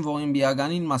ցմերնային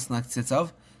ողիմբիականին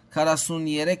մասնակցեցավ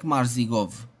 43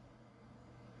 մարզիկով,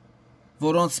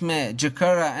 որոնց մե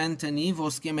Ջքարա Անտոնի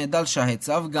ոսկե մեդալ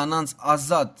շահեցավ գանանց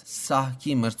ազատ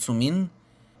սահքի մրցումին,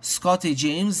 Սկոթի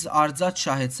Ջեյմս արծաթ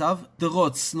շահեցավ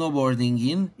դղոց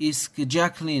սնոուբորդինգին, իսկ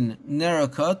Ջակլին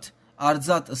Ներոքոտ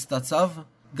արծաթ ստացավ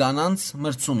գանանց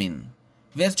մրցումին։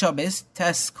 Վերջապես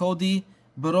Թես Կոդի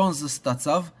բրոնզ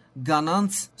ստացավ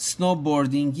գանանց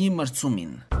սնոուբորդինգի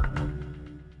մրցումին։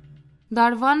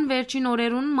 Դարվան վերջին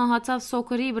օրերուն մահացավ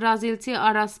սոկերի բրազիլցի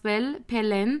Արասպել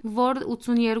Փելեն, որ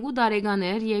 82 տարեկան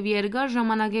էր եւ երկար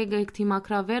ժամանակ է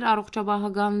գտիմակրավեր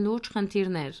առողջապահական լուրջ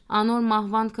խնդիրներ։ Անոր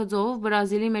մահվան գծով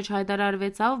Բրազիլի մեջ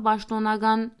հայտարարվեցավ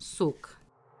պաշտոնական սուկ։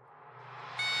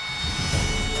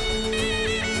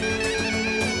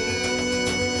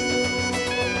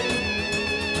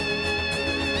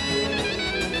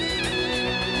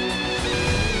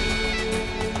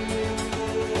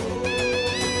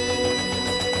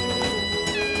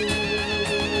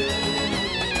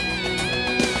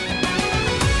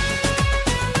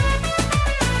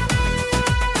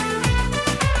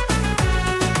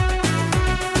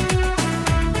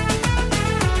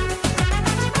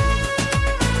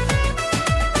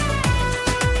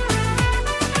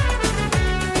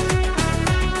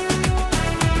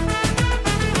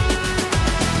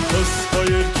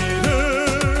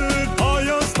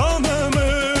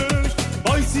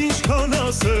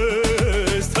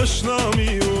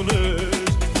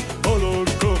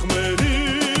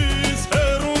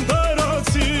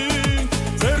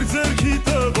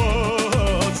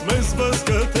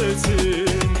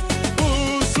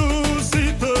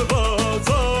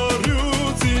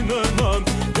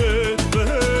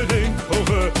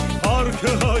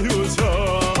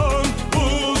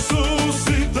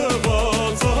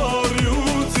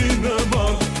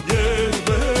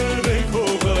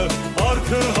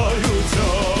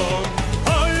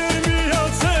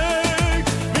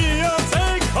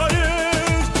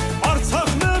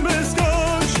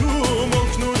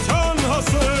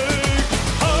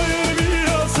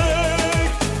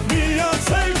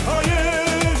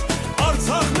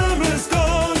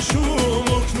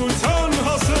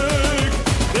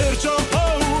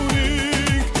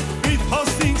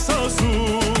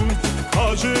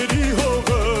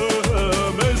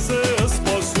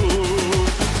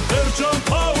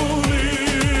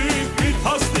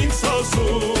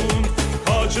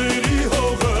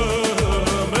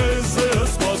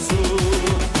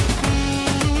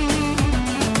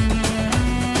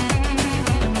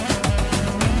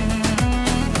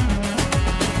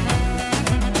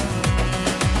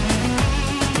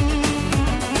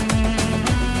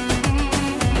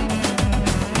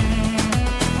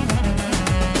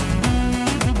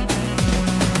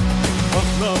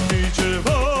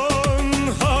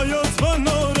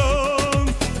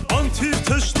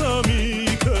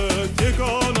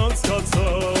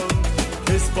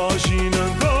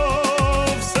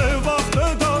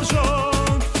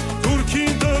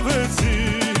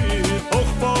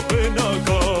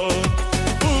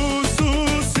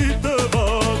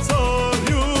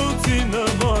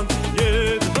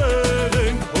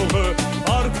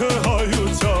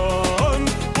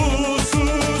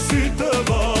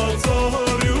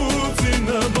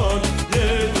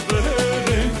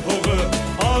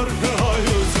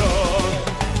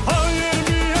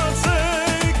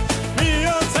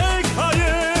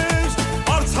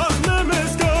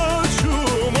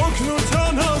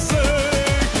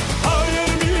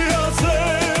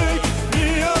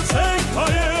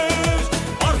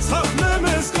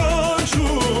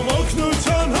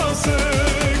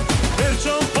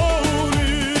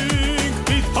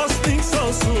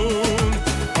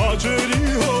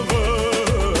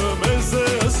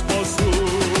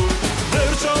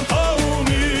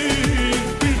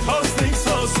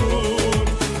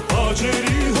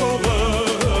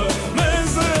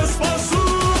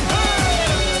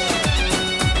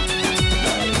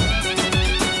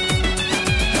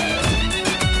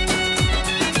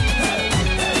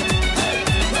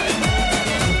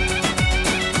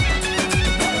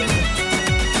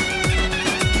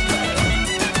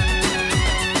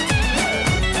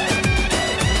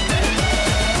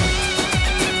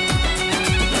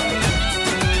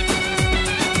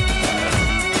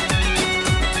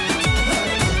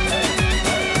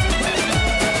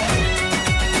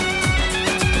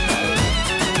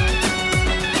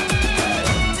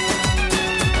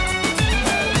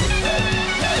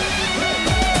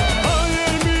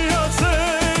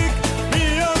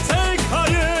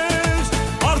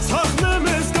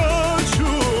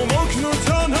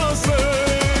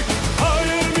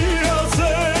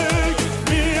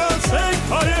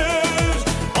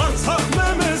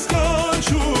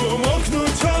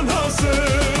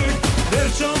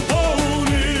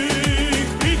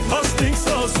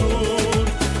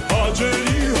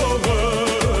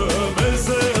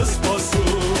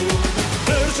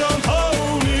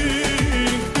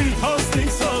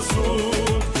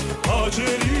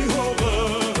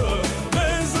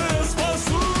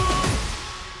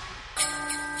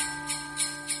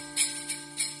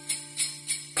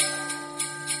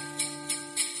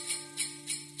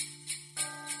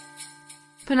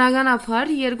 Բնականաբար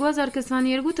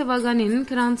 2022 թվականին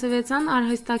գրանցվեցան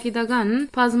արհեստագիտական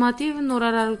բազմաթիվ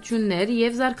նորարարություններ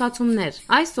եւ զարգացումներ։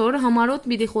 Այսօր համարոտ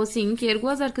պիտի խոսենք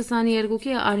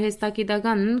 2022-ի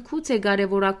արհեստագիտական քուցե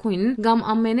կարևորագույն կամ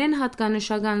ամենեն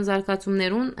հատկանշական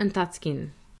զարգացումներուն ընթացքին։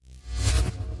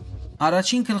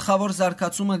 Առաջին գլխավոր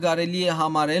զարգացումը կարելի է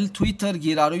համարել Twitter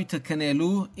գիրառույթը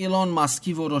քնելու Իլոն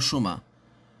Մասկի որոշումը,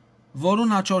 որուն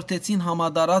հաջորդեցին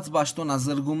համադարած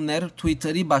պաշտոնազրկումներ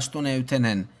Twitter-ի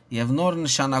պաշտոնեութենեն եւ նոր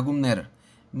նշանակումներ,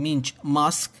 մինչ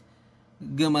Մասկ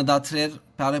գմդաթրեր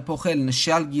բարեփոխել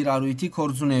նշյալ գիրառույթի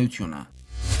կորձունեությունը։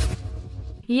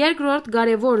 Երկրորդ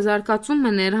կարևոր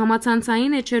զարգացումն էր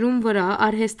համացանցային էջերուն վրա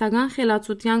արհեստական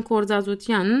խելացության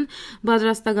կորձածության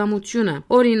պատրաստակամությունը։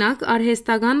 Օրինակ,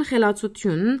 արհեստական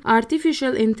խելացություն,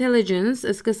 artificial intelligence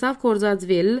սկսավ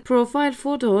կորձածվել profile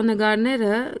photo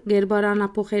նկարները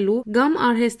գերբարանափոխելու կամ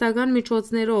արհեստական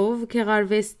միջոցներով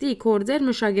քեղարվեստի կորձեր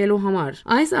մշակելու համար։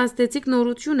 Այս աստեցիկ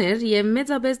նորություն էր եւ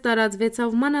մեծապես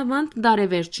տարածվեցավ մանավանդ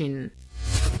դարեվերջին։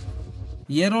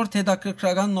 Երրորդ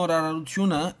հետաքրքրական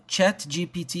նորարարությունը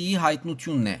ChatGPT-ի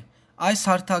հայտնությունն է։ Այս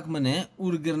հարթակն է,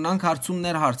 ուր գրնանք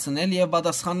հարցումներ հարցնել եւ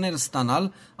պատասխաններ ստանալ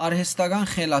արհեստական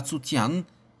խելացության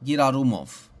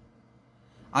գիրառումով։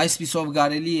 Այսպիսով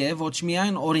կարելի է ոչ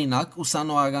միայն օրինակ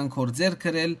ուսանողական կորձեր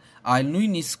գրել, այլ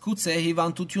նույնիսկ գուցե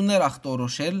հիվանդություններ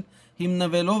ախտորոշել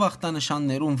հիմնվելով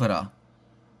ախտանշաններուն վրա։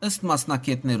 Ըստ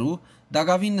մասնակիցներու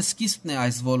դակավին սկիզբն է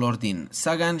այս ոլորտին,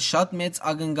 սակայն շատ մեծ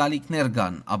ակնկալիքներ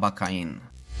կան ապակային։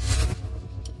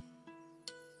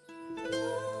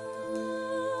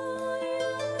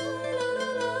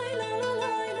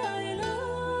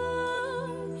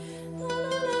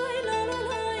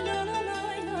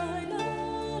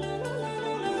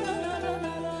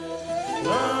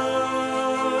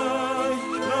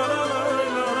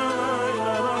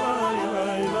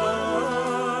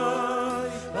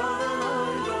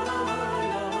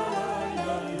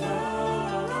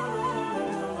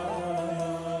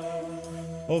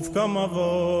 Ով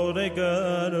կամավոր է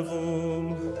գրվում,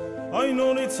 այն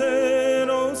օրից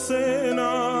հերոսենա,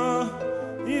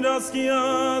 իր ազգի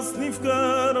ազնիվ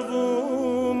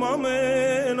գրվում,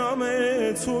 ամեն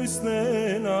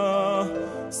ցույցնենա,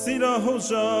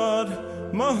 սիրահոժար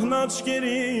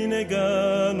մահնաճկերին է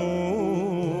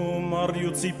գնում,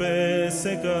 առյուծի պես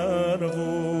է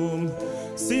գրվում,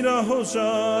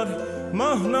 սիրահոժար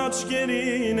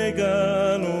մահնաճկերին է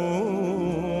գնում,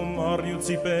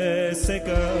 Արյուծի պես է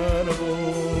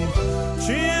կրվում,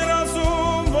 չի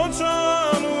երազում ոչ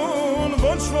անուն,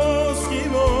 ոչ ոսկի,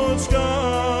 ոչ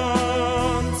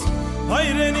կանց,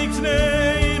 հայրենիքն է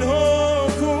իր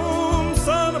հոգում,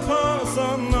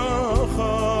 սարպասան նախանց,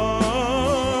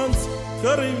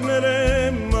 կռիվներ է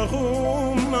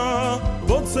մղում նա,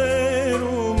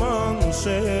 ոցերում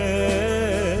անշեջ,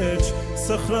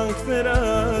 սխրանքները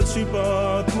չի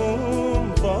պատմում,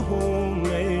 պահում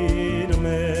է իր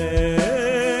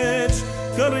մեջ,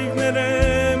 կռիվներ է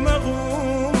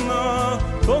մղում նա,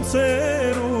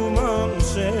 ոցերում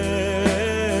անշեջ,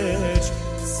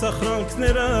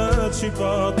 սխրանքները չի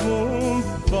պատմում,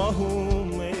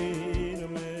 պահում է իր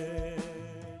մեջ։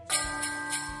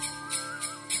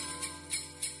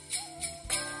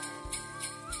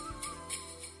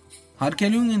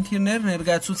 Հարգելի ունկնդիրներ,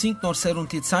 ներկայացուցինք Նոր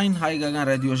Սերունդի Ձայն Հայկական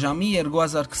ռադիոժամի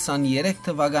 2023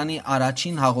 թվականի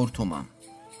առաջին հաղորդումը։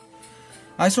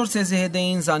 Այսօր ցեզի հետ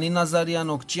էին Զանին Նազարյան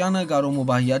Օկչյանը, Գարոմու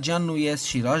Բահյաջյանն ու ես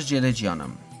Շիրաժ Ջերեջյանը։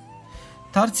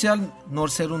 Դարձյալ Նոր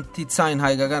Սերունդի Ձայն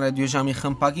Հայկական ռադիոժամի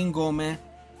խմբակին գոմե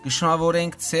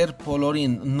կշնորհավորենք ձեր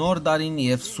բոլորին նոր դարին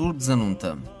եւ սուրբ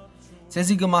ծնունդը։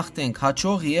 Ցեզի գմախտենք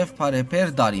հաջող եւ բարեփեր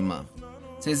դարիմը։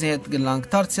 Ցեզի հետ գլանք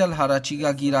դարձյալ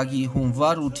հարաճիգա գիրագի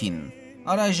հունվար 8-ին։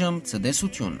 Առայժմ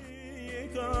ցտեսություն։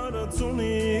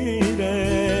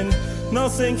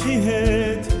 Նասենքի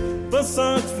հետ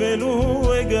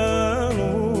բսակվելու է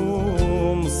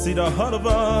գնում,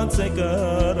 սիրահարված է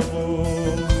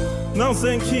կրվում,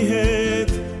 նասենքի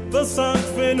հետ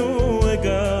բսակվելու է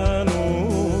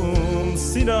գնում,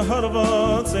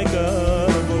 սիրահարված է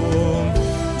կրվում,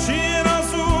 չի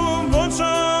երազում ոչ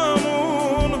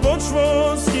անուն, ոչ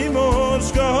ոսկի, ոչ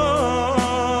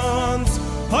կանց,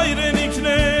 հայրենիքն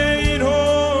է իր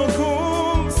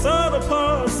հոգում,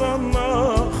 սարպասան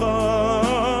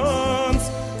նախանց,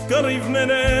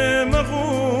 կռիվներ է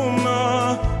մղում նա,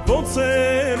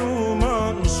 ոցերում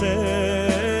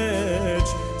անշեջ,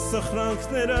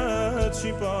 սխրանքները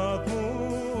չի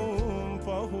պատմում,